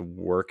that's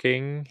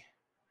working.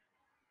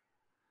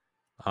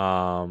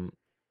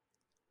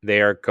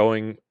 They are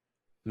going.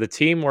 The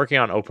team working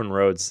on Open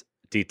Roads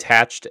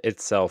detached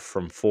itself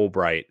from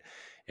Fulbright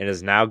and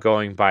is now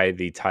going by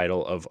the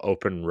title of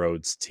Open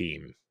Roads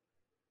Team.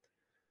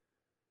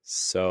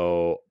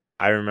 So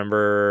I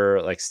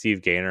remember like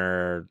Steve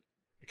Gaynor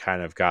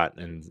kind of got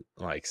in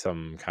like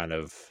some kind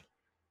of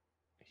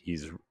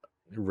he's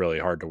really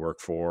hard to work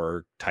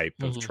for type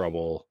of Mm-hmm.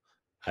 trouble.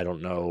 I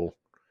don't know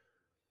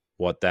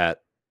what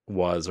that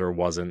was or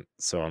wasn't,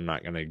 so I'm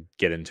not going to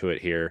get into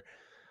it here.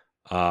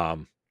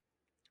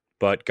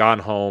 But Gone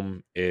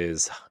Home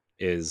is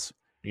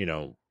you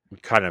know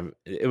kind of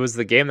it was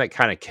the game that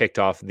kind of kicked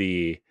off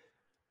the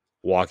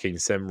walking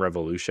sim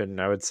revolution.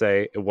 I would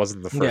say it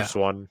wasn't the Yeah. first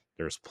one.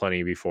 There's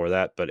plenty before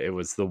that, but it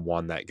was the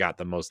one that got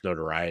the most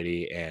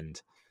notoriety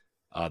and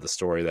the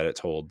story that it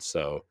told.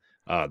 So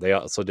they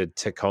also did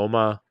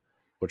Tacoma,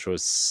 which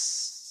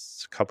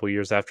was a couple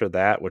years after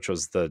that, which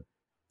was the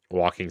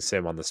walking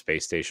sim on the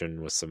space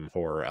station with some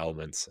horror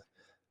elements.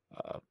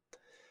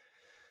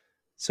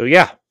 So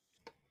yeah,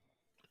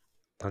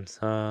 that's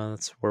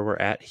where we're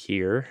at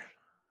here.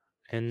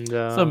 And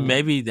So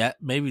maybe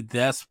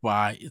that's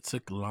why it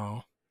took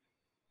long.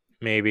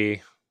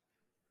 maybe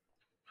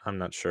I'm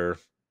not sure.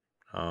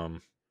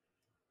 But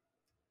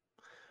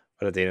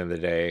at the end of the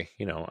day,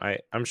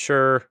 I'm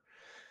sure.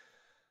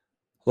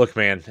 Look,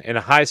 man, in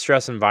a high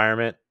stress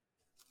environment,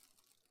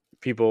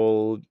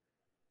 people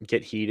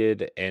get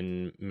heated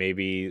and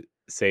maybe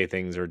say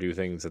things or do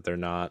things that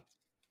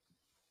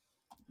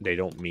they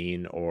don't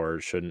mean or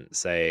shouldn't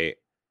say.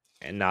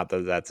 And not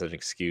that that's an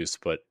excuse,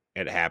 but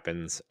it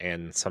happens.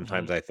 And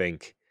sometimes Mm-hmm. I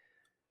think,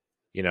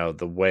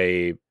 the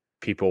way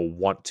people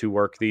want to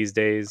work these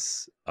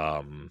days,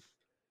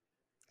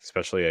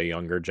 especially a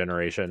younger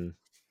generation,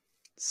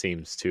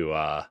 seems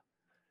to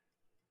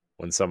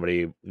when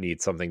somebody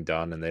needs something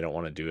done and they don't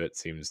want to do it,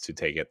 seems to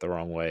take it the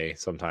wrong way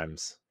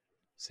sometimes,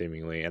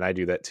 seemingly. And I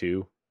do that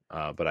too,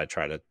 but I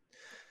try to.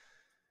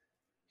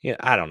 Yeah,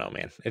 I don't know,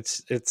 man.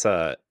 It's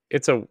a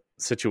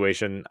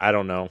situation. I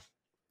don't know.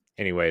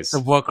 The Anyways,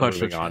 world I'm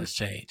culture moving on. has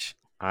changed.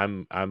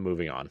 I'm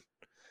moving on.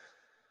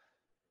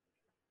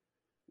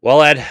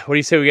 Well, Ed, what do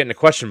you say we get in a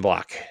question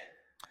block?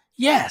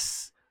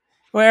 Yes.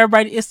 Well,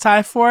 everybody, it's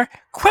time for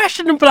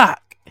question and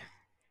block.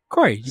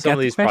 Corey, you Some got of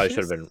the these probably should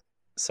questions? have been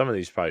some of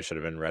these probably should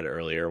have been read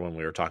earlier when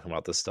we were talking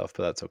about this stuff,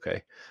 but that's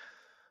okay.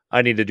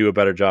 I need to do a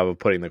better job of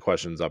putting the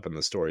questions up in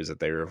the stories that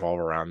they revolve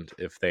around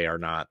if they are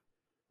not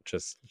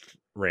just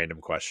random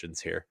questions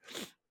here.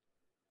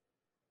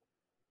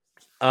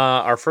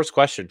 Our first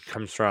question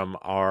comes from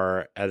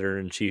our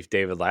editor-in-chief,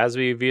 David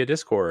Lasby, via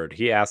Discord.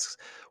 He asks,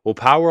 will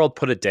Palworld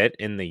put a dent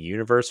in the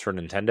universe for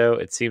Nintendo?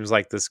 It seems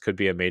like this could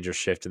be a major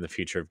shift in the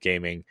future of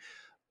gaming.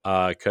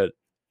 Could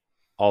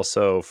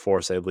also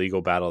force a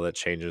legal battle that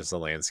changes the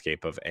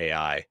landscape of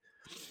AI.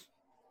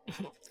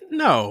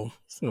 No,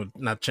 it's going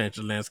to not change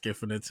the landscape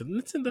for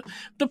Nintendo.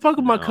 The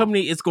Pokemon No.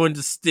 company is going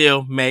to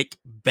still make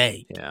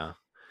bank. Yeah.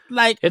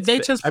 Like It's, they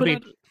just I put mean,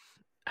 out.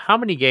 how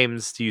many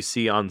games do you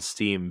see on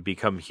Steam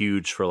become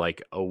huge for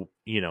like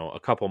a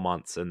couple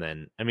months, and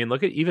then I mean,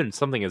 look at even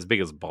something as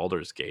big as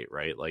Baldur's Gate,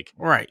 right? Like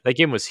Right. that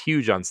game was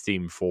huge on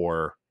Steam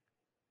for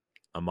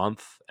a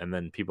month, and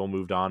then people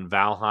moved on.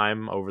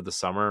 Valheim over the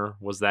summer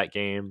was that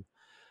game.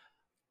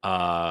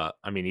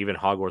 I mean, even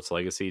Hogwarts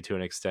Legacy to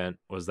an extent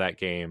was that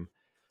game.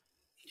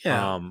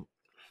 Yeah. Um,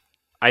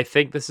 I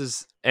think this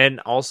is, and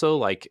also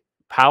like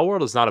Power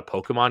World is not a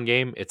Pokemon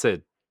game. It's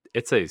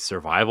a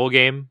survival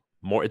game.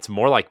 It's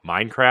more like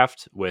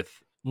Minecraft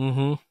with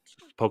Mm-hmm.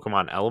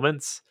 Pokemon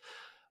elements.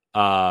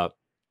 Uh,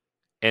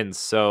 and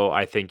so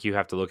I think you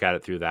have to look at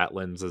it through that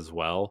lens as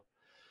well.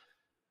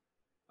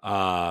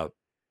 Uh,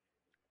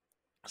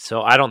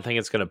 so I don't think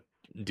it's gonna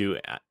do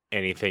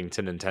anything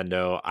to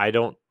Nintendo.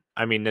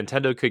 I mean,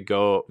 Nintendo could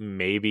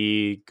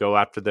go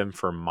after them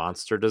for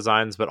monster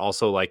designs, but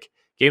also like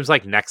games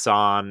like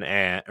Nexon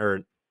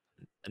or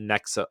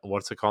Nexa,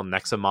 what's it called?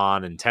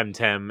 Nexamon and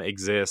Temtem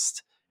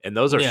exist, and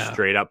those are Yeah.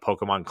 straight up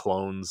Pokemon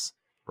clones,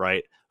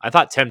 right? I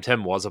thought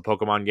Temtem was a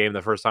Pokemon game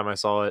the first time I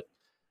saw it.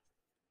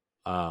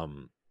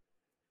 Um,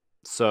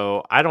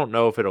 so I don't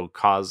know if it'll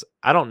cause.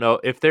 I don't know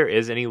if there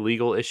is any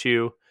legal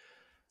issue.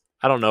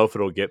 I don't know if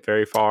it'll get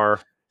very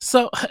far.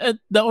 So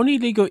the only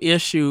legal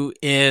issue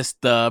is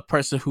the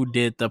person who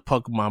did the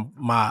Pokemon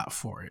mod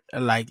for it,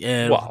 like,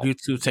 and Well,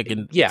 YouTube yeah,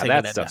 taking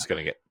that down.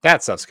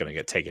 that stuff's gonna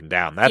get taken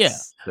down. Yeah,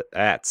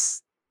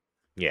 That's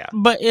yeah.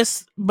 but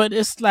it's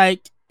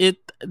like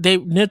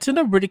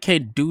Nintendo really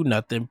can't do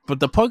nothing, but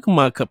the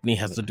Pokemon company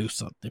has to do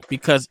something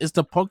because it's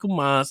the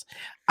Pokemon's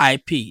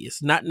IP.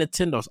 It's not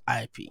Nintendo's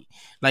IP.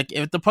 Like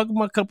if the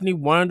Pokemon company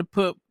wanted to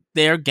put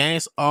their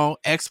games on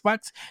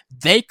Xbox,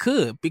 they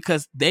could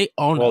because they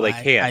own the Well, they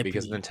can't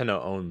because IP.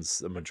 Nintendo owns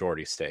the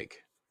majority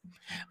stake.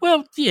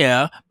 Well,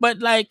 yeah, but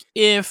They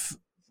if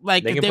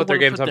can they put their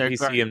want to games put on their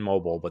PC and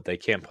mobile, but they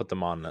can't put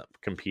them on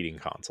competing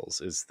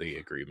consoles. Is the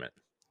agreement?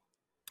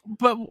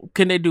 but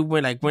can they do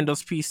like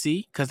Windows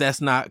PC because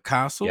that's not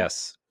console?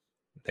 Yes,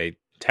 they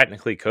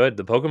technically could.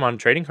 The Pokemon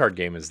trading card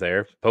game is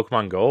there.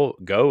 Pokemon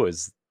Go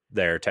is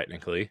there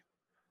technically.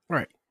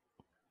 Right.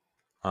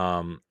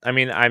 I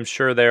mean, I'm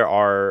sure there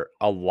are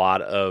a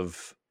lot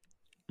of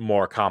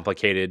more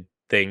complicated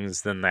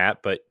things than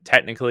that, but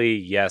technically,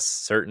 yes,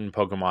 certain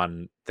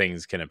Pokemon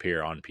things can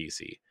appear on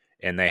PC,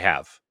 and they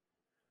have.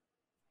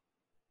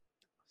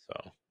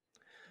 So,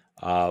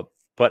 uh,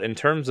 but in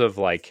terms of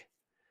like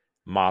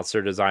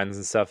monster designs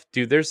and stuff,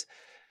 dude, there's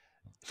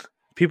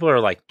people are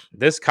like,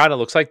 this kind of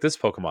looks like this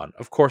Pokemon.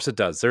 Of course it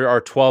does. There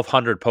are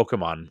 1,200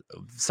 Pokemon.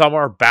 Some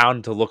are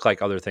bound to look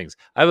like other things.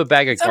 I have a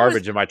bag of So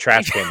garbage in my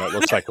trash can that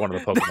looks like one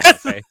of the Pokemon.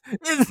 that's, Okay,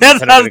 that's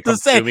what Nintendo I was gonna to come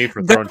say. sue me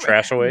for throwing Gar-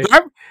 trash away?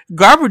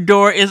 Garbage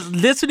is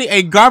literally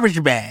a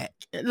garbage bag.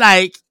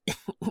 Like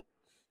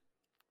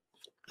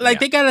Yeah,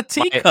 they got a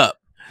my teacup.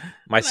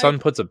 my Like son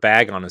puts a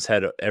bag on his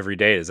head every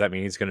day. Does that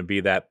mean he's going to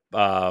be that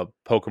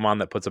Pokemon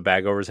that puts a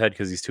bag over his head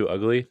because he's too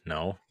ugly?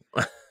 No,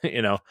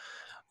 you know.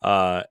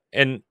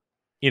 And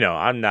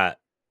I'm not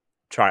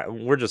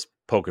trying. We're just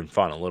poking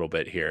fun a little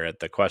bit here at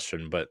the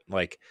question, but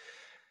like,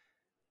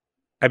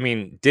 I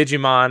mean,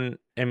 Digimon.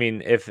 I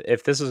mean,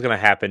 if this was going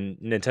to happen,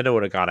 Nintendo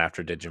would have gone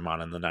after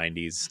Digimon in the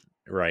 '90s,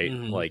 right?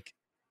 mhm, Like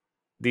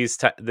these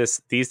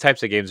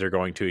types of games are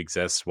going to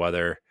exist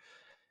whether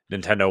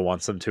Nintendo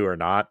wants them to or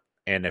not,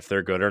 and if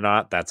they're good or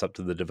not, that's up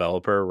to the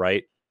developer,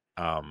 right?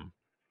 Um,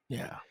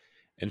 yeah.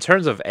 in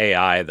terms of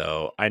AI,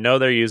 though, I know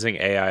they're using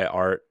AI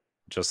art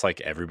just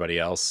like everybody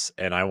else,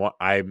 and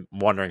I'm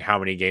wondering how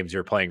many games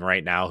you're playing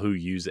right now who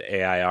use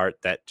AI art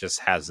that just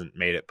hasn't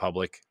made it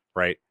public,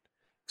 right?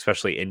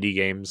 Especially indie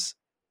games,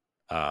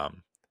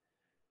 um,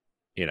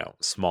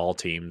 small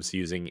teams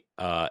using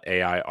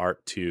AI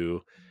art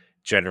to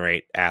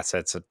generate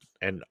assets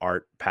and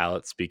art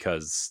palettes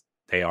because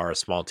they are a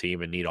small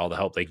team and need all the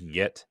help they can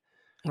get.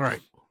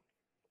 Right.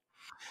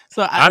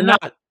 So I I'm and I,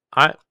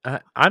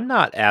 not I'm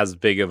not as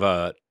big of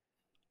a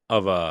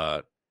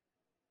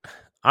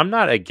I'm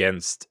not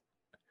against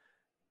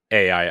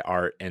AI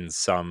art in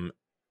some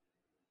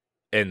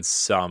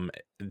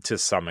to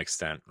some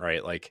extent,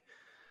 right? Like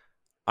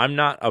I'm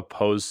not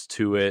opposed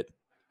to it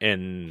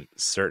in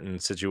certain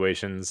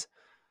situations.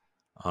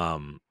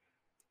 Um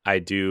I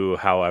do,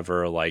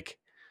 however, like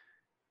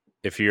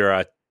if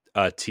you're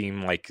a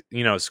team like,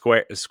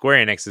 Square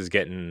Enix is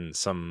getting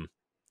some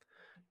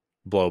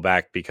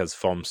blowback because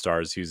Foam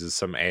Stars uses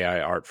some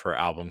AI art for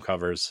album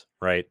covers,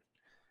 right?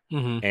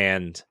 mhm,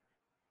 And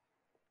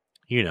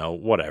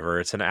whatever.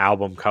 It's an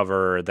album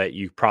cover that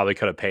you probably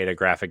could have paid a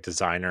graphic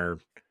designer,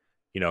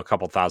 a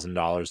couple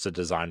 $1,000s to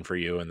design for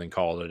you and then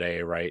call it a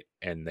day, right?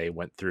 And they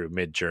went through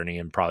Mid Journey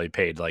and probably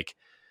paid like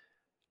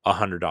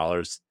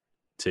 $100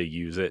 to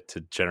use it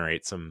to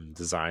generate some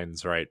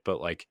designs, right?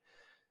 But like,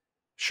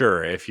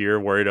 sure, if you're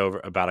worried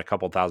about a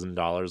couple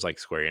 $1,000s like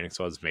Square Enix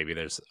was, maybe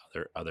there's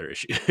other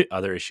issue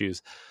other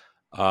issues.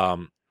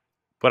 Um,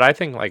 but I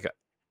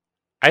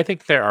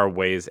think there are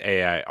ways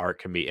AI art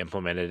can be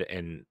implemented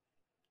in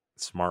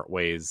smart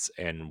ways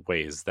and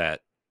ways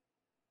that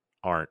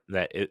aren't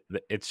that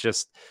it's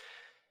just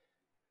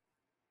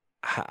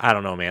I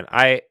don't know, man.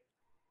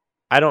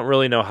 I don't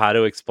really know how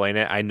to explain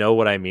it. I know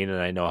what I mean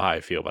and I know how I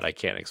feel, but I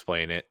can't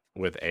explain it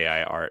with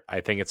AI art.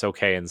 I think it's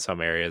okay in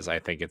some areas. I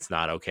think it's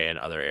not okay in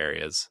other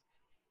areas.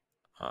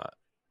 Uh,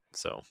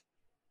 so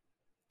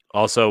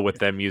also with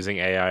them using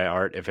AI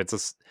art, if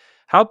it's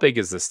how big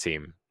is this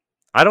team?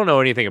 I don't know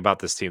anything about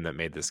this team that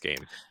made this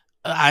game.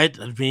 I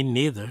mean,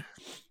 neither.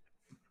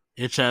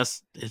 It's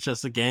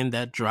just a game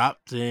that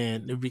dropped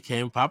and it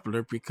became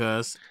popular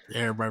because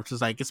everybody was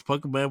just like, it's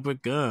Pokemon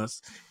with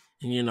guns,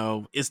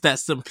 and it's that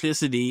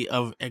simplicity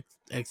of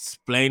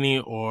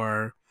explaining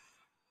or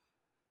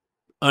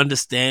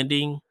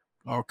understanding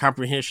or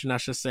comprehension, I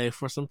should say,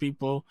 for some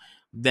people,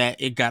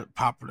 that it got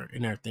popular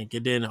and everything.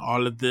 And then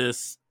all of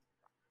this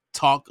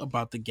talk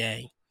about the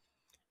game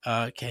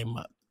came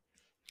up.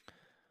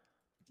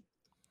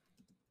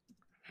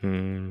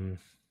 Hmm.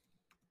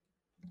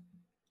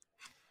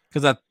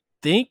 Because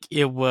think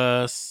it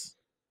was,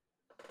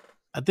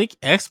 I think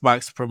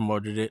Xbox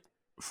promoted it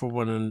for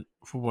one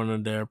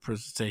of their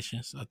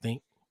presentations. I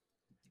think.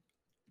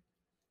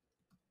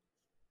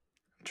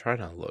 I'm trying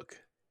to look.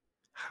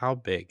 How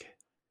big?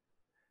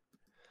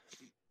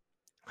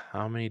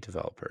 How many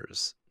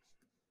developers?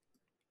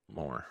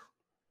 More.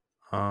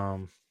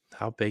 How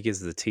big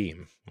is the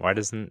team? Why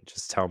doesn't it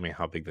just tell me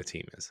how big the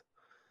team is?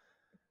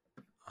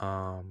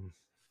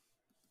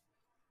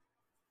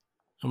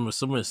 I'm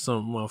assuming it's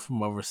someone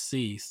from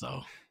overseas,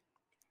 so.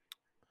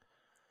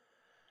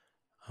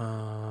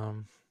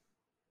 The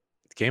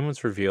game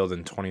was revealed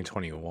in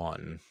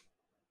 2021.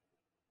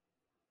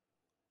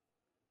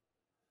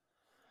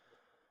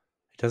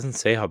 It doesn't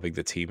say how big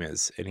the team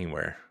is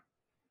anywhere.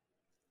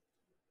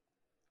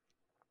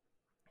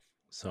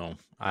 So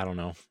I don't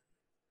know.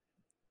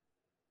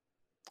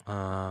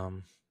 I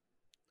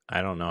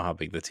don't know how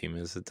big the team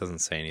is. It doesn't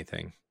say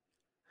anything.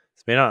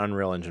 It's made on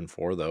Unreal Engine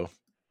 4 though.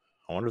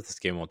 I wonder if this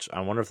game will. I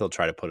wonder if they'll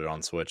try to put it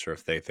on Switch, or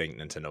if they think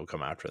Nintendo will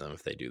come after them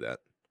if they do that.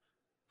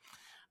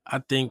 I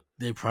think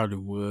they probably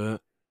would.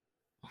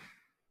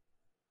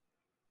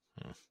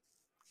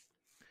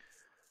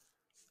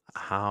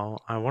 I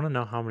want to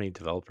know how many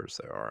developers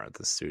there are at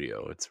the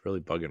studio. It's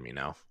really bugging me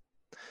now.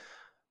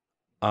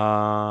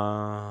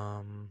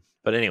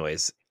 But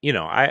anyways,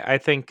 I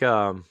think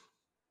I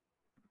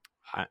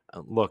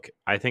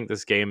think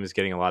this game is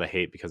getting a lot of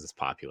hate because it's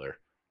popular.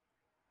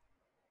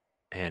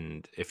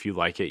 And if you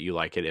like it, you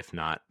like it. If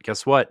not,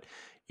 guess what?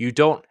 You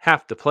don't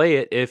have to play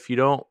it if you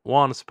don't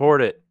want to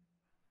support it.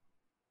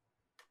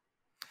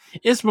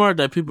 It's more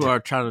that people are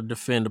trying to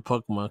defend the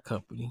Pokemon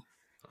company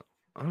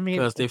I mean,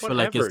 because they feel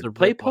like it's whatever. the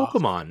Play ripoff.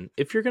 Pokemon.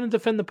 If you're going to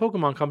defend the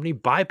Pokemon company,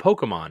 buy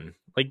Pokemon.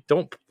 Like,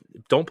 don't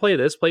play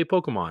this. Play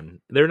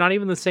Pokemon. They're not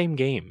even the same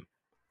game.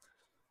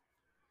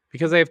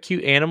 Because they have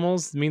cute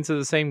animals means they're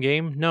the same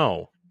game?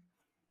 No.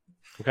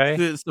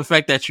 Okay. It's the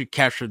fact that you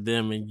captured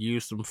them and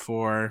used them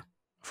for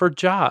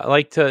job,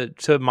 like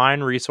to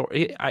mine resource.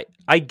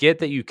 I get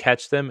that you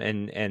catch them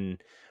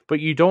but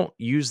you don't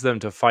use them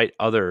to fight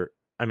other.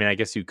 I mean, I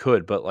guess you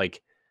could, but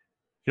like,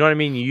 you know what I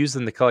mean. You use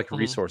them to collect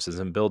resources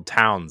and build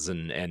towns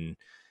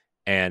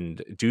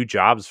and do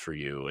jobs for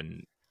you,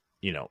 and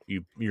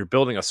you're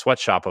building a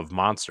sweatshop of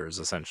monsters.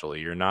 Essentially,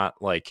 you're not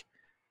like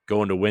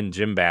going to win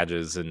gym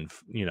badges and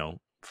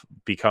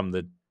become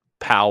the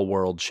PAL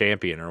world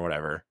champion or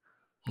whatever.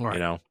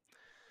 right.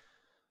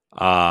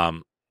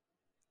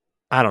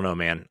 I don't know,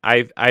 man.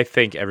 I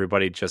think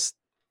everybody just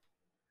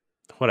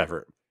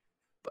whatever.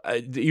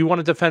 You want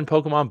to defend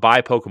Pokemon?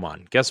 Buy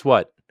Pokemon. Guess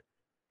what?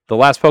 The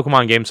last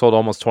Pokemon game sold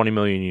almost 20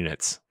 million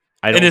units.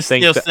 And it's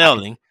still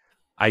selling.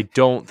 I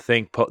don't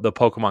think the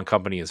Pokemon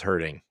company is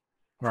hurting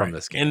from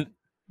this game. And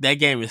that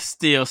game is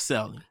still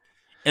selling.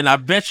 And I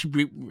bet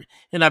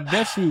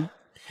you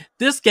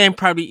this game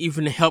probably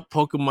even helped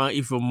Pokemon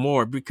even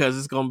more because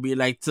it's going to be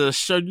like, to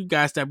show you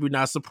guys that we're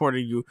not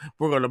supporting you,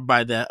 we're going to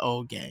buy that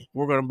old game.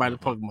 We're going to buy the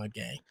Pokemon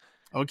game.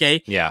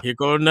 Okay? Yeah. Here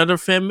go another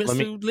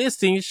Famitsu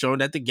listing showing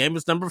that the game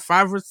is number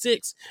 5 or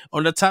 6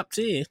 on the top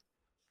 10.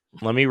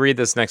 Let me read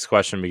this next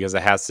question because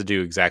it has to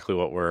do exactly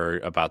what we're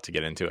about to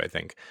get into, I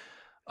think.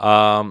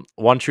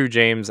 One True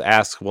James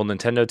asks, will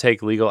Nintendo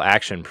take legal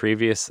action?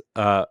 Previously,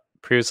 the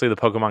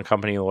Pokemon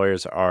Company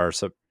lawyers are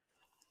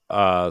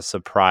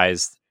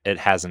surprised it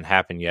hasn't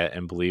happened yet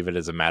and believe it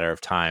is a matter of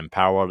time.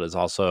 Power World is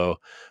also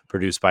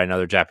produced by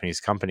another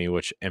Japanese company,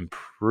 which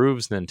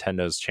improves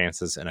Nintendo's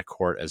chances in a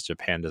court as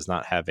Japan does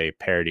not have a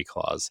parity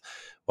clause.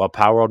 While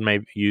Power World may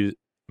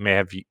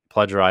have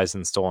plagiarized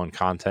and stolen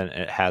content,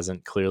 it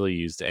hasn't clearly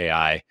used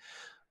AI.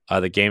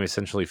 The game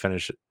essentially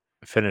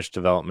finished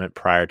development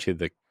prior to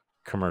the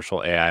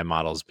commercial AI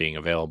models being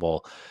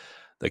available.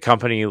 The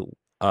company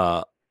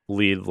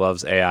lead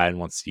loves AI and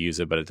wants to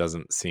use it, but it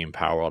doesn't seem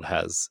Power World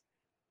has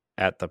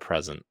at the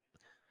present.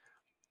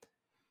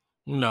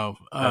 No,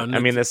 I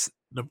mean this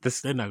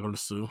they're not going to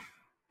sue.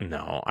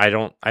 No, I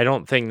don't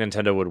think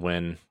Nintendo would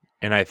win,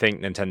 and I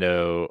think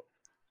Nintendo,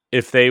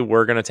 if they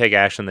were going to take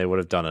action, they would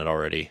have done it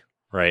already,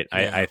 right?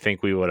 Yeah. I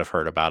think we would have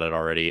heard about it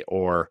already,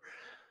 or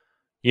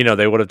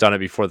they would have done it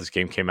before this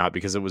game came out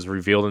because it was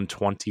revealed in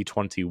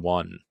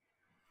 2021.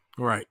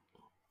 Right.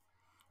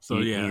 So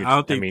I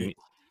don't think.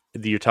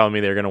 you're telling me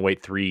they're going to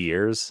wait 3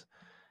 years?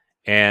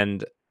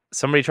 And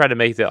somebody tried to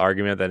make the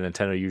argument that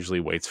Nintendo usually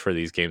waits for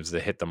these games to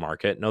hit the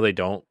market. No, they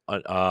don't.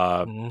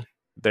 Mhm.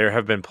 There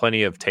have been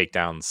plenty of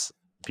takedowns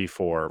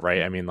before,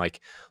 right? I mean, like,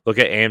 look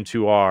at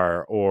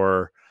AM2R,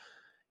 or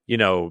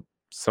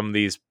some of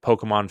these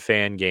Pokemon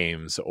fan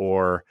games,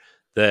 or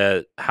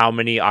the how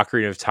many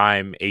Ocarina of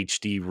Time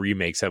HD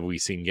remakes have we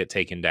seen get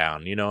taken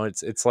down?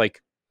 It's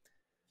like,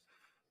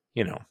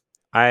 you know,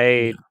 I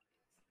Yeah.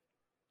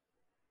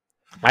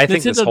 I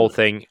think this Nintendo. whole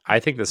thing. I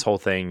think this whole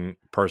thing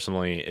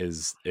personally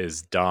is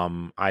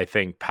dumb. I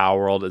think Power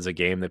World is a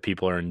game that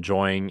people are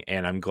enjoying,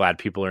 and I'm glad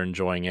people are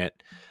enjoying it.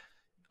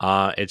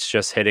 It's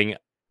just hitting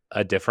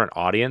a different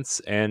audience,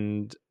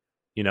 and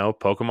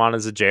Pokemon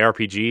is a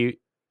JRPG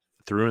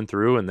through and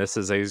through, and this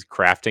is a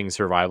crafting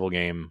survival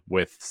game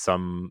with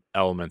some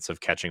elements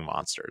of catching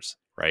monsters,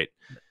 right?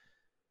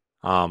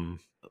 Um,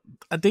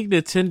 I think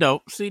Nintendo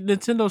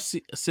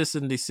cease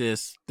and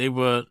desist. They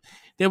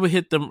would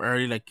hit them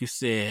early, like you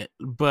said.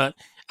 But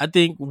I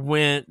think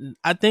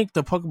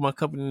the Pokemon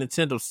company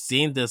Nintendo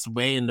seen this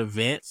way in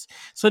advance,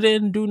 so they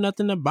didn't do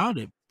nothing about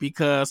it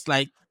because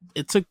like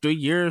it took 3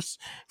 years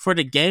for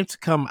the game to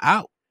come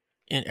out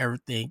and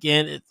everything.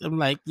 And I'm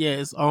like, yeah,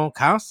 it's on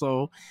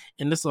console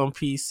and it's on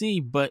PC,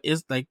 but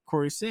it's like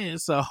Corey said,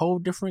 it's a whole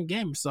different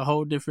game. It's a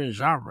whole different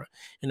genre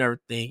and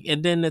everything.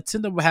 And then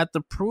Nintendo would have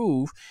to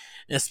prove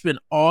and spend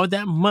all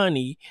that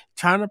money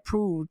trying to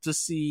prove to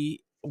see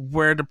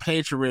where the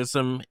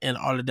plagiarism and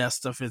all of that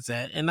stuff is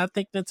at. And I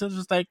think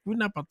Nintendo's like, we're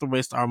not about to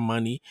waste our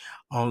money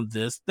on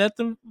this. Let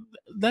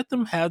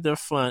them have their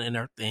fun and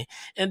everything.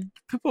 And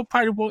people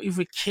probably won't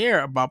even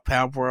care about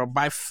Power World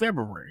by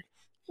February.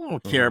 You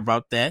don't care mhm.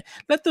 about that.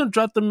 Let them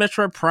drop the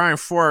Metroid Prime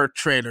 4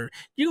 trailer.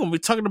 You're gonna be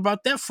talking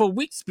about that for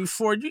weeks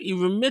before you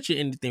even mention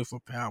anything for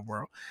Power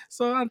World.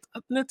 So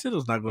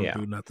Nintendo's not gonna Yeah.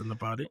 do nothing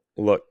about it.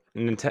 Look,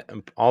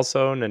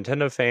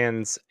 Nintendo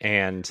fans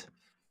and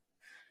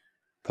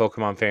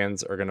Pokemon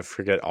fans are going to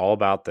forget all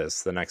about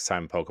this the next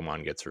time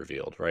Pokemon gets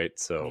revealed, right?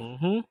 So,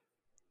 Mm-hmm.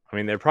 I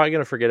mean, they're probably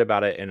going to forget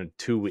about it in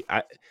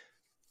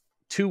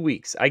 2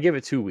 weeks. I give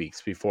it 2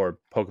 weeks before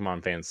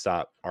Pokemon fans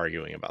stop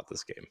arguing about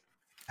this game.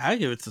 I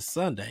give it to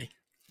Sunday.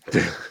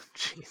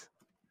 Jeez.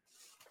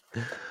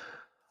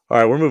 All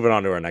right, we're moving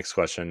on to our next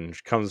question,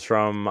 which comes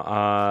from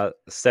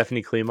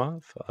Stephanie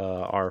Klimov,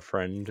 our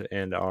friend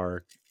and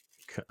our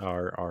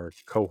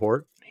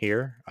cohort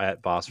here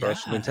at Boss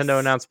Rush. Nintendo Yes.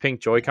 announced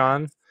Pink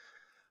Joy-Con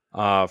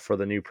for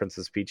the new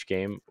Princess Peach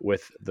game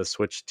with the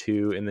Switch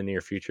 2 in the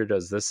near future.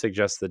 Does this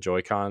suggest the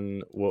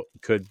Joy-Con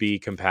could be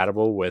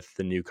compatible with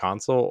the new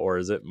console, or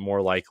is it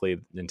more likely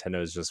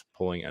Nintendo is just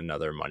pulling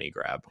another money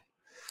grab?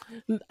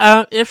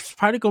 It's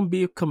probably going to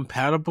be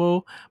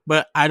compatible,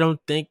 but I don't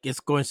think it's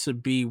going to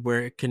be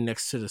where it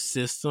connects to the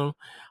system.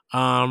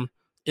 Um,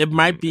 it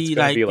might It's be going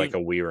to like be like a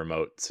Wii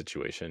remote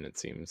situation, it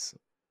seems.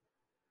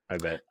 I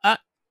bet, I,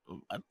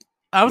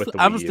 I was with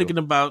the I Wii was U. thinking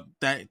about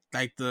that,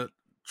 like the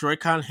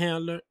Joy-Con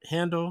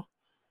handle.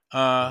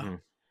 Uh, Hmm.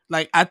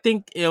 like I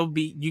think it'll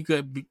be you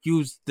could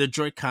use the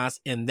Joy Cons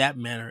in that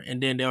manner,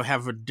 and then they'll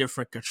have a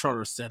different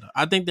controller setup.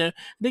 I think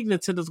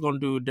Nintendo's gonna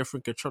do a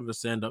different controller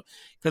setup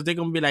because they're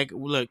gonna be like,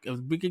 look, if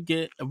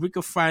we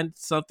could find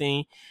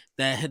something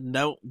that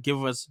don't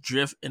give us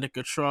drift in the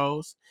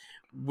controls,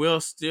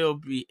 we'll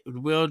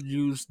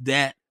use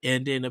that,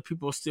 and then if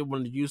people still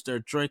want to use their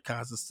Joy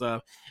Cons and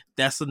stuff,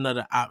 that's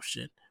another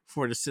option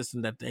for the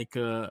system that they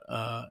could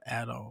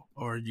add on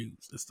or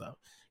use and stuff.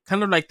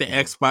 Kind of like the Hmm.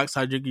 Xbox,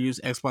 how you can use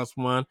Xbox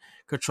One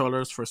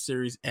controllers for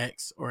Series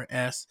X or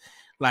S.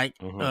 Like,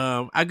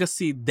 Hmm. I could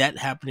see that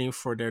happening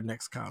for their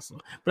next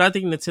console. But I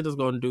think Nintendo's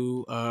going to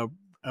do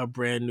a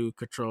brand new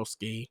control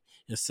scheme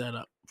and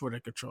setup for the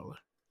controller.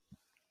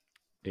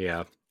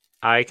 Yeah.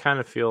 I kind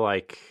of feel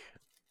like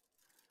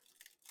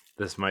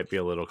this might be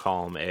a little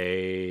column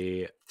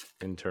A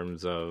in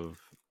terms of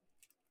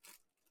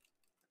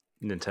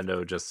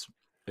Nintendo just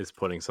is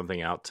putting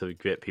something out to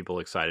get people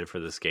excited for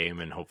this game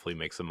and hopefully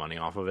make some money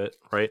off of it,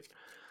 right?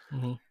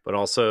 Mm-hmm. But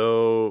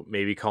also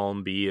maybe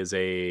column B is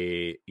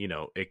it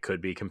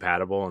could be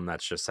compatible and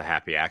that's just a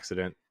happy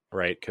accident,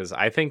 right? Because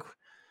I think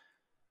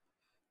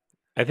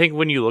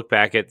when you look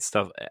back at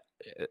stuff,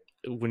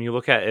 when you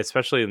look at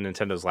especially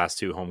Nintendo's last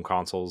two home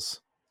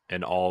consoles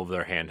and all of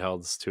their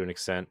handhelds to an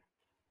extent,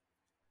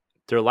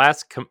 their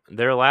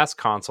last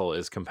console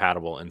is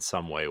compatible in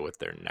some way with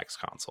their next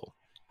console,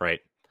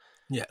 right?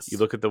 You Yes.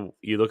 look at the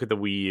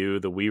Wii U,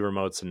 the Wii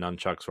remotes and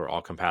nunchucks were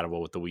all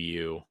compatible with the Wii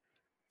U.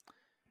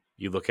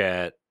 You look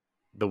at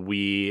the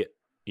Wii,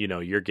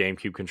 your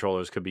GameCube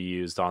controllers could be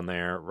used on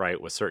there, right,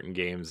 with certain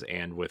games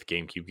and with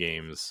GameCube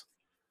games.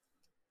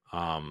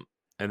 And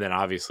then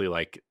obviously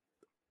like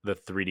the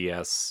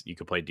 3DS, you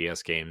could play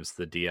DS games.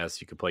 The DS,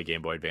 you could play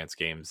Game Boy Advance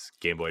games.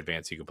 Game Boy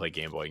Advance, you could play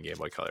Game Boy and Game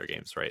Boy Color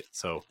games, right?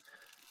 So,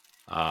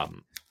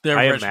 Their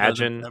I version of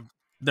imagine,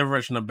 their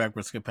version of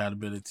backwards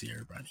compatibility,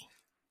 everybody.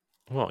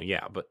 well,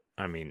 yeah, but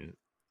I mean,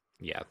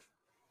 yeah,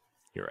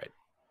 you're right.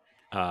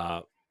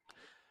 Uh,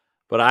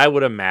 but I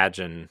would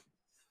imagine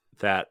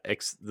that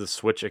the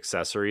Switch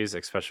accessories,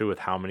 especially with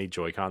how many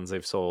Joy-Cons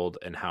they've sold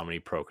and how many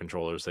Pro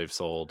controllers they've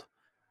sold,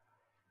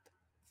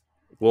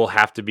 will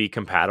have to be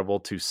compatible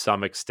to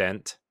some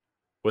extent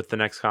with the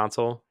next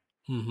console.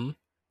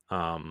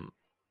 Mm-hmm.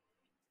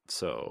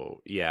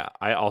 So yeah,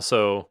 I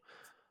also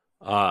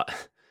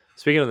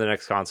speaking of the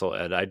next console,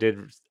 Ed, I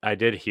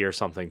did hear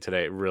something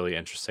today really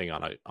interesting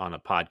on a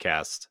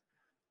podcast.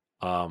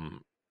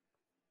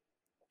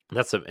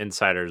 That's some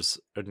insiders.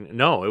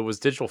 No, it was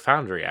Digital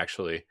Foundry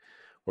actually.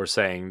 Were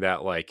saying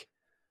that like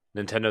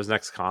Nintendo's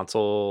next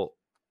console,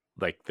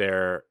 like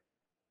they're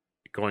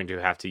going to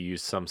have to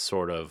use some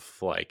sort of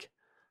like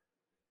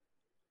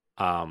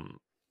um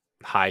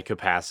high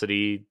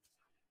capacity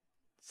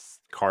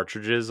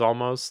cartridges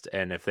almost,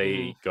 and if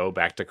Mm-hmm. they go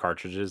back to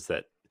cartridges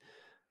that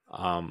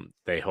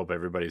they hope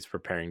everybody's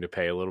preparing to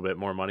pay a little bit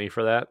more money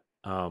for that.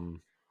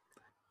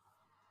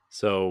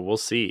 So we'll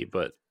see,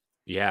 but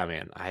yeah,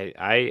 man,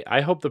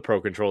 I hope the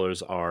Pro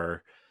controllers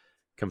are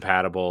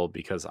compatible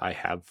because I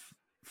have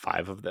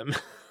 5 of them.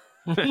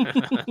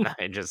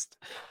 I just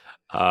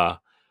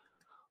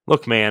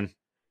look, man,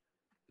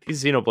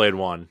 these Xenoblade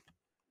 1.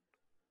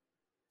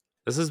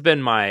 This has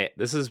been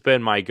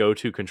my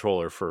go-to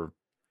controller for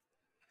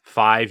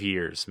 5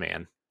 years,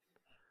 man.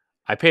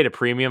 I paid a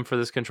premium for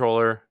this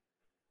controller.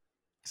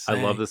 I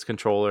love Same. this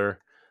controller.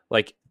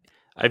 Like,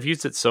 I've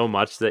used it so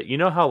much that you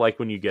know how like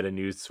when you get a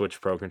new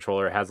Switch Pro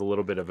controller, it has a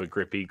little bit of a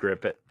grippy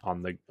grip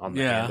on the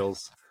Yeah.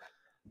 handles.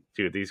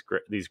 Dude, these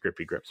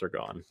grippy grips are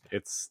gone.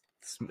 It's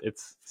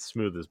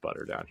smooth as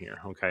butter down here.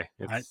 Okay,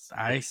 I it's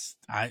I it's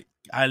I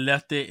I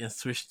left it and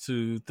switched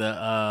to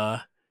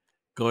the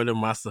Golden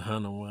Monster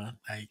Hunter one.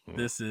 Like mm.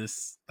 this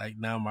is like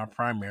now my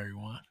primary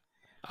one.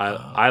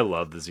 I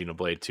love the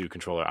Xenoblade 2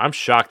 controller. I'm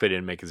shocked they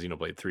didn't make a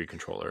Xenoblade 3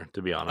 controller.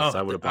 To be honest,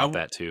 I would have bought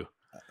that too.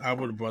 I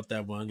would have bought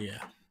that one. Yeah.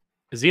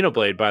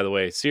 Xenoblade, by the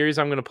way, series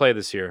I'm going to play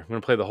this year. I'm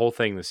going to play the whole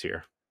thing this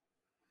year.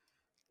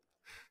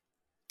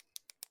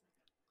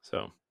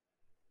 So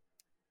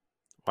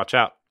watch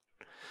out.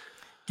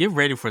 Get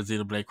ready for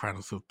Xenoblade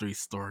Chronicles 3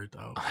 story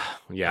though.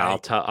 Yeah,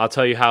 Like, I'll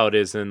tell you how it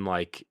is in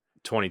like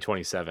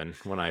 2027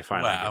 when I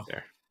finally get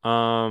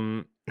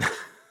wow.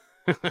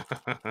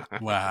 there.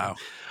 Wow.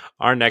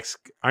 Our next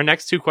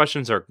 2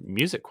 questions are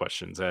music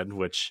questions, Ed,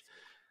 which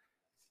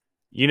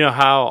you know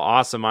how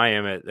awesome I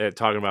am at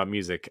talking about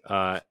music.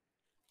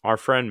 Our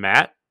friend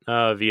Matt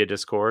via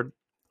Discord,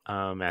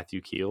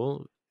 Matthew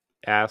Keel,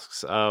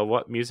 asks,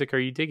 what music are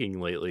you digging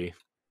lately?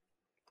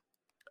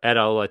 Ed,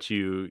 I'll let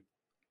you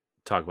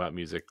talk about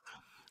music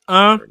for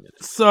a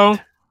minute. So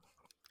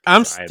I'm I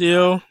am not.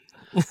 still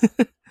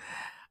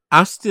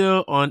I'm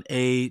still on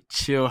a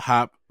chill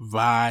hop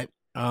vibe.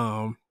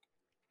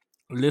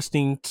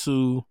 Listening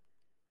to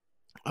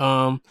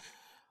um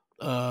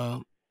uh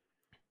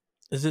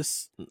is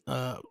this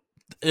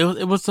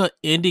it was an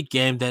indie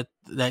game that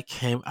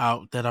came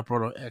out that I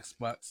brought on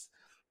Xbox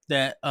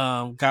that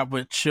got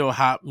with chill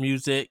hop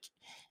music,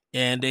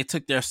 and they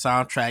took their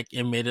soundtrack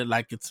and made it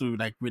like into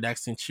like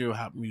relaxing chill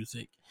hop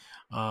music,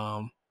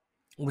 um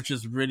which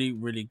is really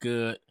really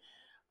good.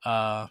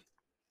 uh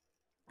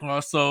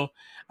Also,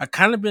 I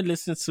kind of been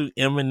listening to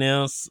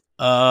Eminem's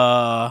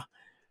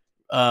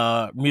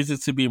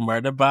music to be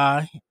murdered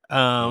by.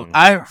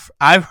 Mm.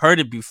 I've heard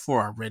it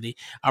before already.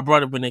 I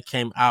brought it when it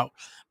came out,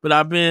 but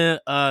I've been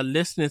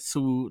listening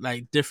to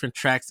like different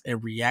tracks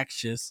and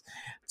reactions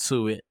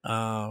to it,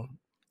 and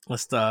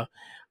stuff.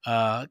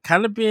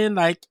 Kind of been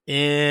like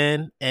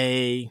in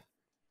a,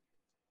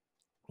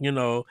 you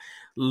know,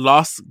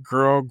 lost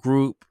girl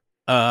group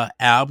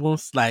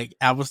albums, like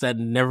albums that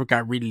never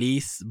got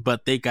released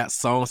but they got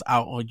songs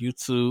out on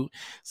YouTube.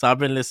 So I've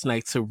been listening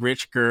like to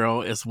Rich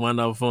Girl is one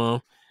of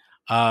them,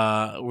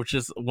 which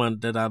is one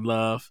that I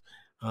love.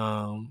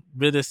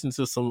 Been listening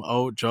to some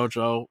old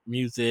JoJo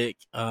music,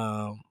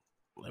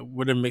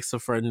 with a mix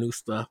of her new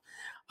stuff.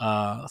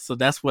 So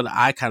that's what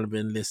I kind of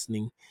been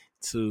listening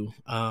to.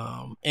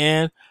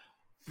 And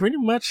pretty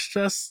much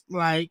just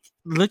like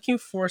looking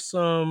for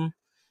some.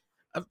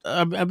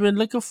 I've been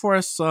looking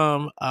for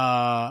some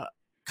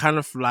kind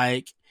of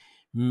like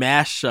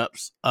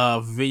mashups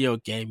of video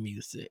game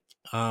music,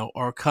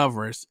 or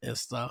covers and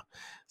stuff.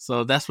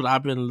 So that's what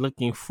I've been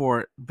looking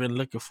forward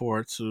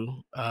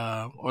to,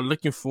 or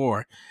looking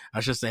for, I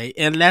should say.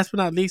 And last but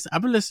not least,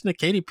 I've been listening to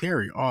Katy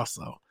Perry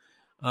also.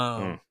 Mm.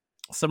 Um,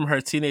 some of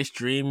her Teenage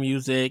Dream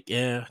music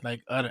and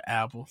like other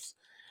albums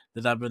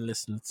that I've been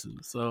listening to.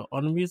 So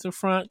on the music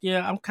front,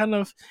 yeah, I'm kind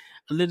of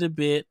a little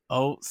bit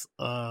old,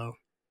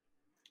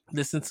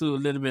 listen to a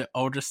little bit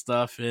older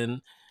stuff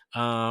and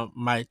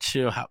my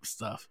chill hop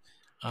stuff.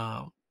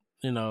 Um,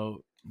 you know,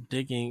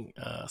 digging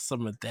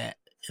some of that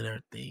and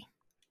everything.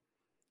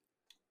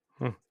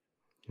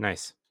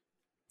 Nice.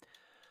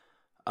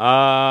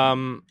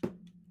 I'm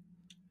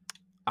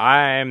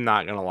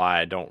not gonna lie,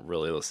 I don't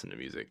really listen to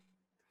music.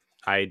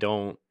 I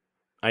don't.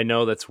 I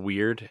know that's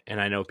weird, and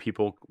I know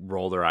people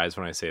roll their eyes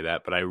when I say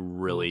that, but I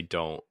Mm. really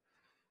don't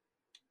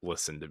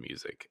listen to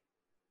music.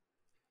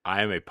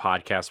 I am a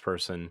podcast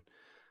person.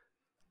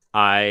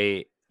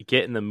 I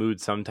get in the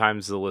mood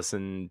sometimes to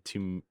listen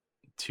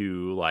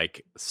to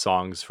like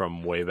songs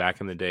from way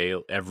back in the day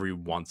every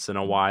once in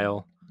a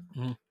while,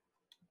 Mhm.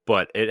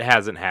 but it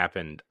hasn't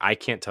happened. I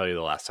can't tell you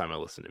the last time I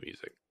listened to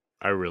music.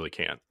 I really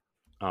can't.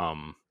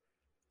 Um,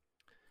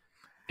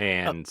 Uh,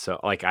 and so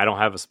like I don't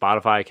have a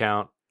Spotify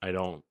account. I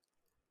don't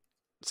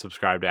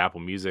subscribe to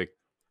Apple Music.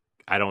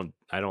 I don't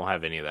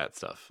have any of that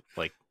stuff.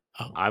 Like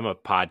oh, I'm a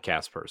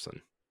podcast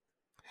person.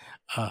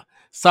 uh,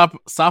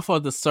 South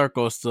of the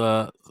Circle is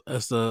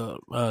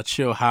the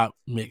chill hop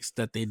mix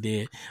that they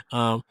did.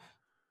 I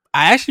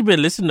actually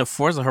been listening to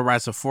Forza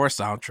Horizon 4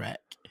 soundtrack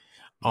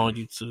on Mm.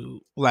 YouTube,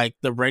 like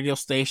the radio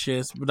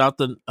stations without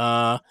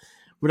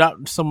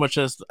so much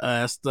as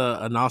the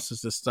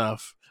announcers and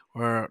stuff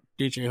or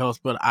DJ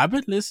hosts, but I've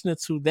been listening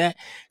to that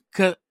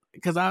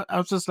because I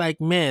was just like,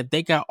 man,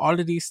 they got all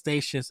of these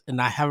stations and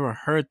I haven't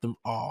heard them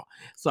all.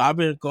 So I've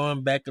been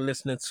going back and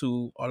listening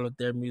to all of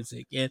their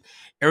music. And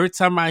every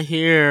time I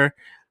hear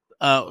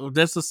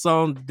there's a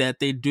song that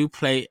they do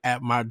play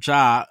at my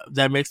job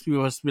that makes me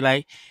want to be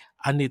like,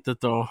 I need to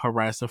throw on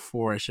Horizon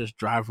 4 and just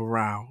drive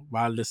around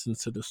while listening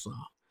to the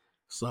song.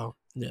 So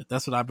yeah,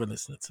 that's what I've been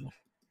listening to.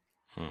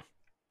 Hmm.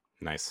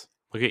 Nice.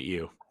 Look at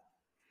you.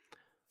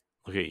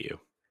 Look at you.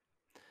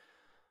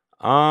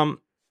 Um,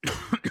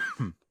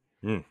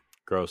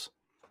 gross.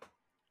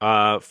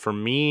 For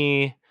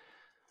me,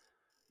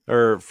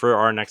 or for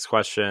our next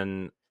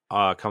question,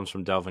 comes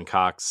from Delvin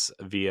Cox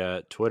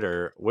via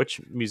Twitter.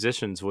 Which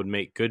musicians would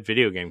make good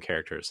video game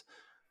characters?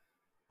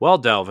 Well,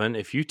 Delvin,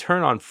 if you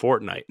turn on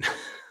Fortnite,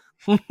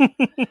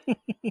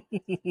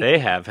 they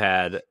have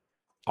had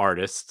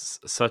artists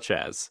such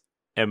as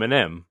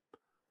Eminem,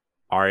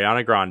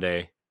 Ariana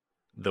Grande,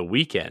 The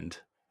Weeknd,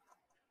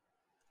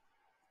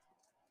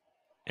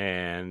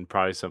 and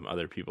probably some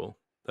other people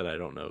that I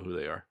don't know who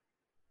they are.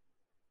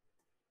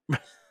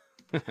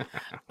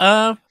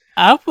 um,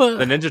 I The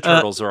would Ninja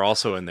Turtles are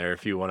also in there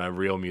if you want a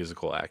real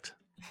musical act.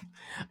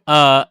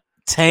 uh Go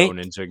Tank.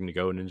 Ninja,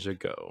 go Ninja,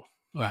 go.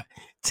 Right.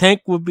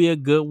 Tank would be a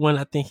good one.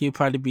 I think he'd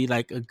probably be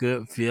like a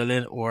good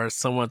villain or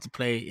someone to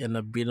play in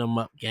a beat 'em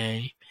up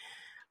game.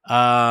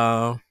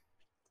 Uh,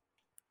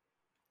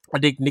 I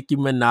think Nicki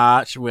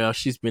Minaj. Well,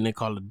 she's been in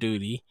Call of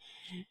Duty.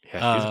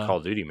 Yeah, she's a Uh, Call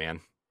of Duty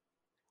man.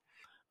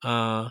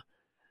 uh,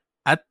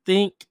 I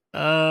think.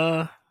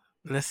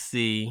 Let's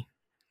see.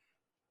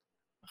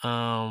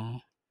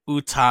 Um,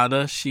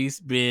 Utada. She's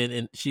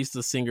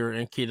the singer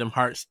in Kingdom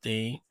Hearts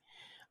theme.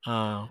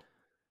 Um,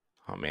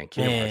 Oh man,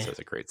 Kingdom Hearts man, has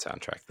a great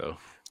soundtrack though.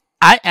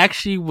 I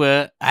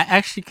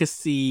actually could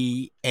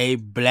see a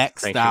black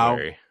style.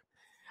 Sanctuary.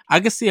 I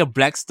could see a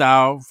black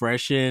style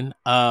version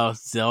of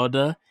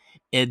Zelda,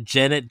 and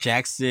Janet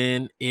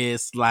Jackson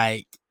is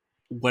like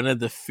one of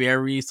the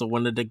fairies or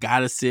one of the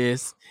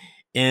goddesses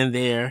in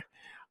there.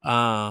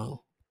 Um,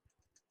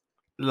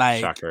 like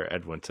Shocker,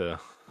 Ed went to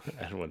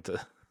Ed went to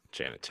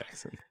Janet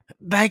Jackson.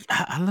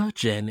 I love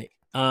Janet.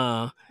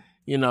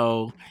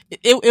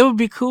 It would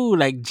be cool,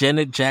 like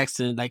Janet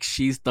Jackson, like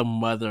she's the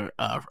mother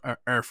of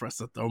Earth or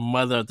something, or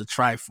mother of the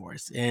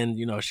Triforce, and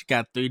she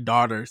got three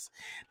daughters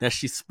that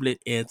she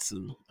split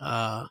into.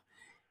 And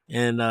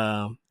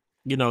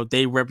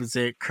they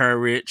represent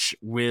courage,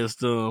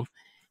 wisdom,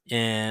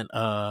 and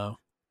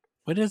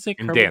what is it?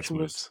 And Courage dance was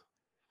moves.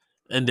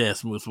 and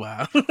dance moves.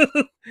 Wow.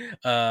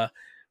 uh,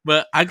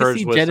 but I could Courage,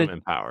 see wisdom, Janet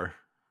and power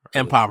are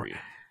and the power. three.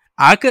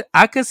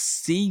 I could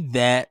see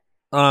that.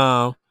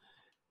 Um,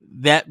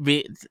 that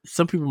be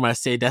some people might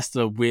say that's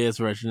the Wiz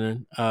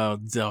version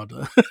of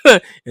Zelda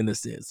in a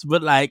sense,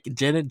 but like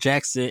Janet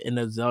Jackson in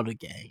the Zelda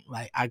game,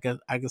 like I could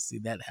see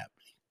that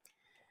happening.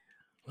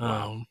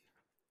 Wow. Um,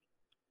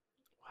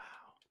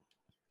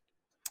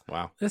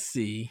 Wow. let's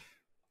see.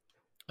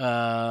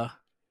 Uh,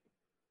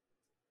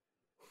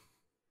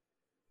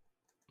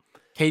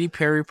 Katy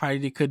Perry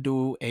probably could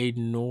do a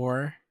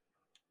noir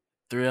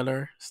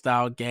thriller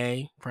style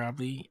game,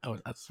 probably. Oh,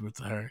 that's with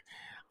her.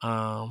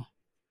 Um,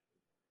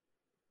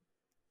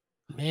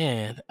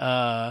 man,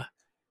 I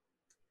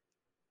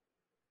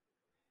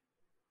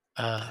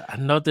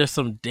know there's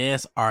some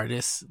dance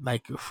artists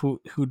like who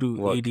do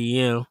Look,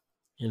 EDM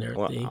and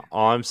everything.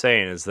 all I'm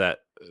saying is that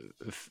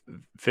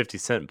 50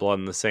 Cent Blood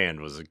in the Sand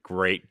was a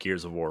great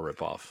Gears of War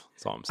ripoff.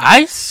 That's all I'm saying.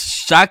 I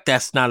shocked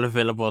that's not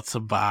available to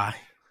buy.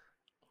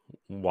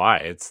 Why?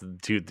 It's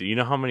dude, do you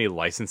know how many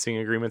licensing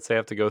agreements they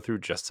have to go through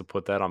just to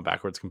put that on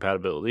backwards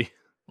compatibility?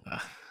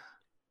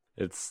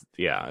 It's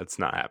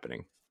not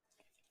happening.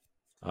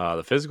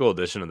 The physical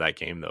edition of that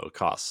game though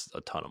costs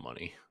a ton of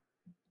money.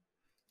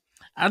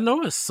 I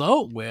know it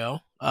sold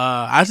well.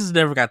 I just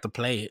never got to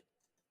play it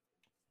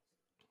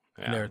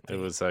and Yeah, it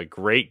everything. was a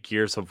great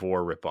Gears of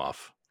War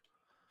ripoff.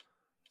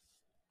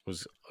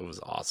 It was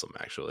awesome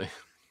actually.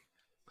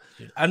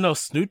 I know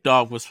Snoop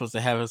Dogg was supposed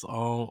to have his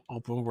own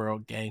open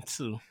world game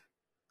too.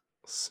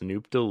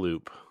 Snoop da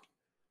Loop.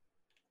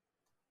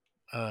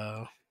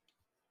 Uh,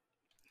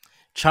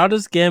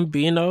 Childish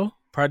Gambino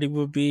probably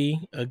would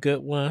be a good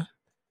one.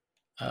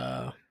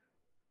 Uh,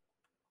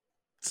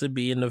 to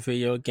be in the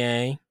video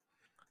game.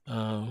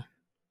 Um,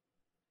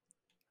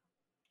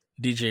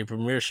 DJ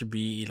Premier should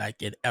be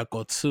like in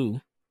Echo 2.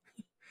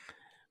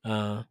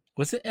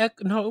 Was it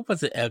Echo? No, it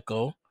wasn't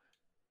Echo.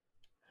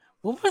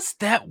 What was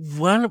that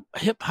one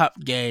hip hop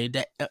game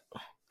that?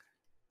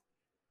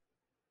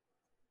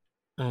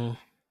 Mm.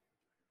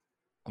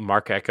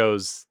 Mark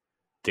Echo's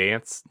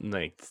dance,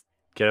 like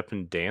get up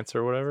and dance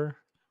or whatever.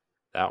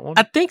 That I one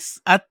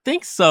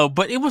think so,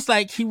 but it was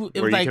like it where was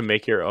you like can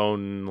make your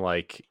own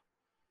like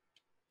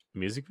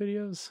music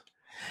videos.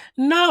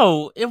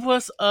 no, it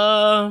was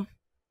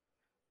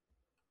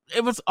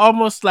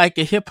almost like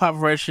a hip hop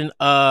version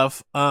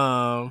of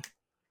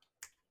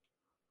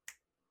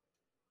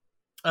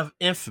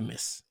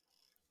Infamous.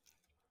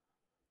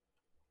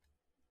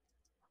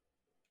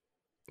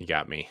 You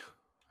got me.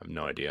 I have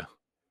no idea.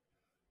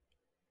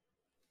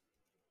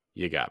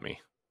 You got me.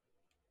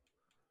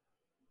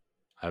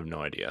 I have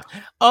no idea.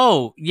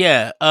 Oh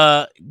yeah,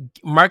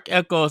 Mark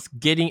Echo's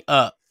Getting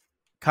Up,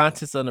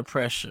 Contest Under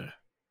Pressure.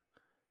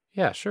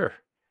 Yeah, sure.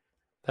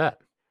 That.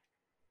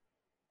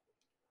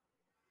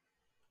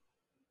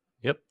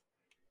 Yep.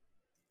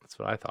 That's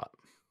what I thought.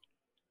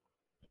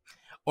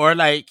 Or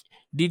like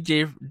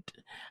DJ,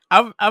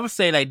 I would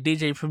say like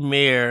DJ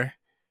Premier,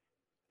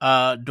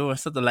 doing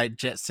something like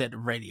Jet Set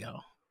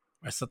Radio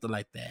or something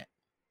like that.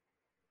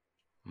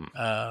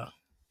 Hmm.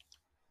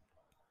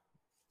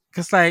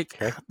 Cause like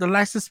Okay. the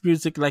licensed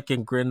music, like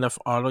in Grand Theft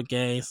Auto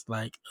games,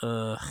 like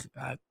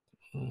I,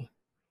 mm,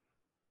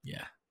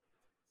 yeah,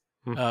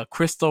 Hmm.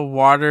 Crystal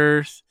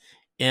Waters,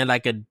 and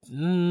like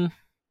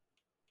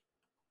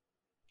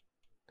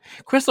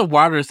Crystal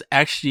Waters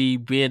actually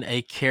being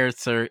a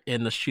character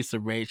in the Streets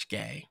of Rage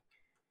game,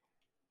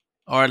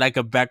 or like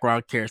a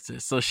background character.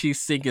 So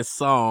she's singing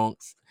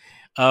songs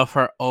of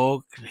her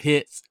old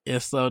hits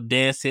and so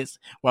dance hits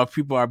while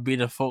people are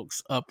beating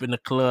folks up in the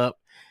club.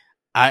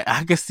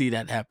 I can see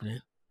that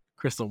happening.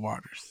 Crystal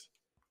Waters.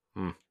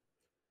 Hmm.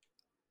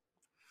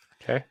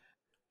 Okay.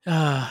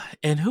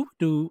 And who would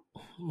do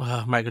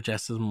Michael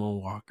Jackson's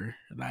Moonwalker?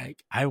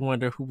 Like, I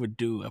wonder who would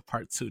do a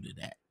part 2 to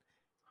that.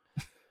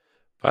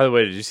 By the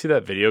way, did you see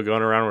that video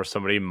going around where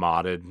somebody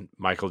modded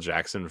Michael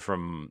Jackson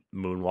from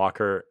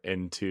Moonwalker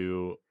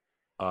into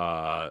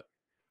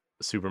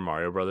Super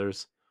Mario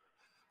Brothers?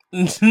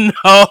 No,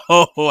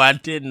 I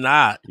did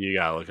not. You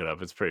gotta look it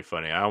up. It's pretty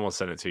funny. I almost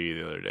sent it to you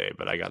the other day,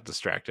 but I got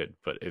distracted.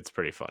 But it's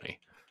pretty funny,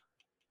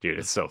 dude.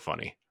 It's so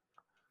funny.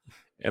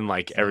 And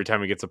like every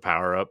time he gets a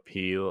power up,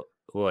 he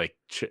like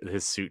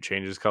his suit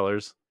changes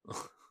colors,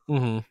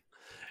 Mm-hmm.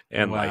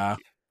 and like Wow.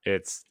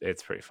 it's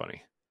pretty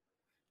funny.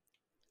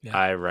 Yeah.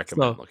 I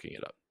recommend looking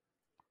it up.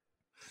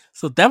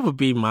 So that would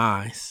be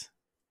mine.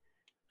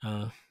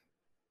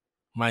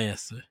 My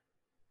answer.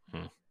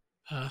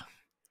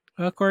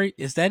 Corey,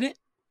 is that it?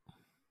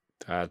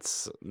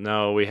 That's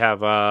no. We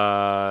have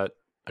a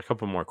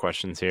couple more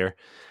questions here.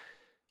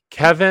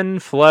 Kevin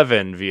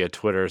Flevin via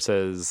Twitter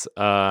says,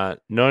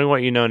 knowing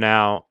what you know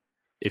now,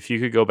 if you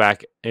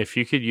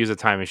could use a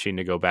time machine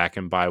to go back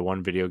and buy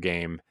one video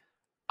game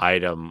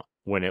item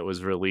when it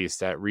was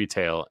released at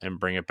retail and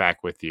bring it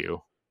back with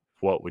you,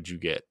 what would you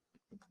get?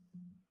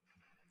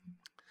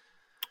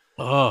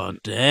 Oh,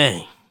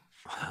 dang.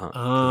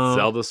 The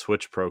Zelda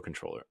Switch Pro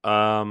controller.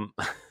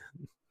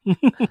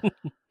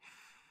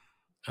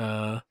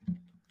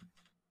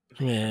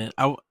 Man,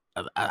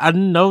 I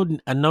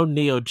know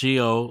Neo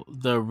Geo,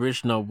 the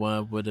original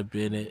one, would have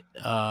been it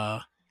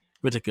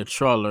with the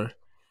controller.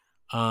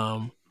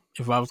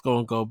 If I was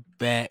gonna go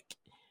back,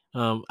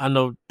 I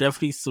know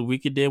definitely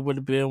Suikoden would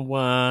have been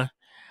one.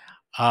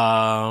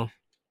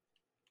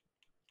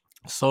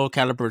 Soul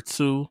Calibur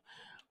 2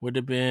 would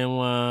have been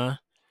one.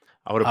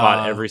 I would have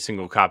bought every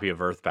single copy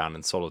of Earthbound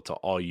and sold it to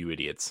all you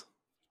idiots.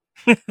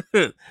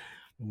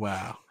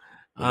 Wow.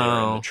 When they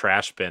were in the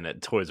trash bin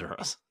at Toys R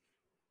Us.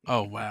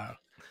 Oh wow.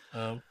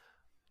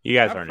 You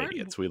guys aren't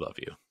idiots. We love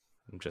you.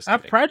 I'm just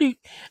kidding.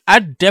 I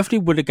definitely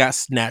would have got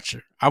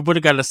Snatcher. I would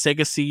have got a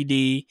Sega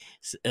CD,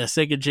 the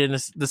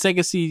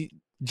Sega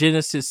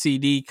Genesis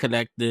CD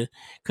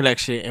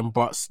collection, and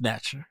bought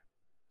Snatcher.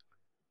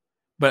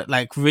 But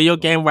like video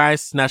game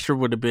wise, Snatcher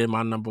would have been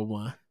my number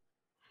one.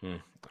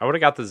 I would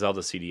have got the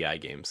Zelda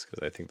CDI games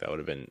because I think that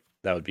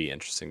would be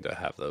interesting to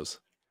have those.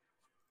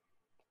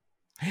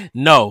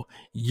 No,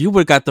 you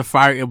would have got the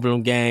Fire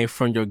Emblem game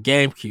from your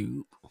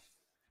GameCube.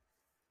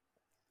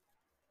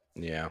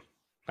 Yeah,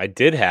 I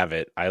did have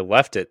it. I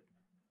left it,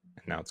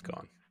 and now it's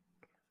gone.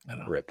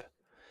 Rip.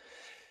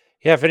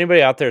 Yeah, if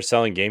anybody out there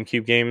selling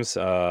GameCube games,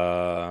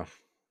 I'll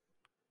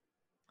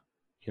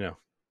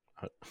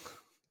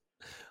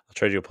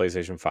trade you a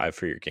PlayStation 5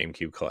 for your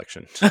GameCube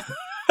collection.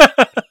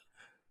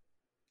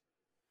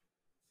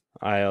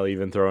 I'll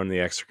even throw in the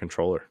extra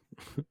controller.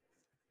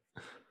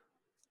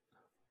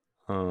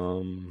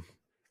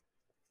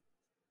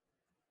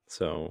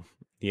 So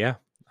yeah,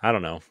 I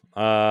don't know.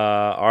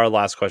 Our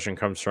last question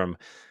comes from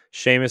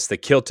Seamus the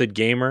Kilted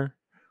Gamer.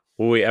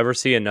 Will we ever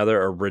see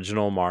another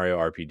original Mario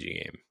RPG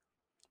game?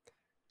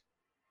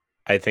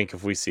 I think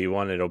if we see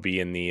one, it'll be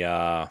in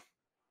the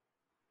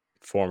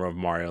form of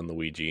Mario and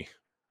Luigi.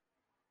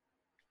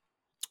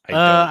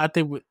 I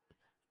think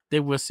they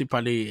will see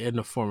probably in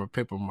the form of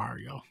Paper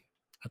Mario.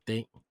 I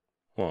think.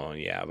 Well,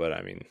 yeah, but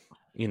I mean,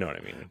 you know what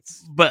I mean.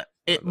 It's But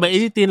one of but those.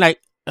 anything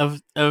like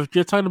if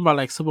you're talking about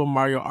like Super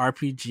Mario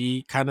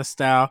RPG kind of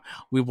style,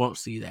 we won't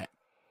see that.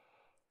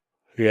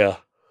 Yeah.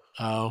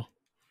 Uh,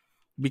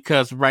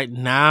 because right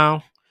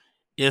now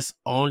it's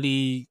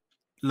only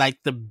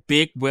like the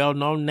big well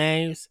known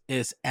names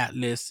is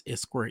Atlas and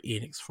Square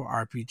Enix for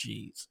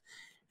RPGs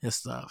and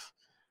stuff.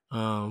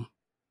 Um,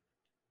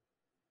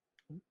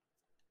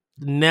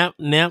 not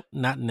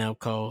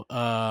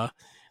Nemco.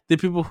 The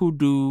people who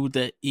do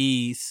the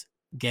Ease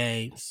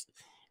games,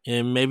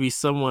 and maybe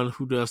someone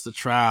who does the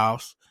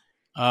Trials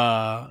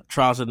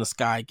in the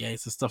Sky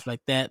games and stuff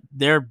like that.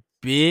 They're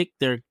big,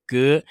 they're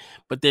good,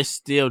 but they're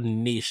still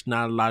niche.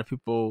 Not a lot of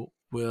people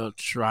will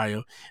try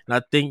them, and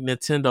I think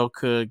Nintendo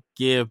could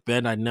give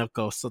Bandai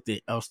Namco something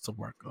else to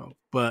work on.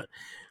 But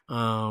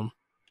um,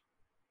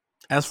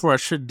 as for a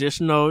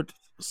traditional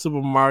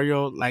Super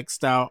Mario like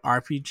style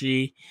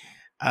RPG,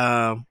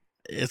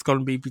 it's going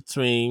to be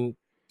between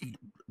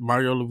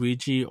Mario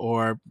Luigi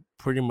or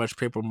pretty much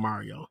Paper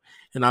Mario,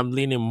 and I'm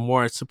leaning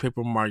more to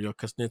Paper Mario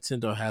because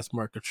Nintendo has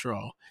more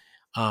control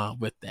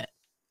with that.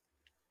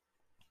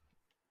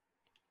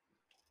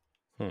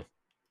 Hmm.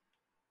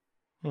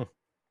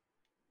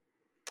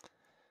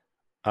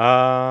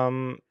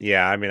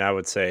 Yeah, I mean, I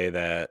would say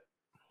that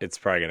it's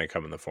probably going to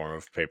come in the form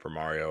of Paper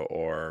Mario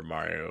or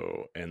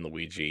Mario and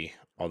Luigi,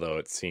 although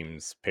it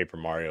seems Paper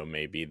Mario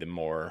may be the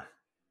more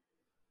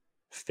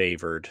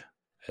favored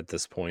at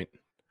this point.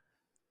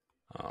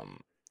 Um,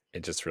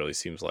 it just really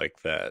seems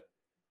like that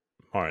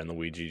Mario and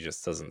Luigi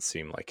just doesn't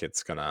seem like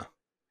it's going to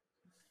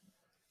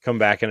come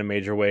back in a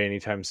major way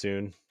anytime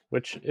soon,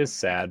 which is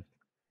sad.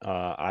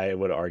 I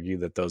would argue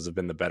that those have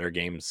been the better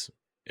games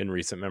in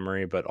recent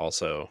memory, but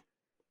also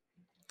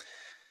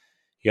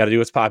you got to do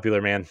what's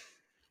popular, man.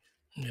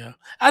 Yeah,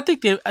 I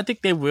think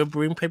they will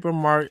bring Paper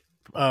Mario,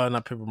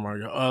 not Paper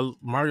Mario,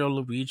 Mario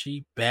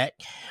Luigi back.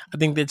 I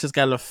think they just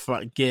gotta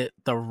get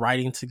the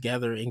writing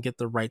together and get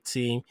the right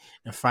team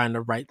and find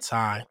the right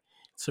time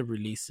to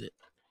release it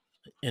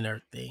and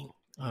everything.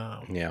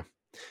 Yeah.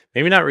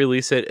 Maybe not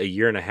release it a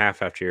year and a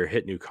half after your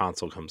hit new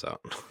console comes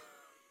out.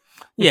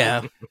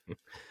 Yeah,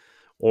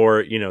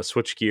 Or,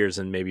 switch gears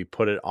and maybe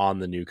put it on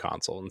the new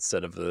console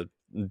instead of the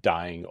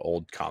dying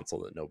old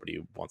console that nobody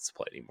wants to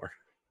play anymore.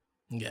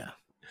 yeah.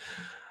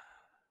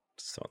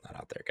 Just throwing that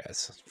out there,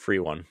 guys. Free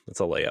one. That's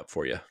a layup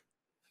for you.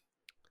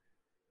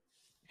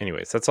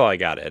 Anyways, that's all I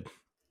got, Ed.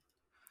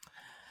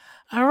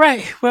 All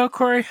right. Well,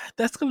 Corey,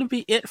 that's going to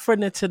be it for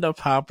Nintendo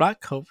Power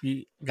Block. Hope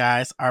you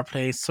guys are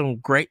playing some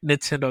great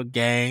Nintendo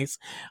games.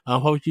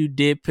 Hope you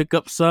did pick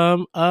up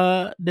some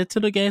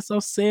Nintendo games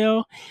on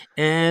sale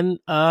and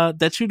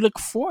that you look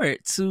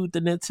forward to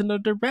the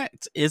Nintendo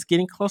Direct. It's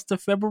getting close to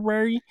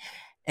February.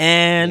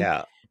 And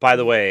Yeah. By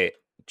the way,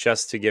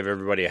 just to give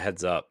everybody a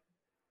heads up,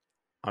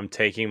 I'm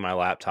taking my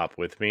laptop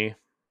with me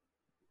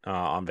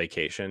on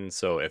vacation.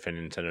 So if a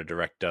Nintendo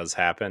Direct does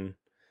happen,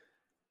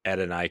 Ed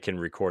and I can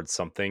record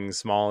something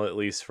small, at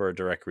least for a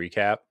direct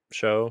recap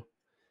show.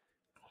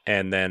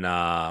 And then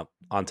on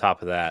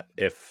top of that,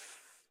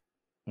 if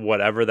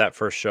whatever that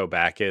first show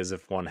back is,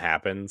 if one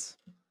happens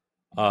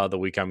the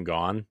week I'm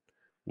gone,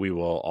 we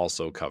will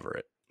also cover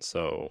it.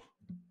 So,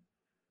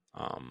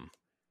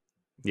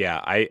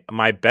 yeah,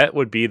 my bet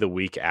would be the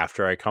week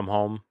after I come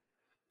home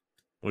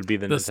would be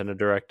the Nintendo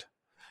Direct.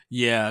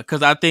 Yeah,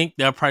 because I think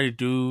they'll probably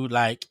do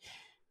like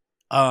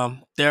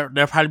there'll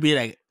probably be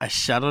like a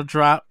shadow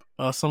drop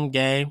of some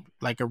game,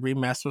 like a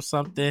remaster or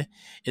something,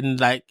 and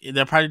like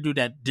they'll probably do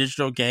that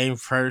digital game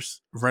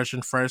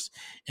version first,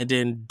 and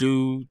then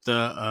do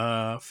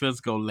the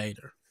physical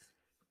later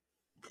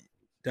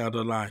down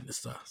the line and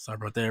stuff. Sorry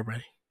about that,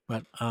 everybody,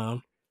 but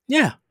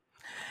yeah.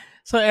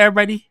 So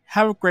everybody,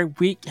 have a great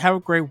week. Have a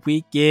great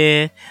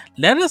weekend.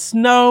 Let us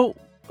know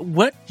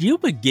what you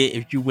would get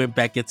if you went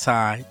back in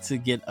time to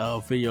get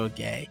a video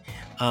game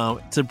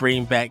to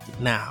bring back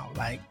now.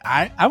 Like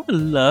I would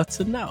love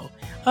to know.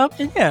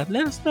 And yeah,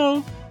 let us know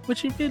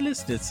what you've been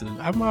listening to.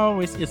 I'm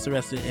always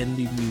interested in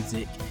new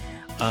music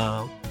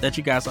that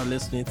you guys are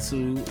listening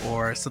to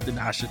or something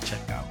that I should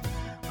check out.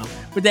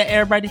 With that,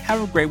 everybody,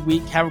 have a great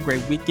week. Have a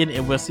great weekend,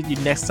 and we'll see you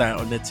next time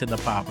on Nintendo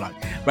Power Block.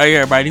 Right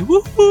here, everybody.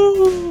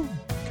 Woohoo!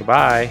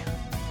 Goodbye.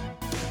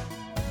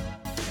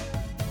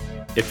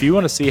 If you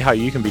want to see how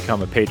you can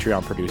become a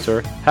Patreon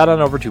producer, head on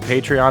over to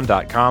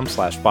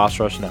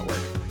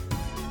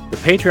patreon.com/BossRushNetwork. The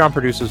Patreon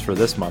producers for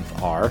this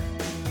month are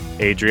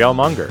Adriel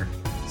Munger,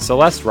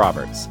 Celeste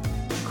Roberts,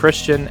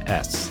 Christian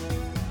S.,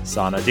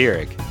 Sana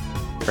Dierig,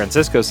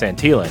 Francisco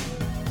Santillan,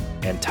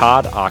 and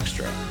Todd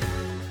Oxtra.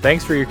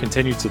 Thanks for your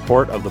continued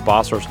support of the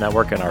Boss Rush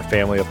Network and our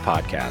family of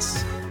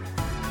podcasts.